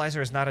the Brutalizer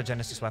is not a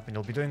Genesis weapon.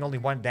 You'll be doing only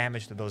 1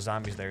 damage to those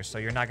zombies there, so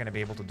you're not gonna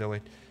be able to do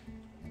it.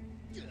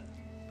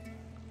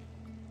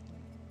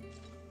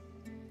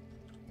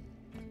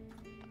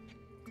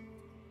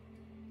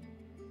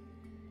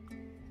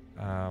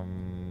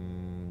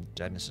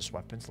 Genesis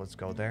weapons, let's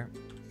go there.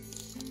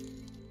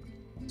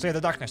 So yeah,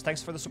 the Darkness,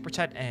 thanks for the super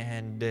chat,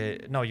 and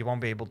no, you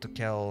won't be able to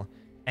kill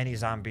any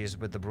zombies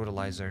with the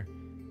Brutalizer,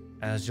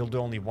 as you'll do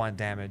only 1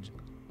 damage.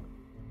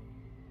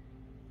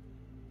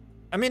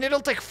 I mean,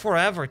 it'll take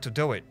forever to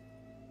do it.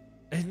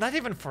 Not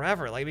even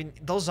forever. Like, I mean,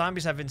 those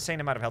zombies have insane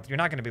amount of health. You're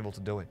not going to be able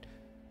to do it.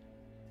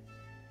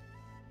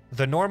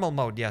 The normal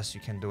mode, yes,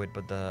 you can do it,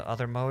 but the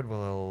other mode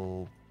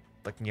will,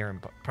 like,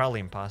 probably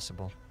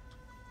impossible.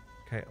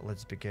 Okay,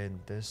 let's begin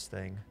this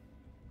thing.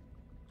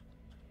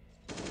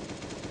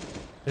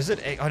 Is it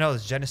a... Oh, no,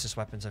 it's Genesis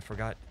weapons. I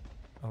forgot.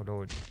 Oh,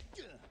 no.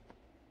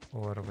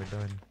 What have I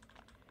done?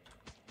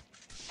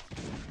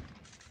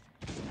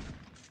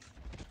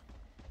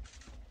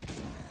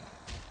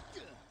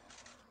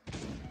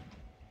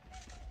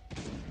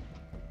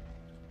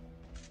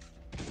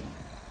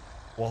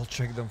 Wall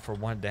trick them for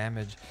 1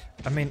 damage.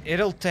 I mean,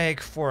 it'll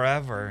take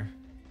forever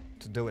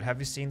to do it. Have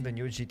you seen the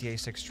new GTA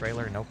 6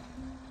 trailer? Nope.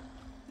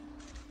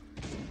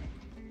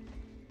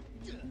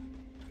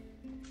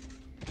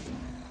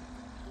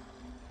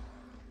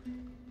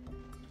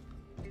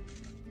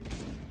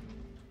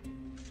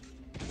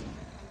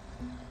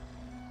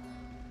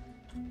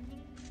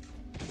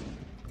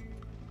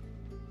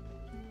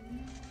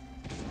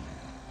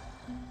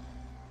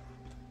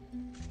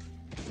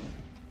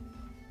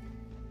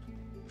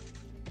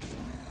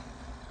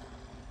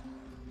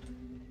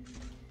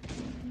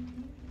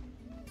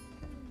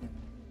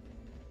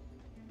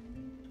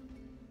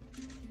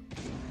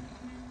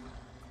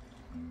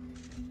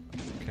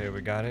 Okay,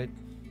 we got it.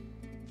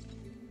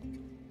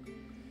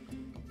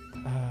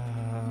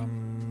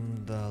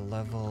 The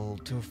level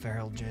 2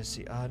 Feral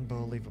Jesse.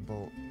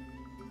 Unbelievable.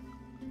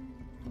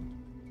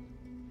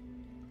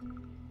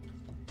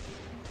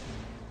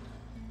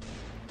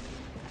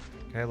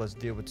 Okay, let's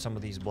deal with some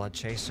of these blood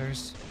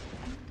chasers.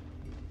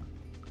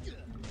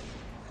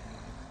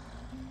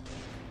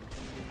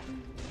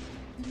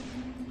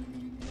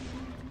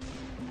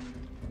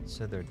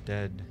 So they're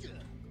dead.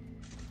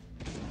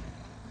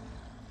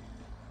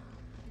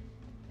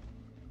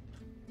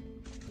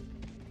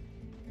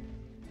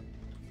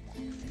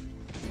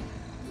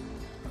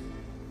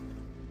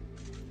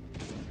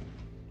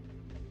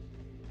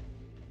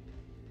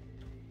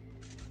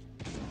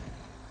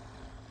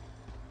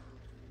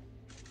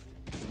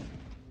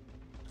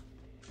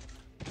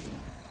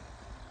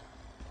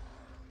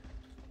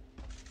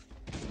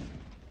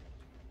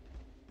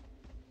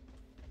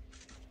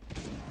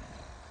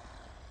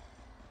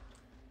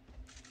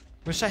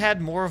 Wish I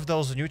had more of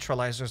those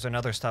neutralizers and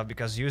other stuff,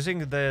 because using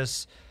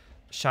this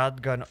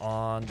shotgun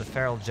on the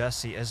Feral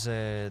Jesse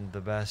isn't the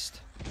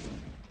best.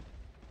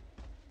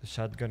 The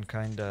shotgun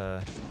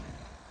kinda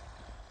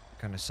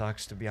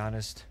sucks, to be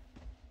honest.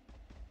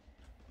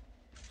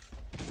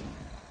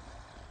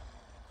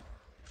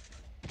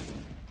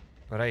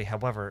 But hey,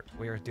 however,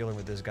 we are dealing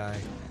with this guy.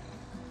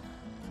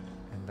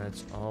 And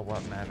that's all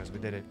what matters. We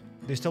did it.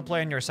 Do you still play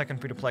on your second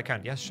free-to-play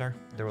account? Yes, sure.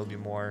 There will be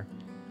more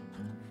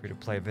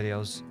free-to-play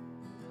videos.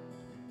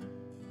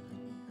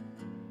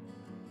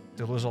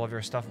 Do you lose all of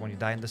your stuff when you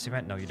die in this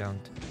event? No, you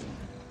don't.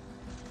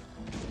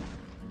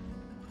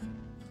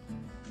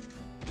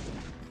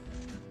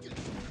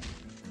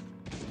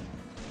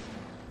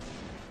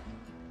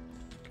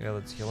 Okay,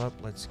 let's heal up.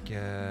 Let's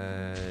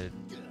get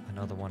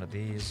another one of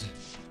these.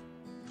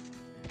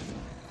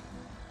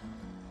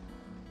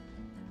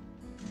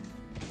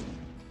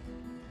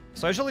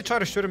 So I usually try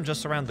to shoot him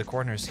just around the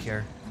corners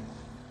here.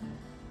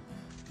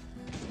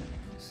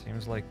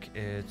 Seems like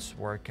it's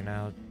working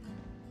out.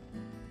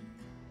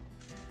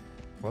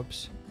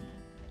 Whoops.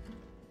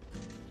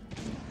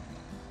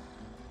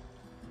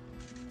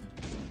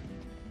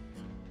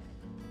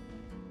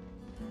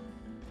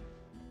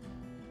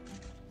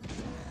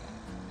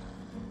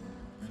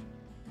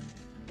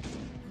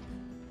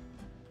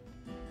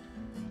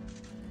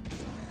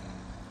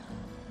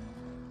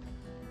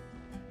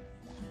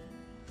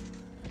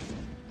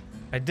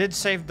 I did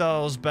save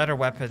those better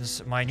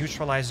weapons, my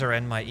neutralizer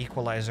and my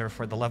equalizer,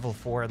 for the level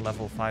 4 and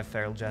level 5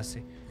 Feral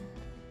Jesse.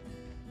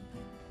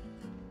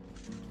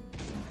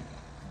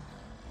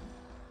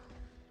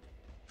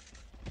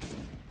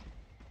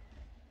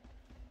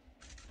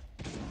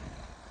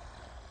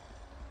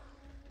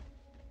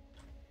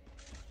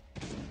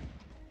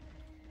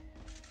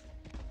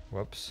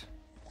 Whoops.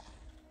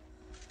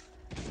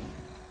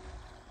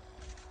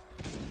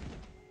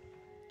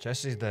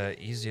 Jesse's the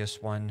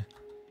easiest one.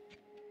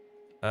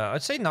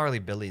 I'd say Gnarly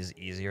Billy is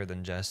easier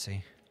than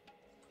Jesse.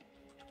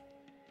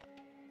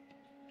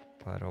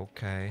 But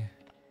okay.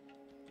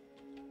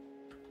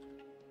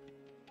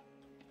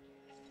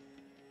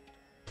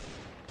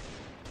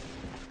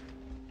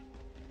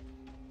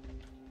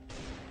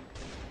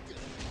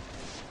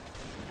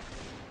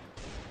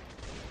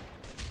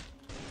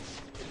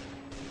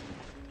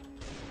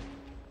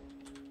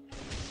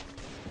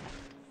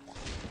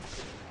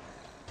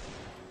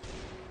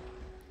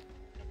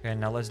 Okay,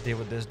 now let's deal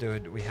with this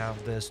dude. We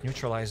have this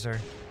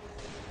neutralizer.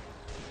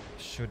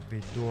 Should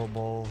be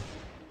doable.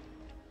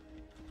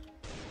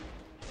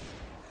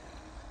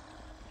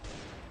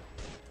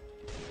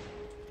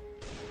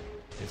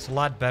 It's a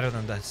lot better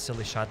than that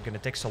silly shotgun.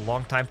 It takes a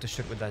long time to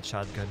shoot with that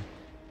shotgun.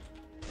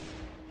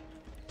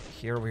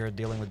 Here we are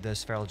dealing with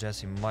this Feral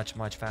Jesse much,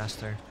 much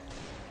faster.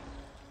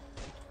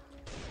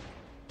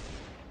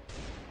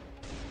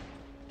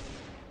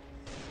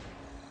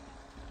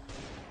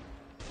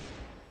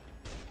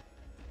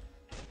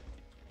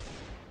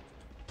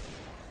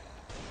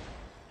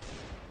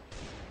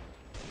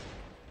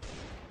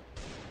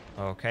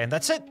 Okay, and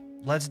that's it.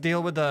 Let's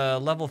deal with the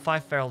level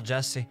 5 feral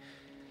Jesse.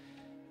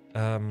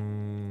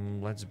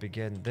 Let's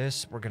begin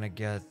this. We're gonna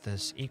get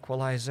this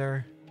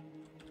equalizer.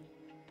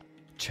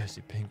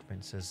 Jesse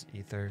Pinkman says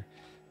ether.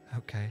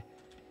 Okay.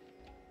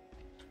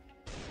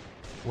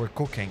 We're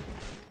cooking.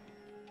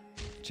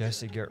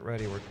 Jesse, get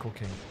ready. We're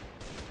cooking.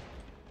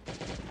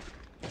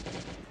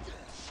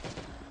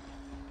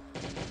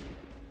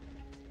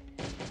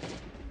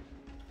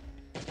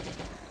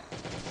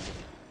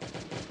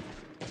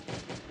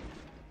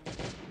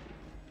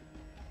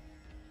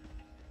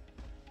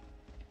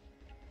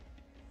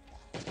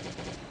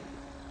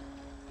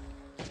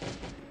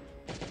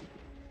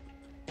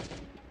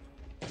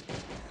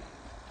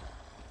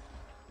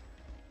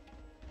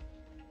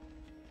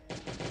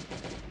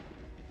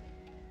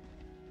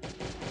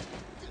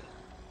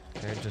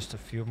 Okay, just a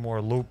few more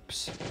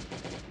loops.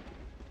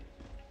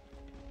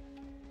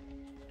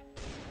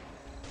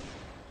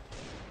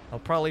 I'll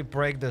probably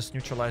break this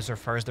neutralizer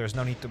first. There's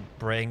no need to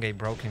bring a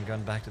broken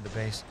gun back to the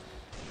base.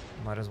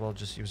 Might as well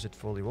just use it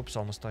fully. Whoops,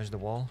 almost touched the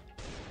wall.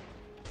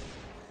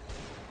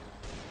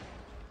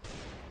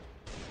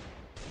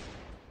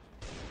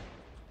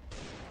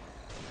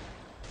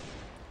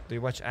 Do you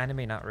watch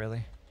anime? Not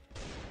really.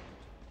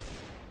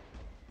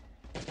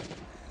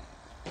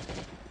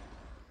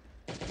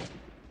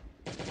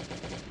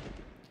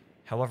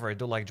 However, I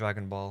do like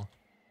Dragon Ball.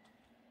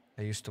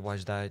 I used to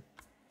watch that.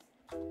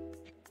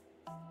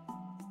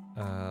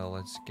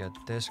 Let's get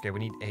this. Okay, we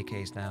need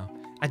AKs now.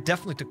 I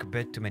definitely took a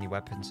bit too many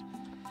weapons.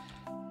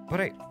 But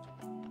hey,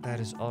 that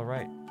is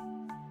alright.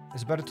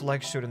 It's better to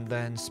like shoot and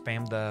then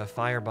spam the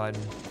fire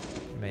button.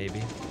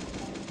 Maybe.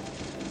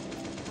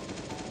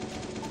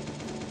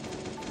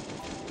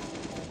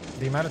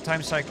 The amount of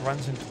times Psych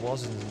runs into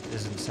walls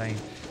is insane.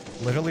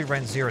 Literally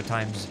ran 0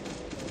 times.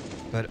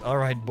 But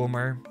alright,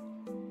 Boomer.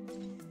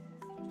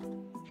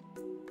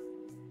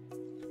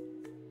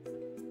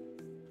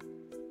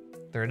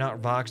 They're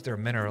not rocks, they're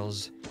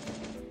minerals.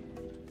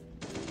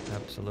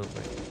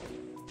 Absolutely.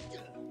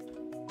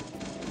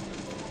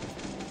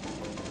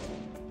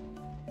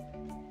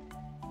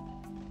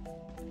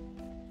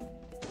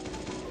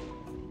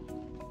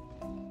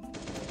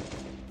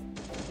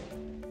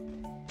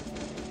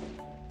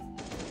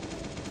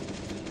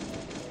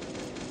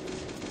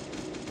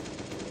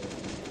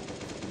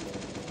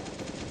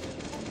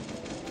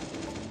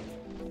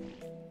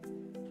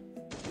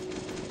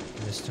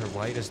 Mr.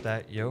 White, is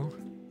that you?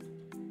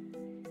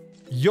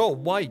 Yo,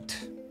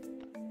 White!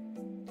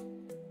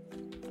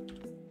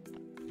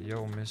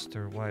 Yo,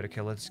 Mr. White.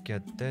 Okay, let's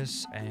get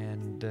this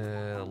and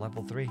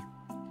level 3.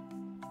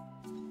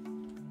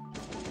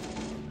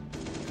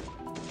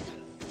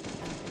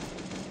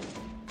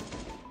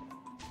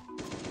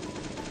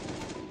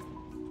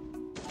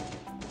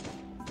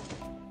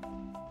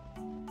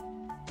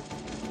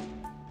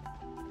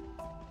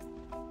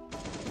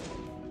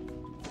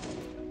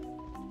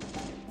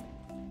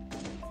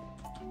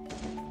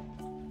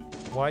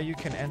 Why you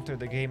can enter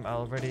the game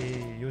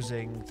already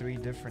using 3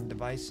 different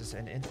devices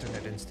and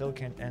internet and still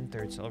can't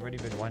enter? It's already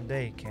been 1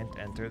 day. Can't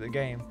enter the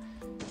game.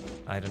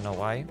 I don't know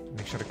why.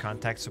 Make sure to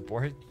contact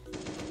support.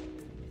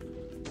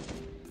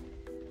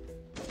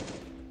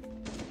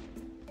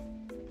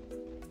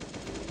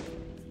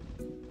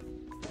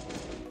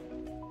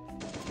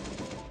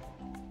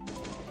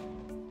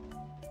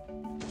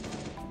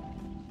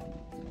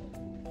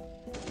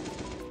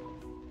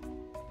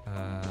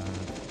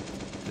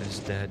 This is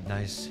dead.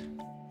 Nice.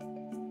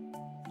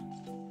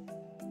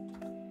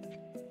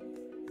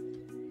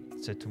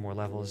 Let's hit 2 more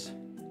levels.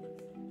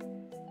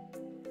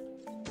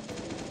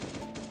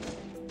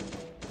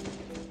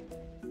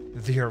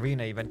 The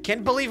arena event.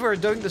 Can't believe we're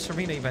doing this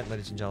arena event,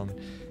 ladies and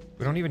gentlemen.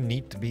 We don't even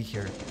need to be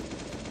here.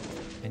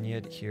 And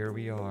yet, here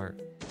we are.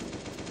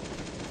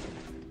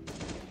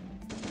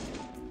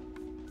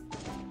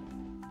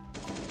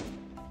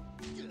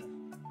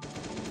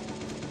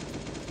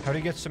 How do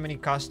you get so many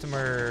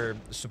customer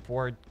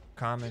support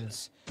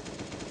comments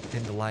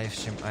in the live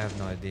stream? I have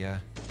no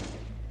idea.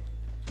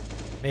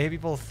 Maybe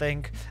people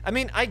think... I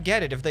mean, I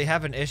get it. If they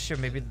have an issue,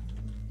 maybe...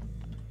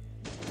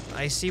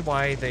 I see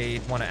why they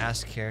want to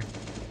ask here.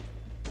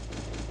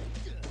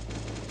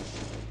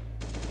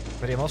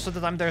 But yeah, most of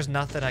the time, there's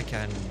nothing I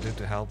can do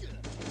to help.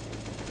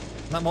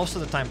 Not most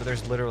of the time, but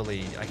there's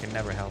literally... I can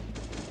never help.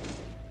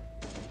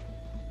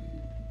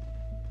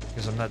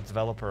 Because I'm not a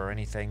developer or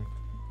anything.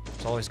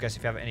 So always, guys,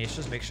 if you have any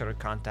issues, make sure to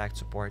contact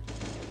support.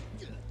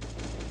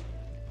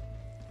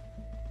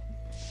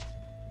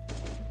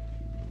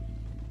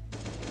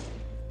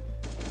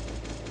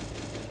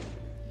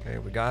 Okay,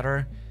 we got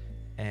her.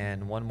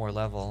 And 1 more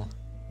level.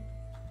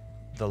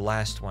 The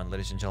last one,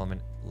 ladies and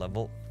gentlemen.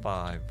 Level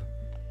 5.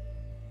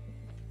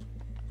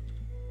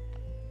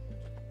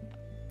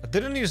 I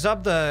didn't use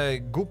up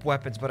the goop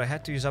weapons, but I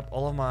had to use up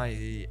all of my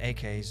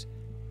AKs.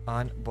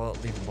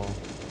 Unbelievable.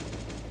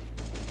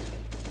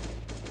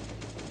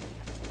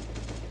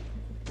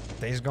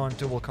 Days Gone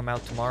 2 will come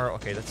out tomorrow.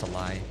 Okay, that's a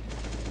lie.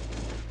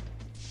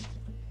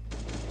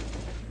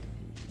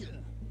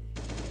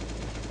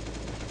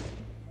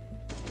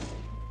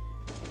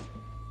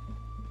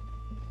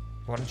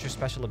 Why don't your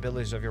special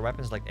abilities of your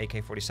weapons like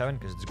AK-47?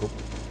 Because it's good.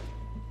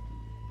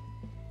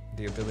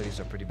 The abilities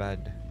are pretty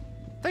bad.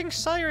 Thanks,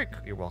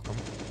 Cyrek. You're welcome.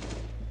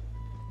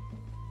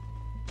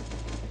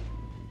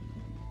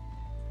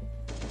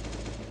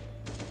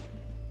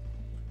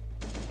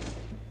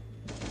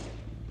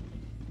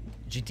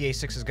 GTA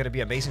 6 is going to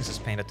be amazing since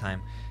Paint of Time.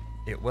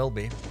 It will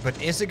be.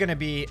 But is it going to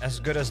be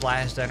as good as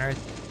Last on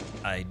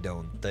Earth? I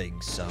don't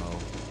think so.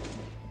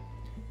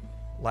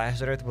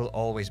 Last on Earth will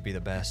always be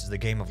the best. It's the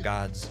game of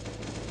gods.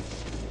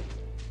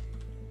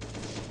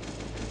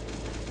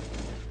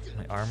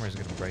 My armor is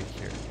going to break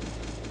here.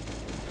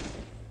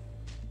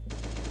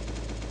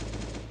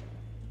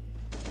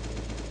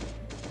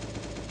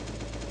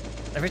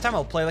 Every time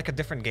I'll play like a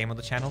different game on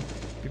the channel,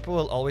 people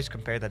will always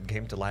compare that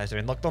game to Last on Earth.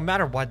 And look, no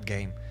matter what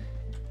game.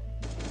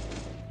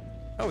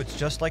 Oh, it's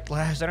just like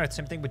Last on Earth.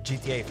 Same thing with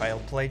GTA. If I'll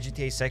play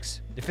GTA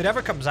 6, if it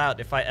ever comes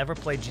out, if I ever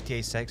play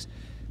GTA 6,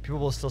 people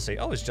will still say,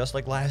 oh, it's just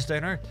like Last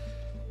on Earth.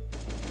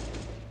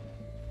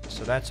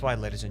 So that's why,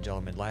 ladies and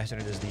gentlemen, Last on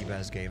Earth is the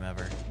best game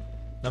ever.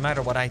 No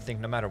matter what I think,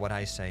 no matter what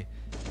I say.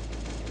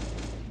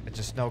 But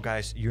just know,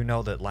 guys, you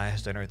know that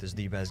Last on Earth is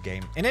the best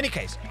game. In any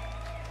case,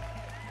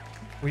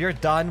 we are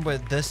done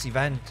with this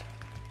event.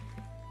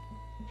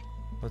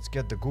 Let's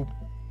get the goop.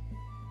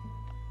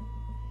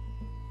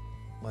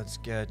 Let's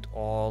get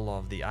all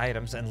of the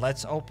items and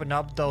let's open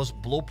up those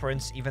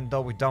blueprints even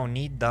though we don't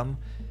need them.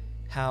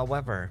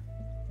 However,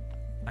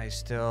 I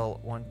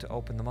still want to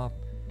open them up.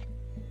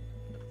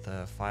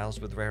 The files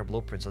with rare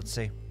blueprints, let's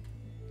see.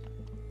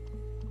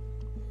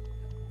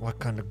 What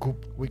kind of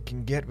goop we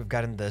can get. We've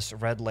gotten this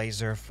red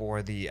laser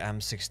for the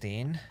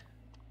M16.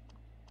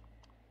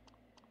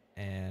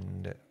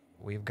 And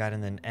we've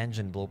gotten an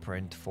engine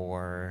blueprint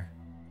for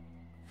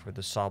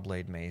the saw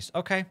blade maze.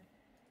 Okay.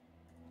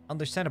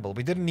 Understandable.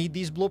 We didn't need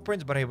these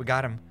blueprints, but hey, we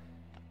got them.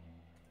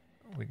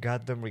 We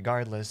got them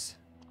regardless.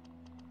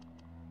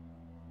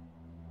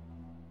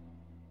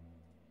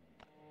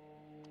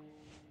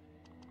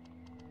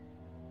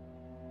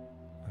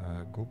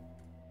 Goop.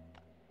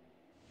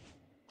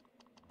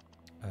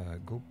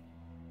 Goop.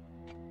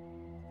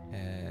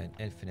 And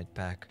infinite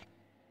pack.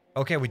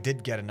 Okay, we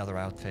did get another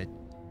outfit.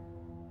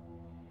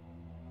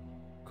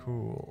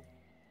 Cool.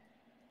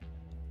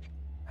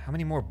 How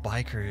many more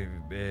bike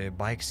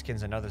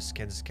skins and other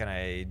skins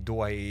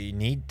do I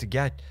need to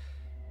get?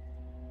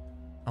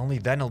 Only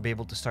then I'll be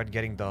able to start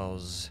getting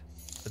those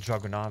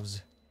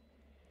Dragunovs.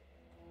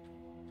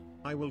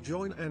 I will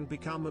join and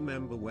become a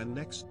member when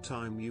next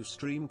time you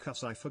stream,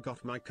 cause I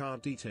forgot my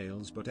card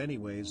details, but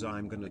anyways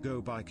I'm gonna go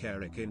buy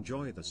HappyCairek.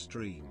 Enjoy the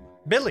stream.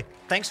 Billy,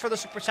 thanks for the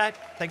super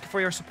chat. Thank you for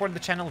your support of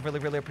the channel. Really,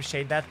 really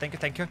appreciate that. Thank you,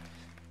 thank you.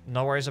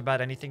 No worries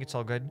about anything. It's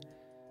all good.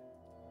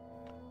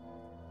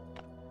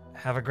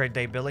 Have a great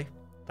day, Billy.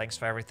 Thanks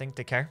for everything.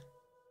 Take care.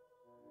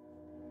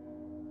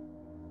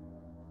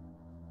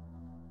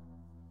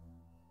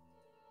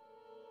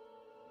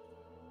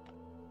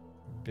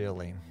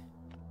 Billy.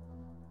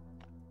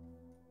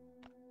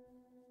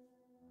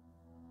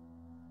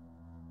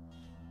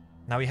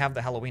 Now we have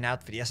the Halloween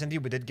outfit. Yes,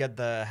 indeed, we did get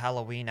the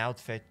Halloween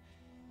outfit.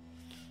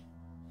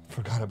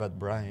 Forgot about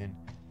Brian.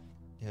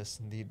 Yes,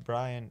 indeed,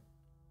 Brian.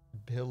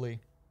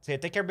 Billy. So yeah,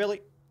 take care,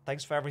 Billy.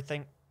 Thanks for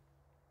everything.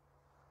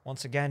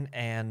 Once again,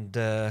 and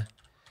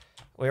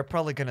we're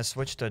probably gonna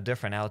switch to a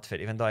different outfit,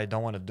 even though I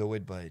don't want to do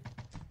it, but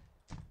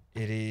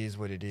it is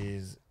what it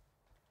is.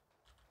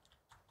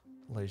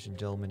 Ladies and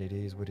gentlemen, it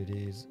is what it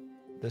is.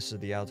 This is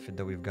the outfit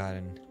that we've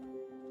gotten.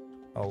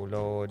 Oh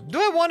Lord. Do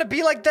I want to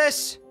be like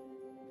this?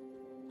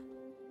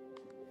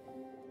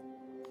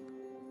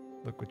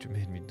 Look what you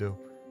made me do.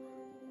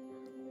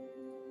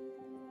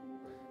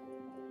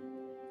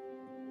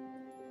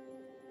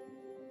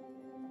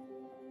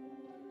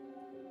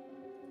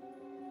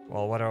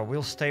 Well, whatever.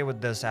 We'll stay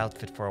with this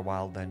outfit for a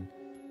while then.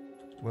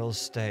 We'll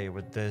stay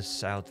with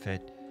this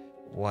outfit.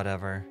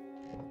 Whatever.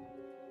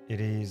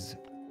 It is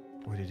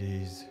what it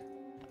is.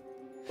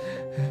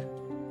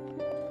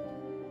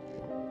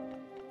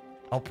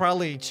 I'll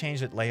probably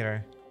change it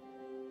later.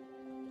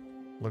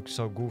 Looks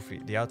so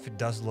goofy. The outfit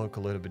does look a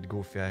little bit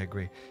goofy, I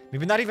agree.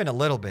 Maybe not even a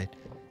little bit.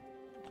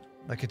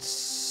 Like it's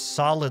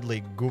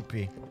solidly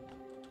goopy.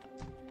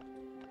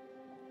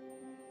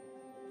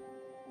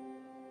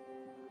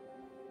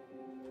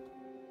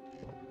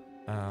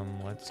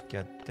 Let's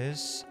get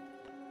this.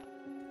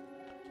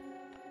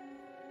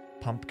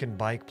 Pumpkin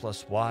bike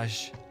plus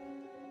wash.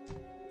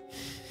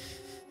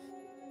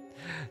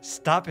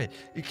 Stop it.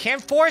 You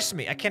can't force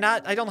me. I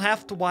cannot. I don't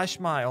have to wash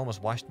my... I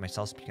almost washed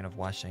myself, speaking of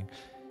washing.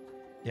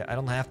 Yeah, I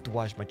don't have to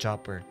wash my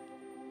chopper.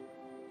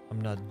 I'm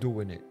not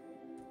doing it.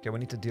 Okay, we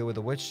need to deal with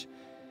the witch.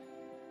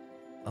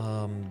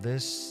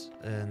 This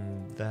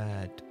and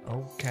that.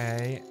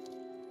 Okay.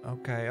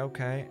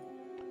 Okay.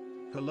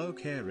 Hello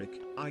HappyCairek,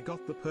 I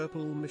got the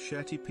purple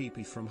machete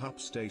peepee from Hub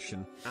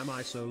Station. Am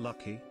I so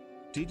lucky?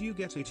 Did you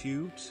get it,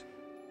 Ute?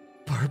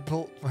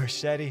 Purple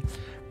machete.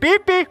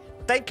 Peepee!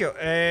 Thank you.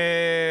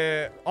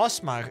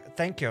 Osmar,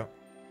 thank you.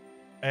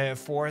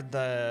 For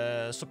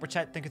the super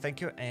chat.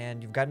 Thank you.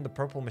 And you've gotten the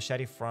purple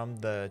machete from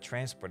the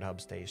transport hub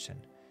station.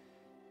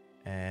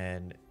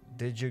 And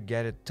did you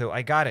get it too?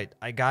 I got it.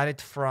 I got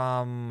it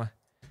from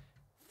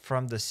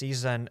the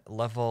season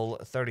level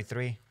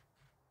 33.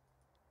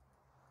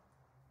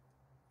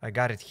 I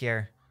got it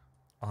here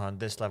on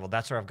this level.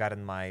 That's where I've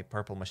gotten my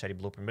purple machete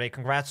blueprint. But hey,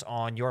 congrats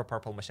on your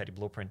purple machete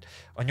blueprint.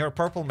 On your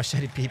purple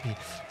machete PP.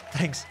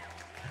 Thanks.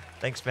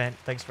 Thanks, man.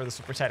 Thanks for the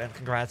super chat and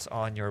congrats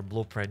on your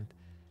blueprint.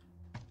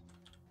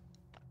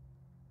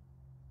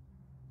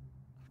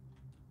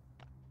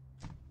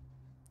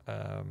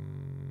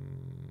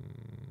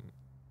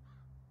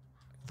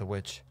 The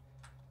witch.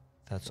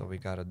 That's what we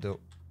gotta do.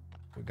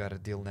 We gotta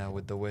deal now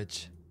with the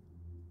witch.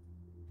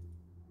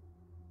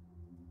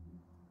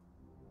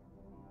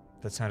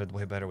 That sounded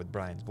way better with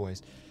Brian's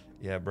voice.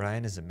 Yeah,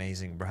 Brian is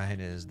amazing. Brian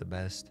is the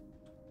best.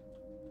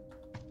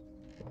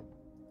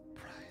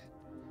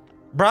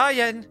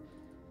 Brian!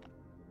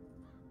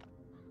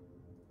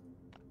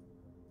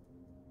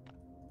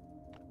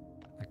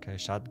 Okay,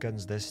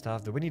 shotguns, this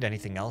stuff. Do we need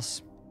anything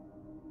else?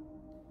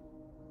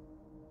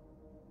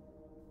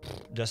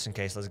 Just in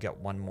case, let's get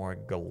one more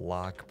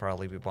Glock.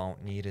 Probably we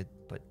won't need it,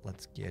 but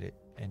let's get it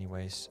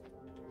anyways.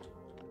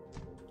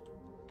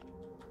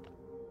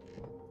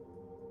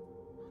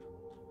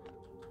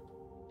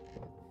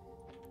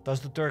 Does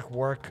the turret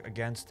work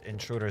against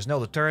intruders? No,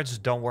 the turrets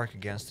don't work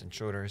against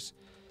intruders.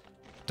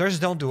 Turrets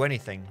don't do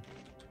anything.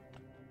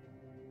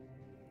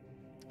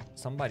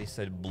 Somebody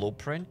said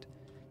blueprint?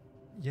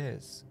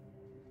 Yes.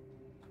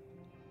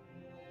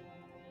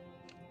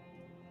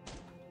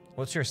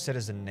 What's your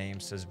citizen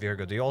name, says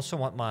Virgo. Do you also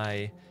want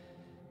my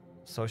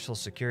social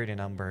security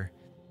number,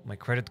 my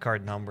credit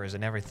card numbers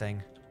and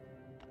everything?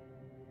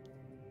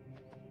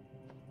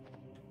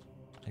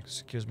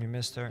 Excuse me,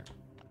 mister.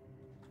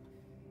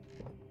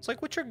 It's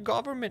like, what's your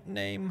government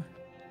name?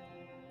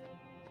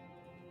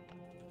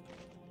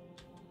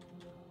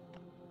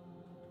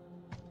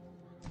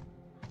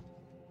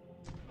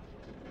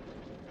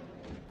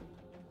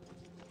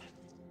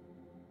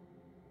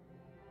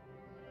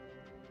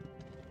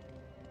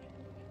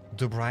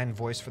 Do Brian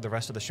voice for the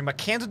rest of the stream. I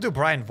can't do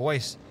Brian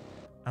voice.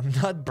 I'm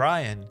not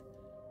Brian.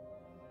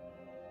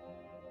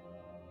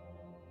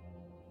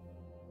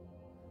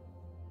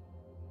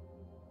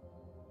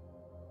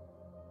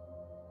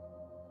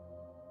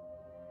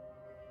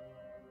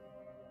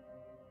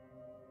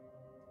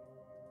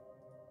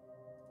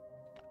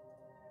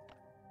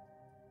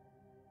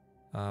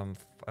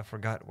 I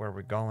forgot where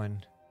we're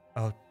going.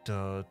 Oh,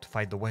 to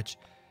fight the witch.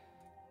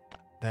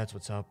 That's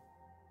what's up.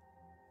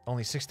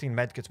 Only 16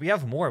 medkits. We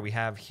have more. We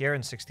have here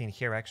and 16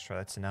 here extra.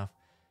 That's enough.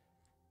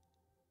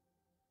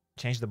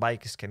 Change the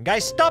bike skin.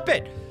 Guys, stop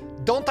it!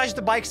 Don't touch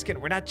the bike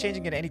skin. We're not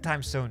changing it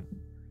anytime soon.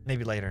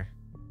 Maybe later.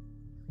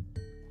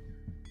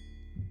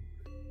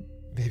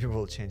 Maybe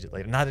we'll change it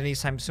later. Not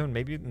anytime soon.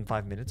 Maybe in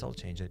 5 minutes I'll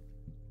change it.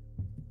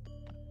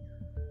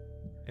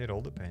 It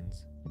all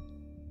depends.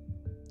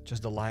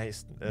 Just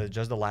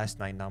the last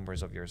 9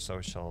 numbers of your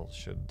social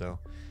should do.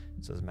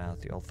 Says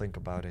Matthew. I'll think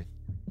about it.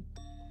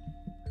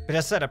 But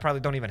as I said, I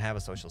probably don't even have a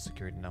social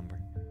security number.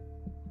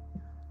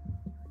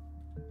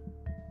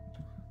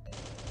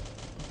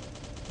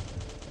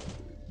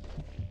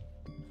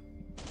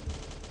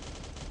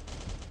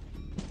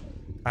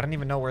 I don't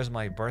even know where's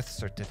my birth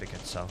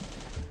certificate, so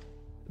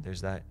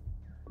there's that.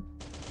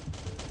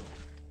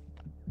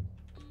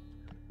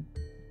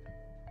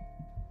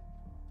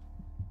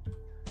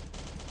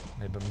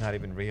 Maybe I'm not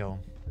even real.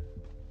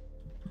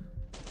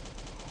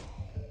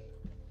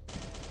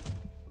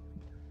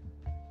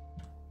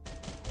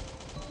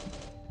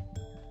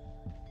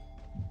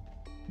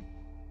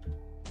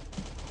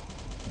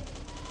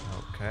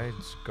 Okay,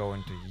 let's go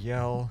into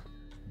yell.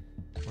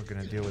 We're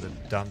gonna deal with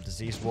a dumb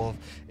disease wolf.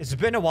 It's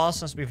been a while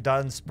since we've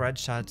done spread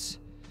shots.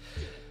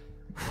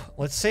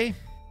 Let's see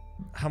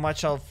how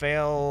much I'll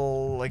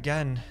fail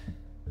again.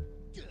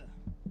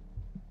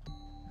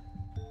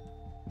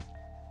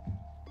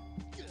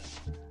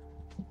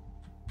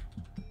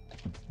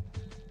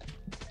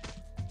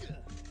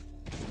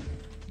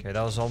 Okay,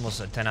 that was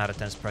almost a 10 out of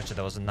 10 spread shot.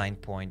 That was a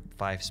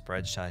 9.5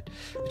 spread shot,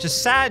 which is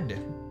sad.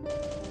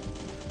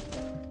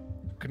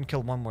 Couldn't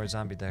kill one more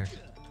zombie there.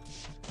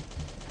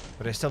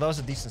 But still, that was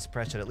a decent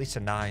spread shot, at least a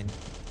 9.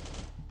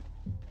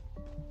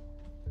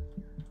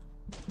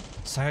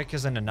 HappyCairek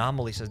is an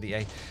anomaly, says the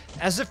A.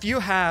 As if you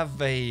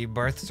have a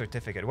birth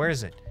certificate. Where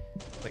is it?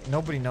 Like,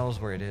 nobody knows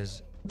where it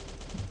is.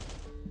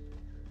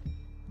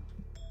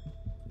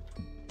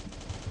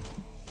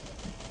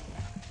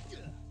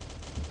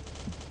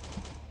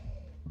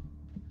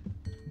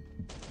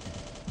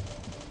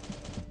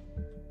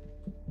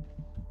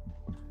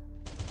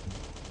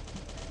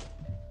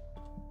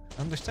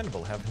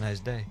 Understandable. Have a nice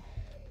day.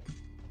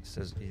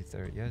 Says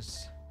Ether.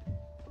 Yes.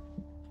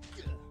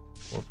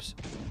 Whoops.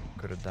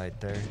 Could have died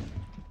there.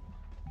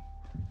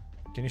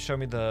 Can you show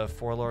me the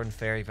Forlorn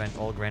Fair event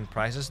all grand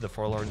prizes? The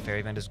Forlorn Fair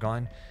event is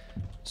gone.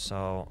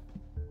 So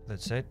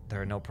that's it.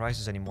 There are no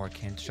prizes anymore.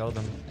 Can't show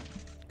them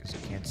because you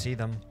can't see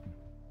them.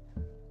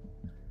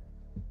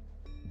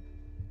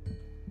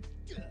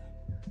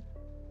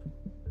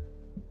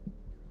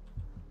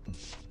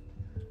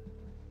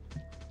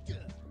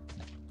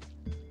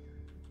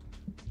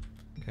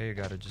 Okay, you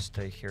gotta just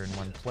stay here in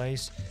one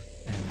place.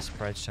 And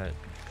spread shot.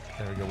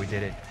 There we go, we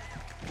did it.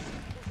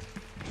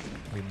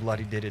 We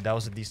bloody did it. That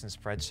was a decent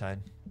spread shot.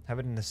 Have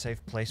it in a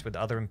safe place with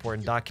other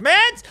important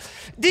documents.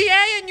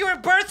 DA and your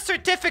birth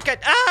certificate.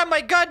 Ah, my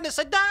goodness,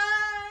 I died.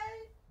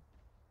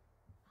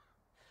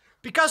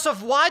 Because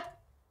of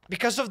what?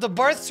 Because of the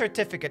birth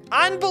certificate.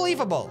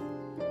 Unbelievable.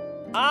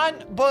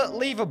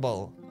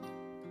 Unbelievable.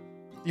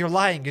 You're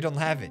lying. You don't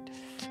have it.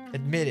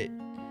 Admit it.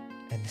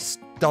 And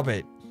stop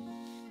it.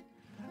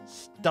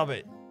 Stop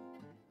it.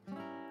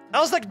 I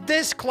was like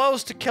this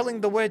close to killing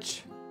the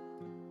witch.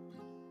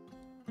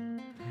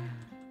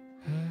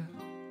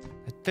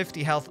 At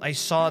 50 health, I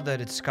saw that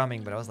it's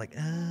coming, but I was like,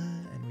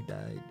 and we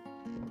died.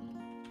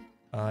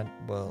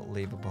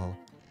 Unbelievable.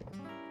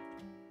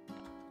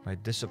 My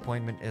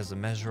disappointment is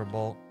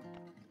immeasurable.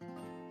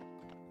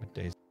 What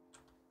days?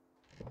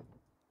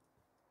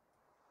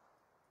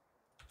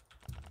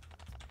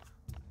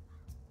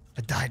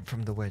 I died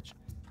from the witch.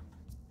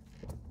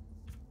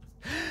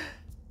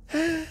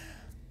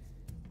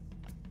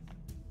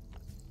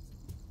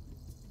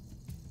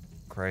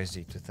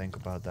 Crazy to think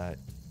about that.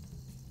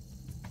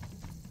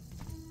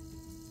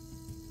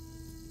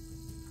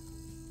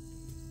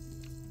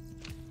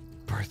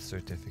 Birth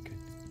certificate.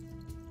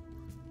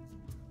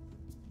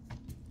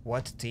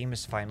 What team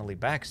is finally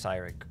back,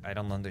 Cyrek? I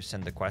don't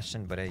understand the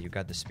question, but hey, you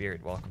got the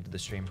spirit. Welcome to the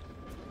stream.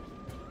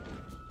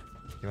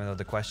 Even though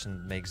the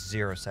question makes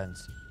 0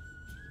 sense.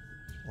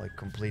 Like,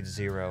 complete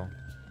 0.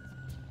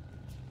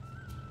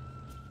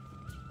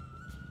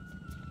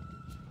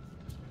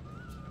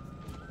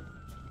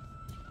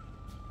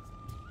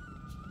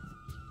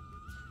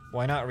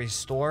 Why not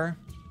restore?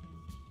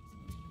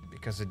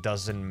 Because it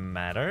doesn't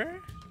matter?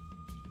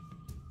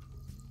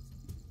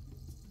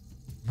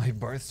 My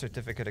birth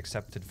certificate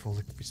accepted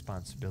full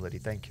responsibility.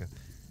 Thank you.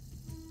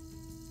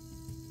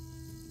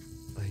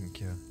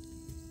 Thank you.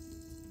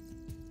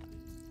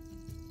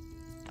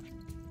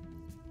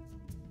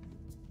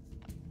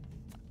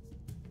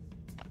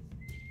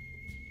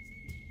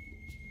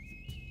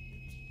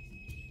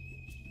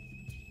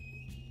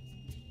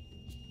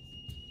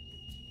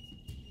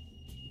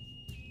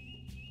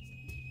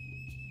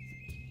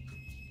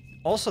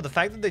 Also, the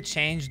fact that they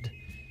changed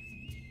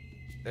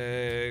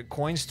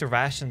coins to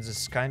rations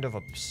is kind of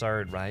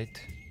absurd,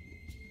 right?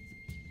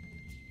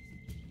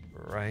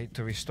 Right?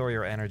 To restore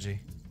your energy.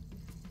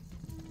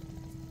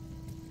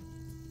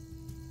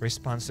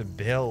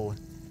 Responsibility,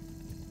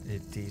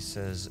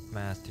 says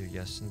Matthew.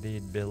 Yes,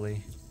 indeed,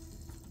 Billy.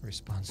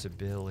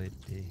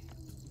 Responsibility.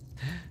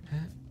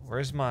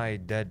 Where's my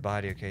dead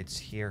body? Okay, it's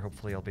here.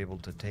 Hopefully I'll be able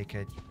to take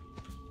it.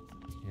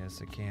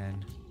 Yes, I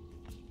can.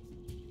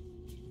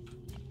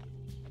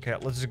 Okay,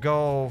 let's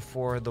go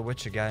for the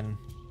witch again.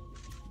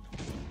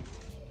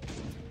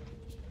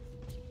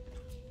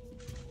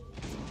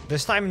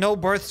 This time, no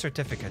birth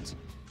certificates.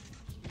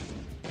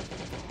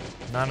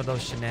 None of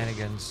those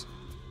shenanigans.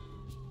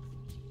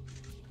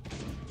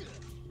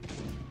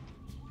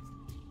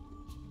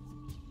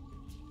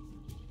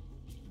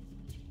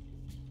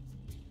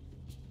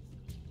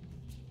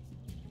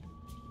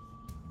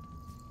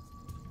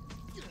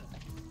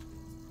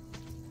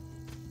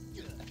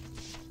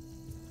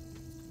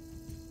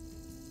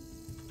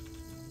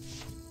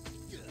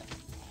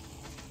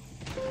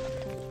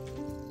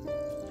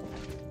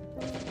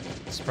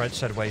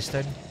 Spreadsheet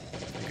wasted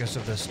because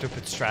of the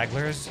stupid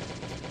stragglers,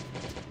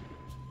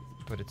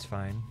 but it's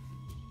fine.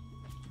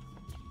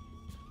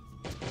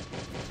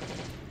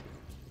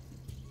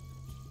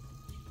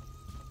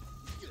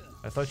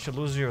 I thought you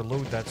lose your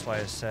loot, that's why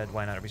I said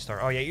why not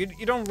restart. Oh yeah,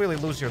 you don't really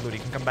lose your loot, you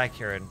can come back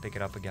here and pick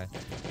it up again.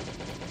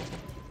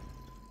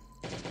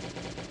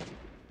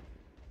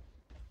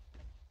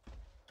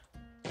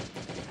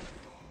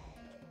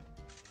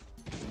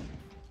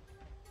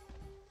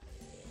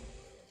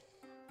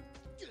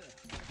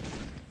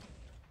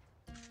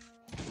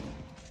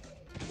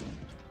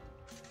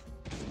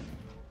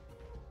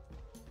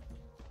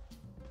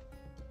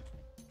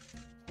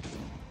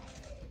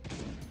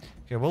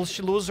 Okay, will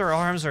she lose her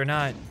arms or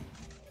not?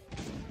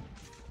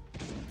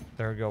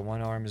 There we go,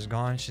 one arm is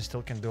gone. She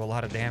still can do a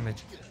lot of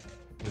damage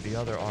with the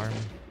other arm.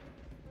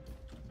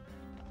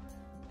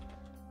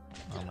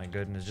 Oh my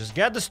goodness, just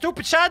get the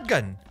stupid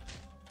shotgun!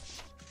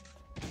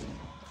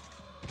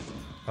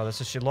 Oh,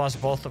 this is, she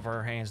lost both of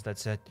her hands,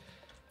 that's it.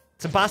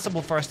 It's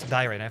impossible for us to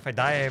die right now. If I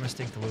die, I am a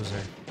stink to lose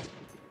her.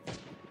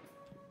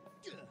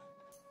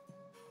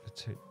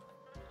 That's it.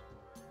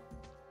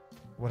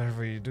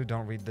 Whatever you do,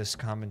 don't read this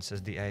comment, says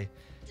DA.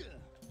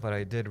 But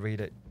I did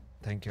read it.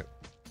 Thank you.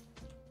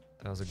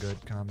 That was a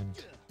good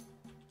comment.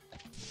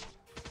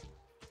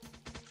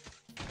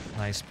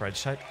 Nice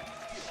spreadsheet.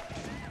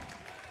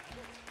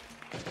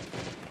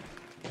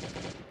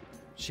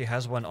 She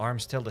has one arm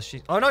still. Does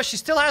she? Oh no, she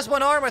still has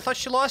one arm. I thought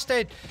she lost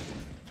it.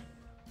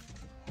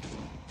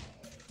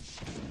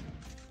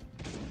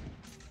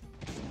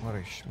 What a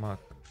schmuck.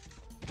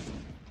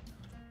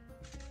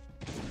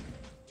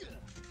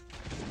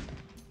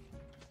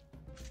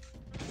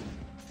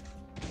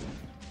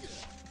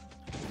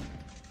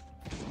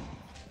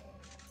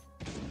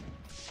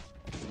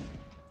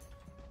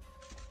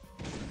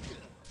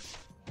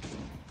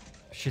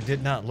 She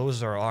did not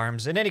lose her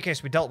arms. In any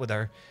case, we dealt with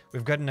her.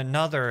 We've gotten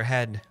another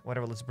head.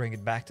 Whatever, let's bring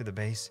it back to the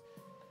base.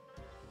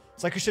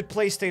 It's like we should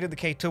play State of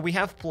Decay 2. We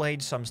have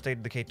played some State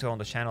of Decay 2 on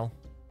the channel.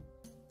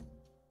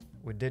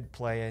 We did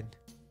play it.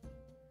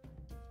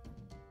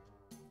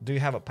 Do you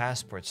have a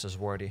passport, says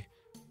Wardy.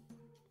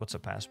 What's a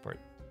passport?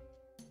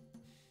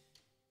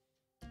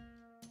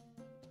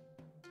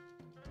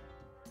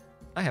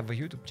 I have a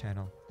YouTube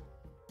channel.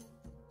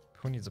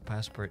 Who needs a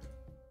passport?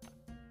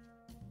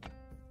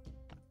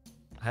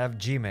 I have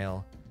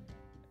Gmail.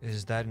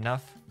 Is that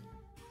enough?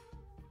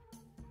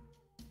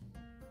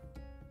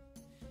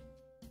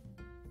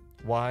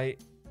 Why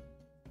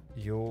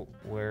you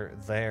were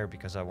there?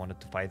 Because I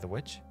wanted to fight the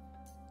witch?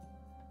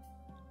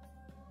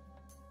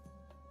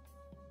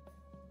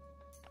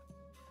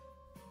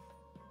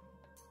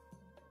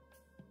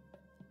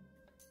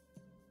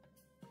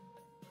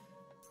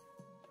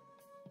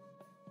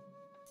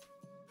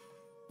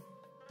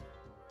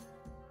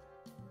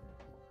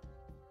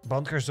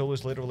 Bunker Zulu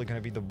is literally going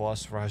to be the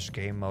boss rush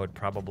game mode,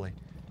 probably.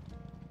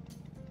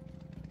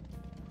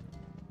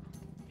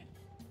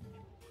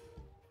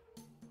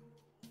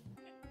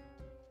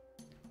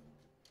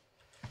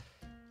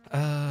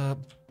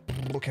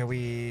 Okay,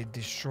 we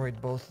destroyed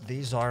both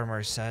these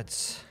armor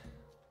sets.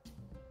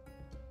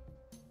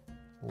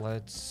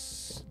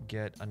 Let's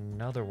get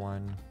another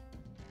one.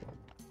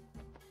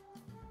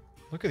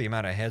 Look at the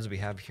amount of heads we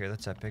have here.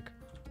 That's epic.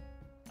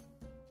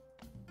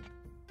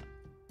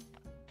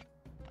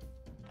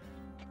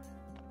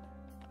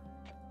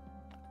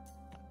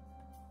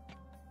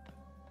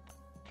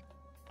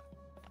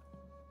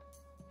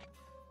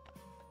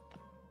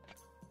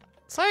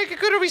 It's like I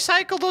could have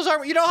recycled those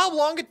armor. You know how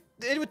long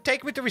it would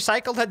take me to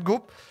recycle that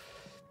goop?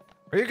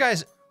 Are you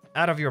guys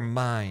out of your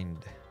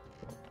mind?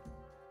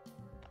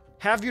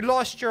 Have you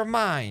lost your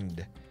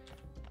mind?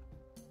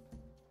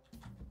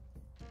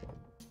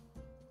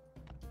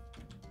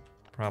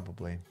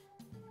 Probably.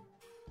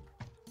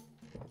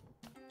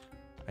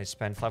 I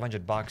spent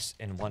 500 bucks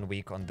in 1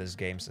 week on this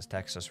game, says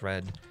Texas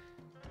Red.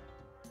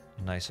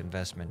 Nice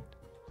investment.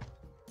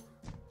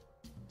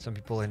 Some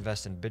people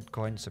invest in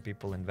Bitcoin, some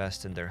people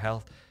invest in their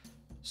health.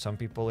 Some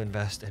people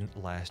invest in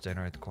last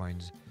generate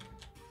coins.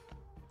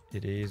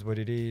 It is what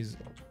it is.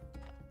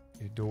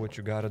 You do what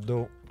you gotta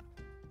do.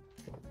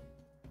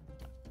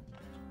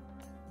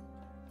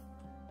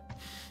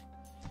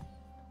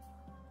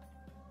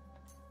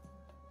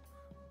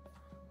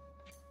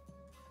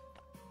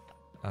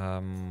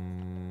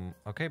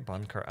 Okay,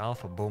 Bunker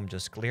Alfa, boom,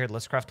 just cleared.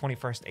 Let's craft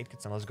 21st aid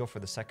kits and let's go for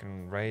the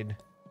second raid.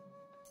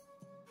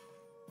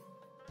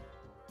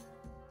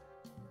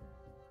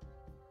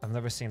 I've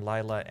never seen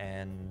Lila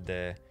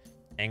and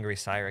Angry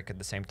Cyrek at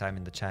the same time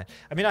in the chat.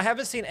 I mean, I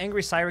haven't seen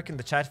Angry Cyrek in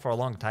the chat for a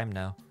long time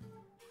now.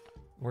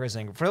 Where is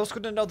Angry? For those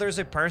who don't know, there's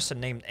a person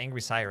named Angry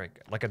Cyrek.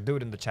 Like a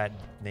dude in the chat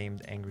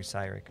named Angry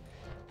Cyrek.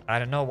 I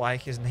don't know why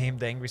he's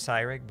named Angry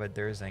Cyrek, but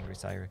there is Angry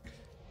Cyrek.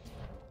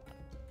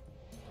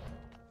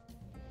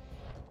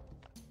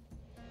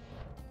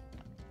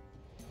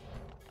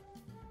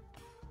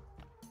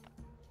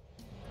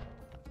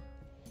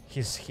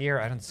 He's here.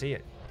 I don't see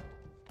it.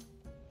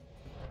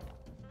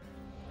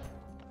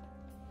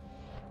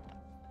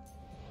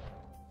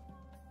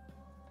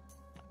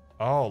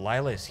 Oh,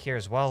 Lila is here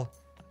as well.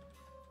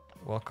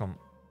 Welcome.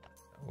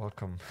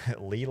 Welcome.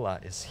 Lila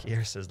is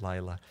here, says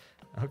Lila.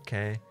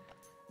 Okay.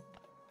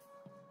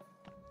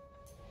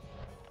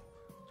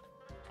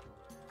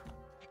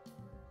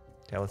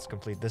 Okay, let's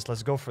complete this.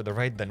 Let's go for the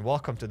raid then.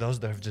 Welcome to those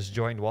that have just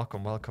joined.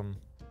 Welcome, welcome.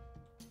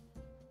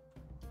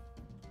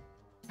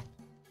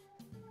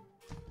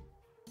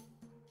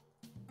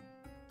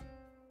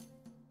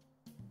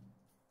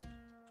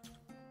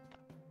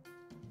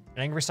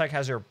 Angry Psych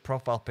has your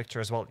profile picture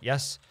as well.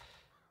 Yes.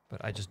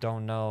 But I just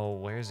don't know.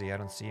 Where is he? I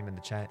don't see him in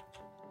the chat.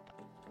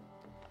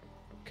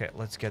 Okay,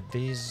 let's get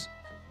these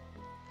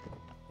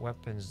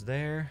weapons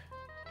there.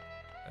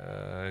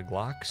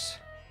 Glocks.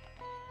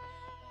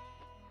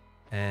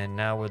 And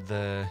now with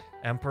the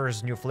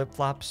Emperor's new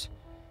flip-flops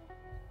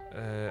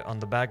on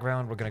the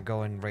background, we're gonna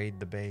go and raid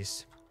the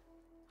base.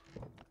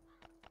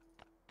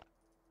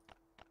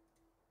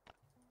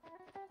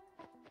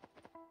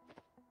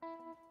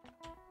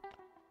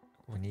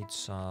 We need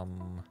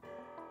some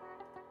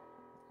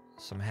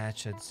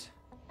hatchets.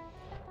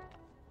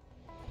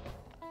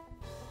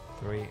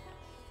 3,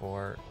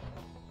 4,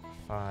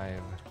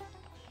 5.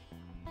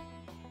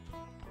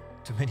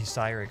 Too many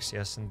Cyreks,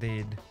 yes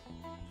indeed.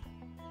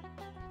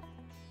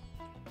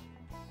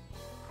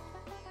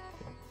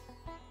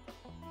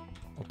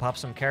 We'll pop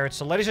some carrots.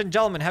 So ladies and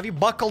gentlemen, have you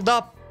buckled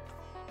up?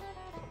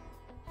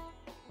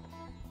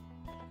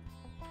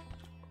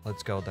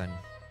 Let's go then.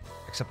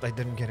 Except I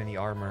didn't get any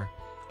armor.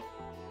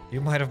 You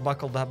might have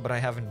buckled up, but I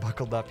haven't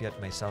buckled up yet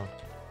myself.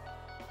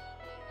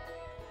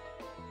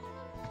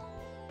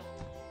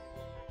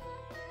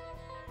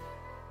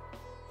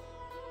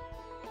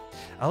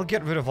 I'll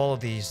get rid of all of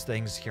these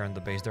things here on the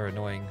base. They're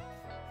annoying.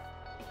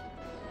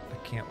 I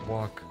can't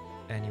walk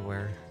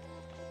anywhere.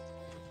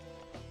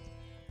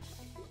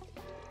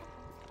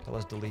 So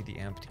let's delete the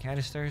empty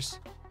canisters.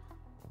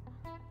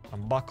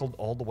 I'm buckled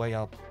all the way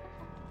up.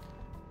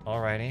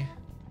 Alrighty.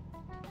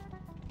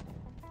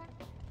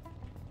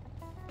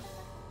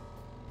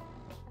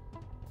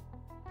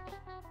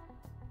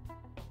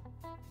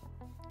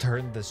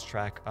 Turn this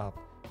track up.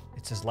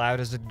 It's as loud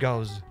as it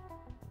goes.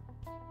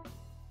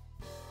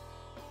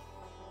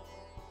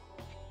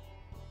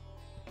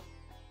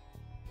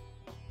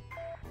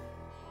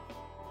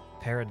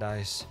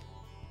 Paradise.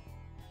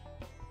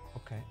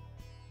 Okay.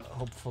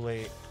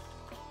 Hopefully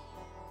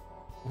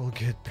we'll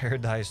get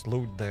Paradise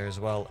loot there as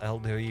well.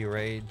 LDoE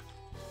Raid.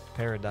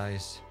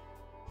 Paradise.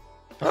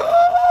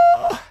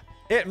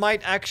 It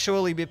might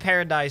actually be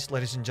Paradise,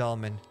 ladies and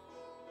gentlemen.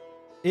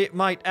 It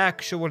might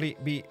actually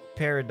be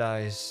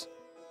Paradise.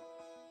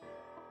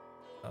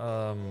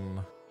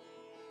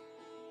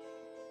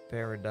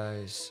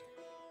 Paradise.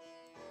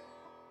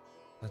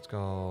 Let's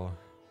go.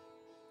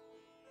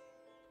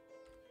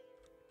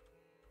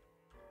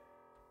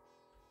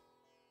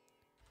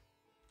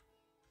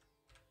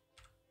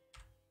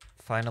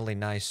 Finally,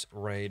 nice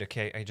raid.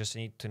 Okay, I just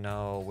need to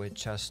know which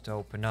chest to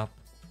open up.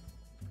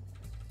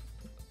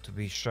 To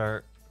be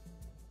sure.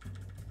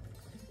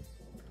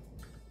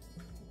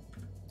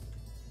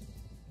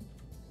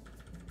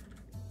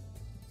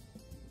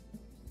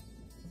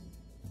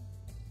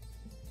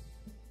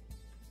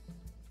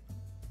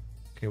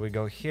 Okay, we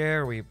go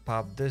here, we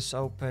pop this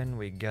open,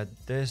 we get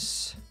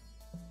this.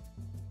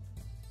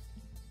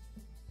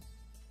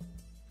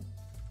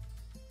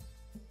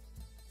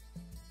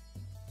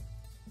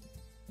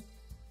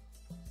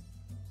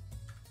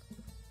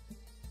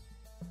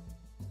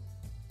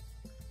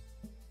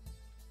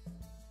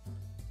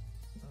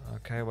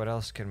 Okay, what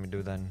else can we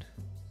do then?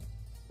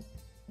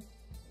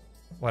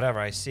 Whatever,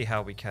 I see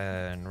how we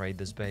can raid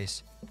this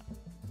base.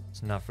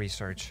 It's enough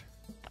research.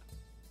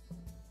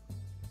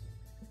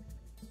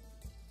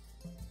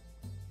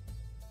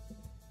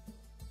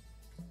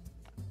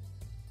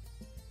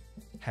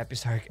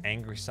 HappyCairek,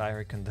 Angry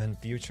Cyrek, and then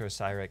Future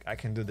Cyrek. I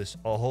can do this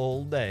a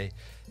whole day,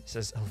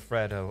 says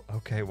Alfredo.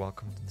 Okay,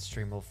 welcome to the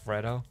stream,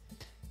 Alfredo.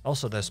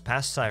 Also, there's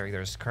past Cyrek,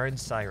 there's current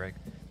Cyrek.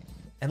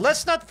 And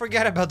let's not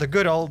forget about the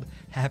good old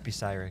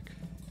HappyCairek.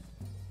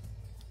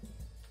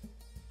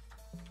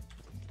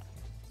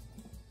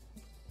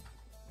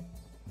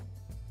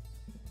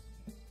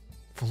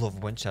 Full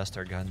of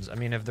Winchester guns. I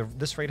mean, if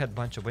this raid had a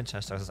bunch of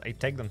Winchesters, I'd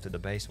take them to the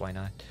base, why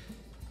not?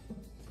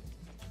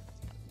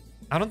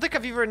 I don't think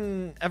I've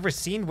even ever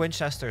seen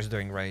Winchesters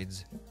during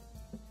raids.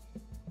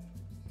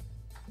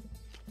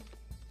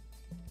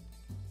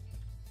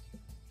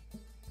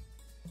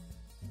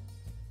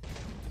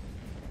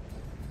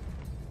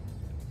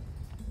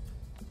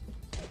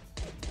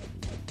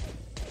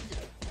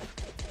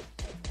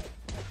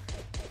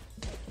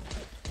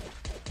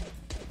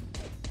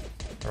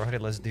 Alrighty,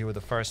 let's deal with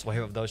the first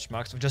wave of those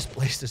schmucks. We've just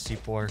placed a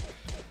C4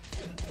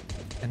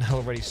 and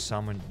already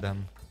summoned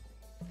them.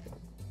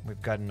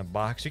 We've gotten a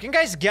box. You can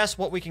guys guess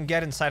what we can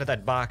get inside of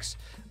that box.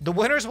 The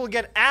winners will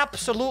get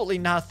absolutely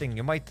nothing.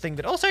 You might think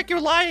that, oh, Zach,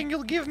 you're lying.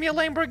 You'll give me a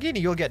Lamborghini.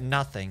 You'll get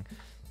nothing.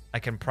 I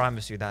can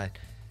promise you that.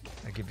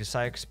 I give you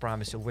Cyrik's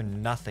promise. You'll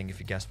win nothing if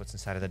you guess what's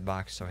inside of that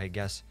box. So, hey,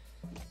 guess.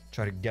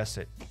 Try to guess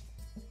it.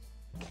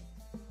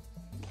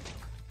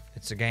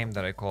 It's a game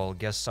that I call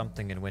Guess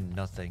Something and Win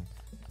Nothing.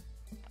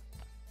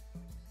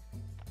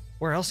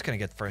 Where else can I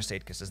get first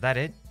aid kits? Is that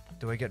it?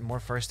 Do I get more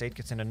first aid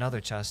kits in another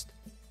chest?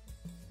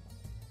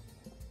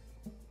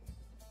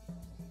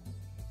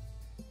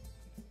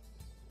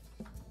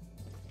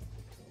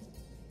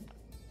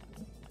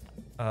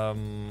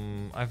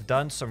 I've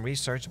done some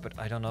research, but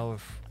I don't know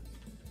if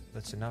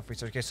that's enough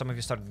research. Okay, some of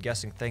you started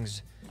guessing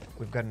things.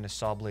 We've gotten a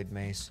saw blade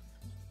mace.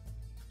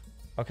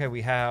 Okay,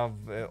 we have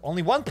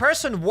only one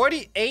person,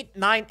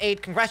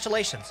 Wardy898.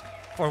 Congratulations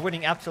for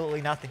winning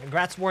absolutely nothing.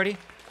 Congrats, Wardy.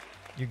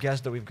 You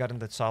guessed that we've gotten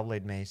that saw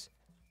blade mace.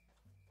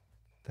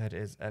 That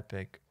is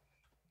epic.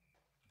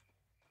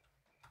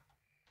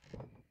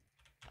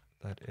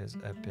 That is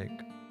epic.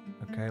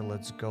 Okay,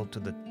 let's go to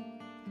the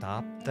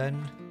top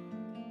then.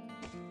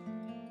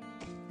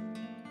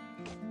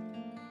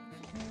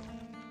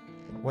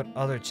 What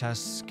other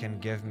chests can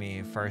give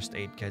me first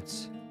aid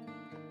kits?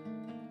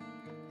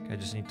 Okay, I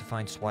just need to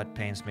find SWAT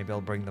paints. Maybe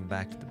I'll bring them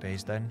back to the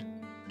base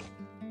then.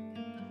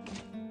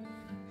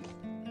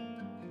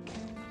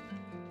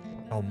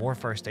 Oh, more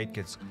first aid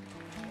kits.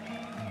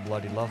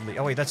 Bloody lovely.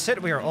 Oh wait, that's it.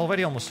 We are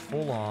already almost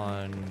full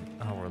on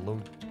our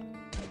loot.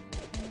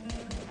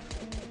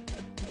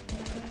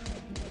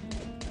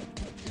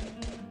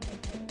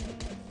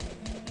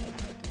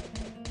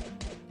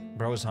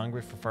 Bro is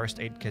hungry for first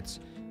aid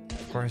kits.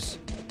 Of course.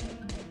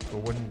 Who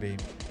wouldn't be?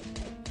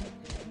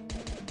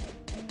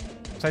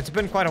 So it's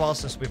been quite a while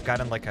since we've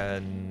gotten like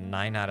a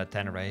 9 out of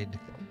 10 raid.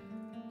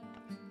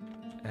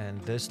 And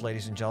this,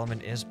 ladies and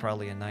gentlemen, is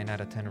probably a 9 out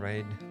of 10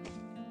 raid.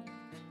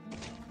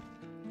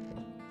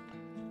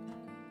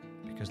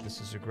 Because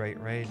this is a great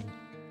raid.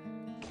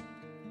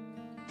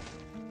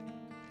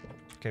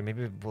 Okay,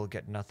 maybe we'll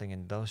get nothing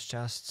in those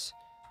chests.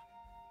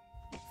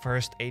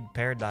 First aid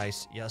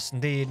paradise. Yes,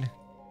 indeed.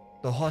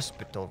 The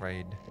hospital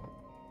raid.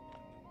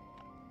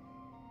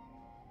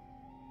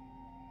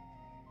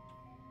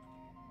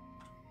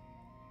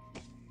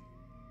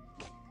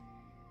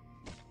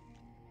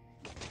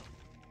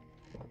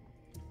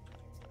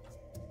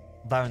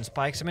 die on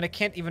spikes. I mean, I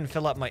can't even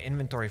fill up my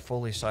inventory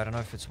fully, so I don't know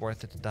if it's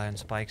worth it to die on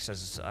spikes,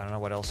 as I don't know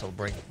what else I'll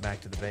bring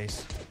back to the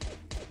base.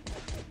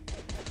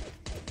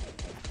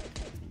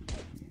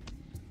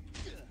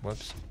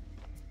 Whoops.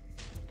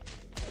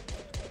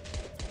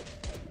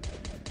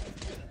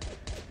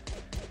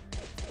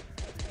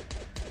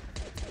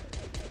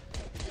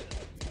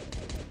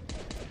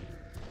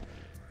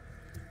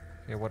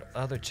 Okay, what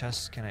other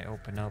chests can I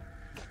open up?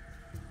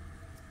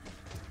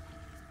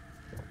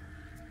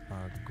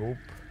 Goop.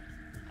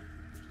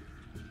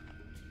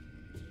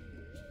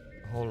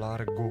 A whole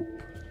lot of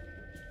goop.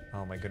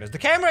 Oh my goodness. The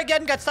camera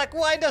again got stuck.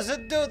 Why does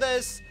it do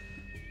this?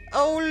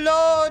 Oh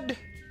Lord.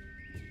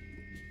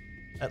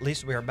 At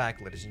least we are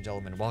back, ladies and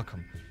gentlemen.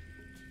 Welcome.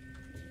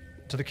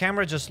 So the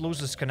camera just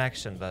loses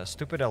connection. The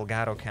stupid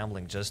Elgato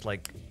Camlink just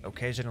like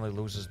occasionally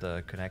loses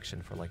the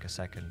connection for like a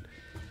second.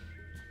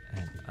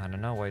 And I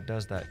don't know why it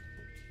does that.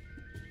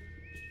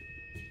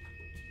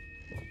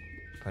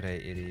 But hey,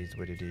 it is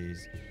what it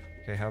is.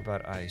 Okay, how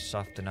about I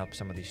soften up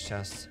some of these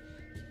chests?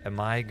 Am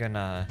I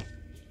gonna...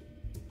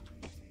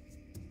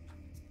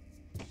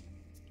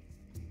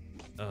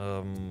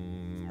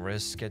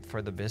 risk it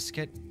for the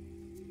biscuit?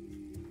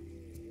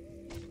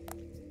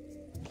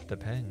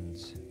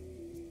 Depends.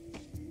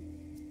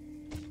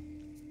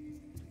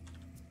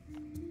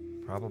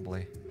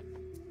 Probably.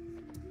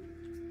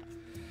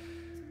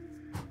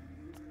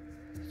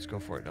 Let's go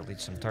for it. I'll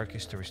eat some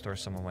turkeys to restore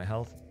some of my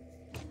health.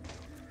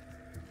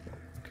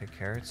 Okay,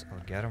 carrots.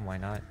 I'll get them. Why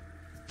not?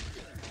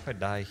 If I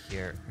die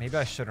here, maybe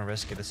I shouldn't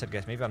risk it. I said,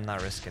 guys, maybe I'm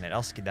not risking it.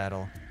 I'll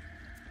skedaddle.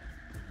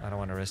 I don't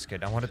want to risk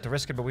it. I wanted to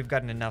risk it, but we've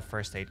gotten enough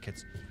first aid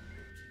kits.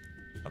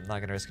 I'm not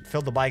gonna risk it.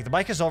 Fill the bike. The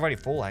bike is already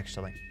full,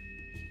 actually.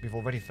 We've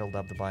already filled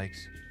up the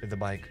bikes. With the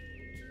bike.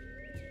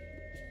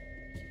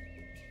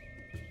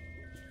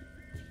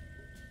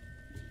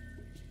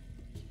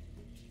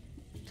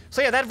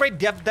 So yeah, that raid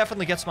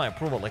definitely gets my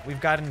approval. Like,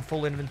 we've gotten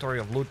full inventory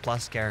of loot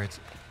plus carrots.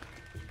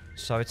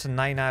 So it's a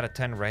 9 out of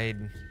 10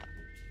 raid.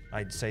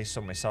 I'd say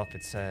so myself.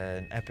 It's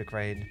an epic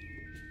raid.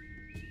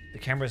 The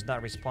camera's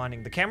not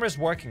responding. The camera's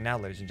working now,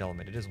 ladies and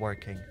gentlemen. It is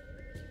working.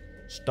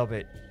 Stop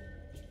it.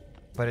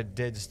 But it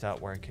did start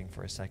working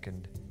for a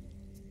second.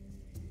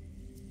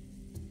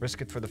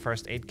 Risk it for the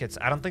first aid kits.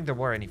 I don't think there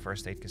were any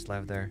first aid kits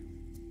left there.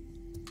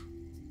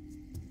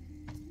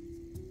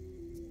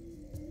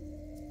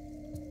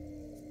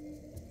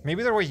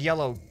 Maybe there were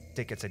yellow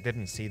tickets. I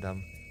didn't see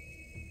them.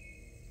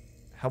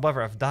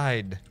 However, I've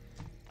died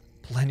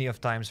plenty of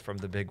times from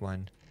the big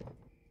one.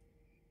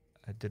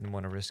 I didn't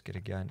want to risk it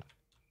again.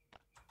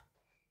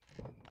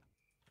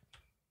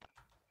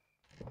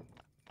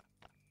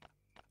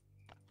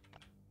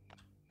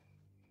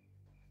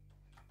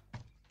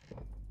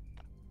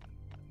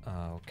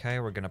 Okay,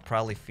 we're gonna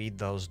probably feed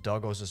those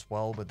doggos as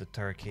well with the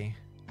turkey.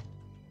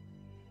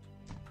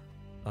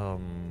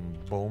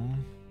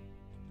 Boom.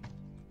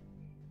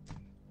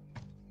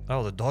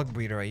 Oh, the dog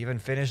breeder. I even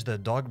finished the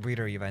dog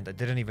breeder event. I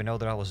didn't even know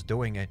that I was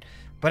doing it.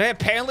 But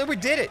apparently we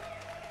did it!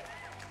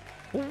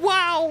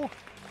 Wow!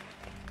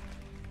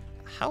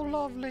 How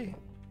lovely.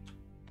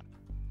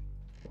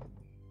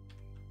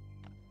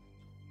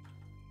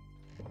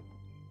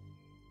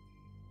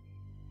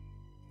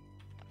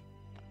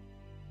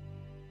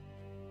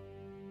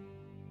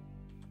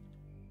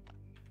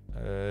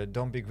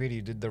 Don't be greedy,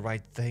 you did the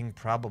right thing,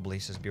 probably,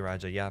 says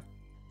Biraja. Yeah.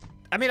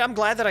 I mean, I'm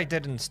glad that I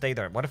didn't stay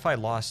there. What if I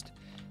lost?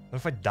 What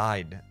if I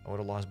died? I would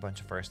have lost a bunch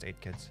of first aid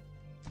kits.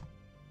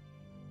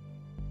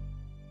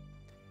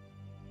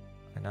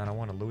 And I don't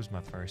want to lose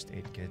my first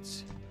aid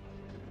kits.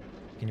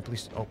 Can you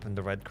please open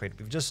the red crate?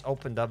 We've just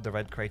opened up the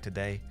red crate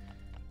today.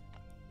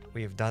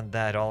 We've done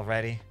that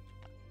already.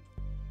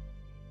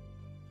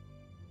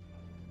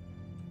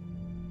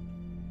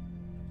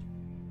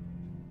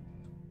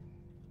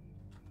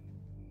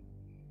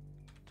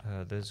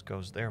 This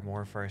goes there.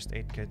 More first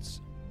aid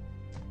kits.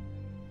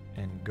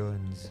 And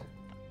guns.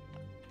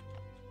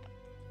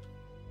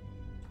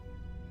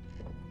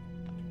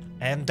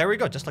 And there we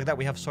go. Just like that,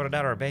 we have sorted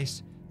out our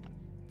base.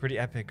 Pretty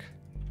epic.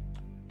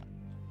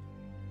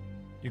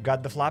 You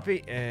got the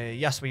floppy?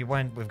 Yes, we've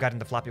gotten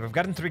the floppy. We've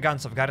gotten 3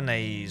 guns. I've gotten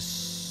a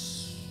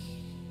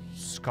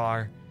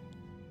scar.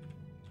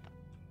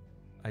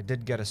 I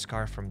did get a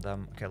scar from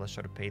them. Okay, let's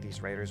try to pay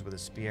these raiders with a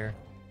spear.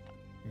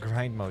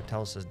 Grind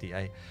motel, says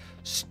DA.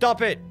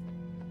 Stop it!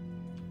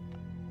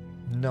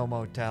 No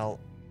motel.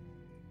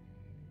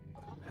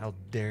 How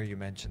dare you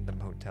mention the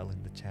motel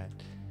in the chat.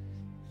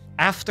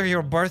 After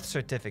your birth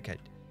certificate.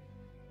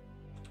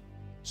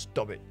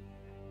 Stop it.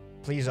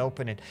 Please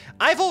open it.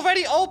 I've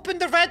already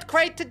opened the red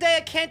crate today.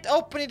 I can't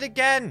open it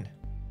again.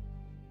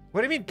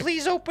 What do you mean?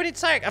 Please open it,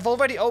 sire. I've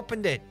already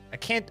opened it. I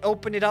can't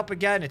open it up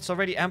again. It's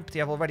already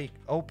empty. I've already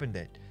opened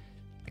it.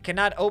 I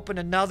cannot open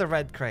another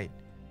red crate.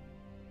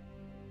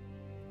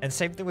 And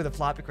same thing with the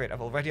floppy crate.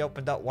 I've already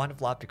opened up 1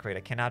 floppy crate.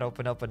 I cannot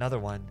open up another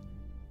one.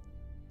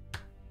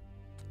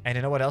 And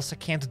you know what else I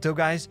can't do,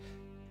 guys?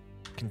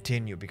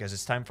 Continue, because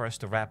it's time for us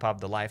to wrap up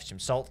the live stream.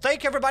 So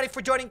thank you everybody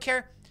for joining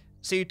here.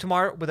 see you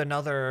tomorrow with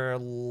another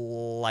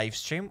live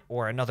stream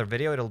or another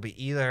video. It'll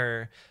be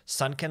either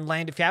Sunken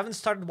Land. If you haven't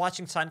started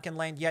watching Sunken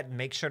Land yet,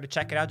 make sure to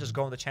check it out. Just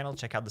go on the channel,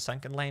 check out the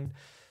Sunken Land.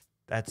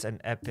 That's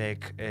an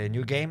epic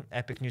new game,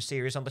 epic new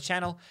series on the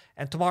channel.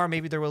 And tomorrow,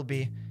 maybe there will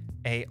be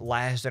a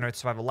Last Dinner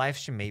Survival live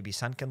stream, maybe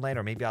Sunken Land,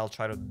 or maybe I'll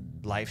try to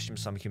live stream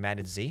some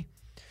Humanity Z.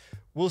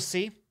 We'll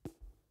see.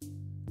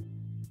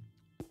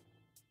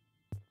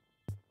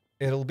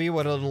 It'll be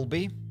what it'll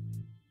be.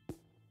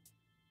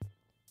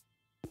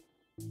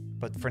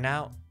 But for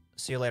now,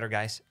 see you later,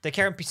 guys. Take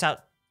care and peace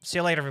out. See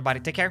you later, everybody.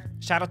 Take care.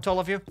 Shout out to all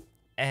of you.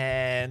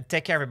 And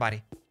take care,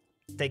 everybody.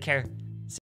 Take care.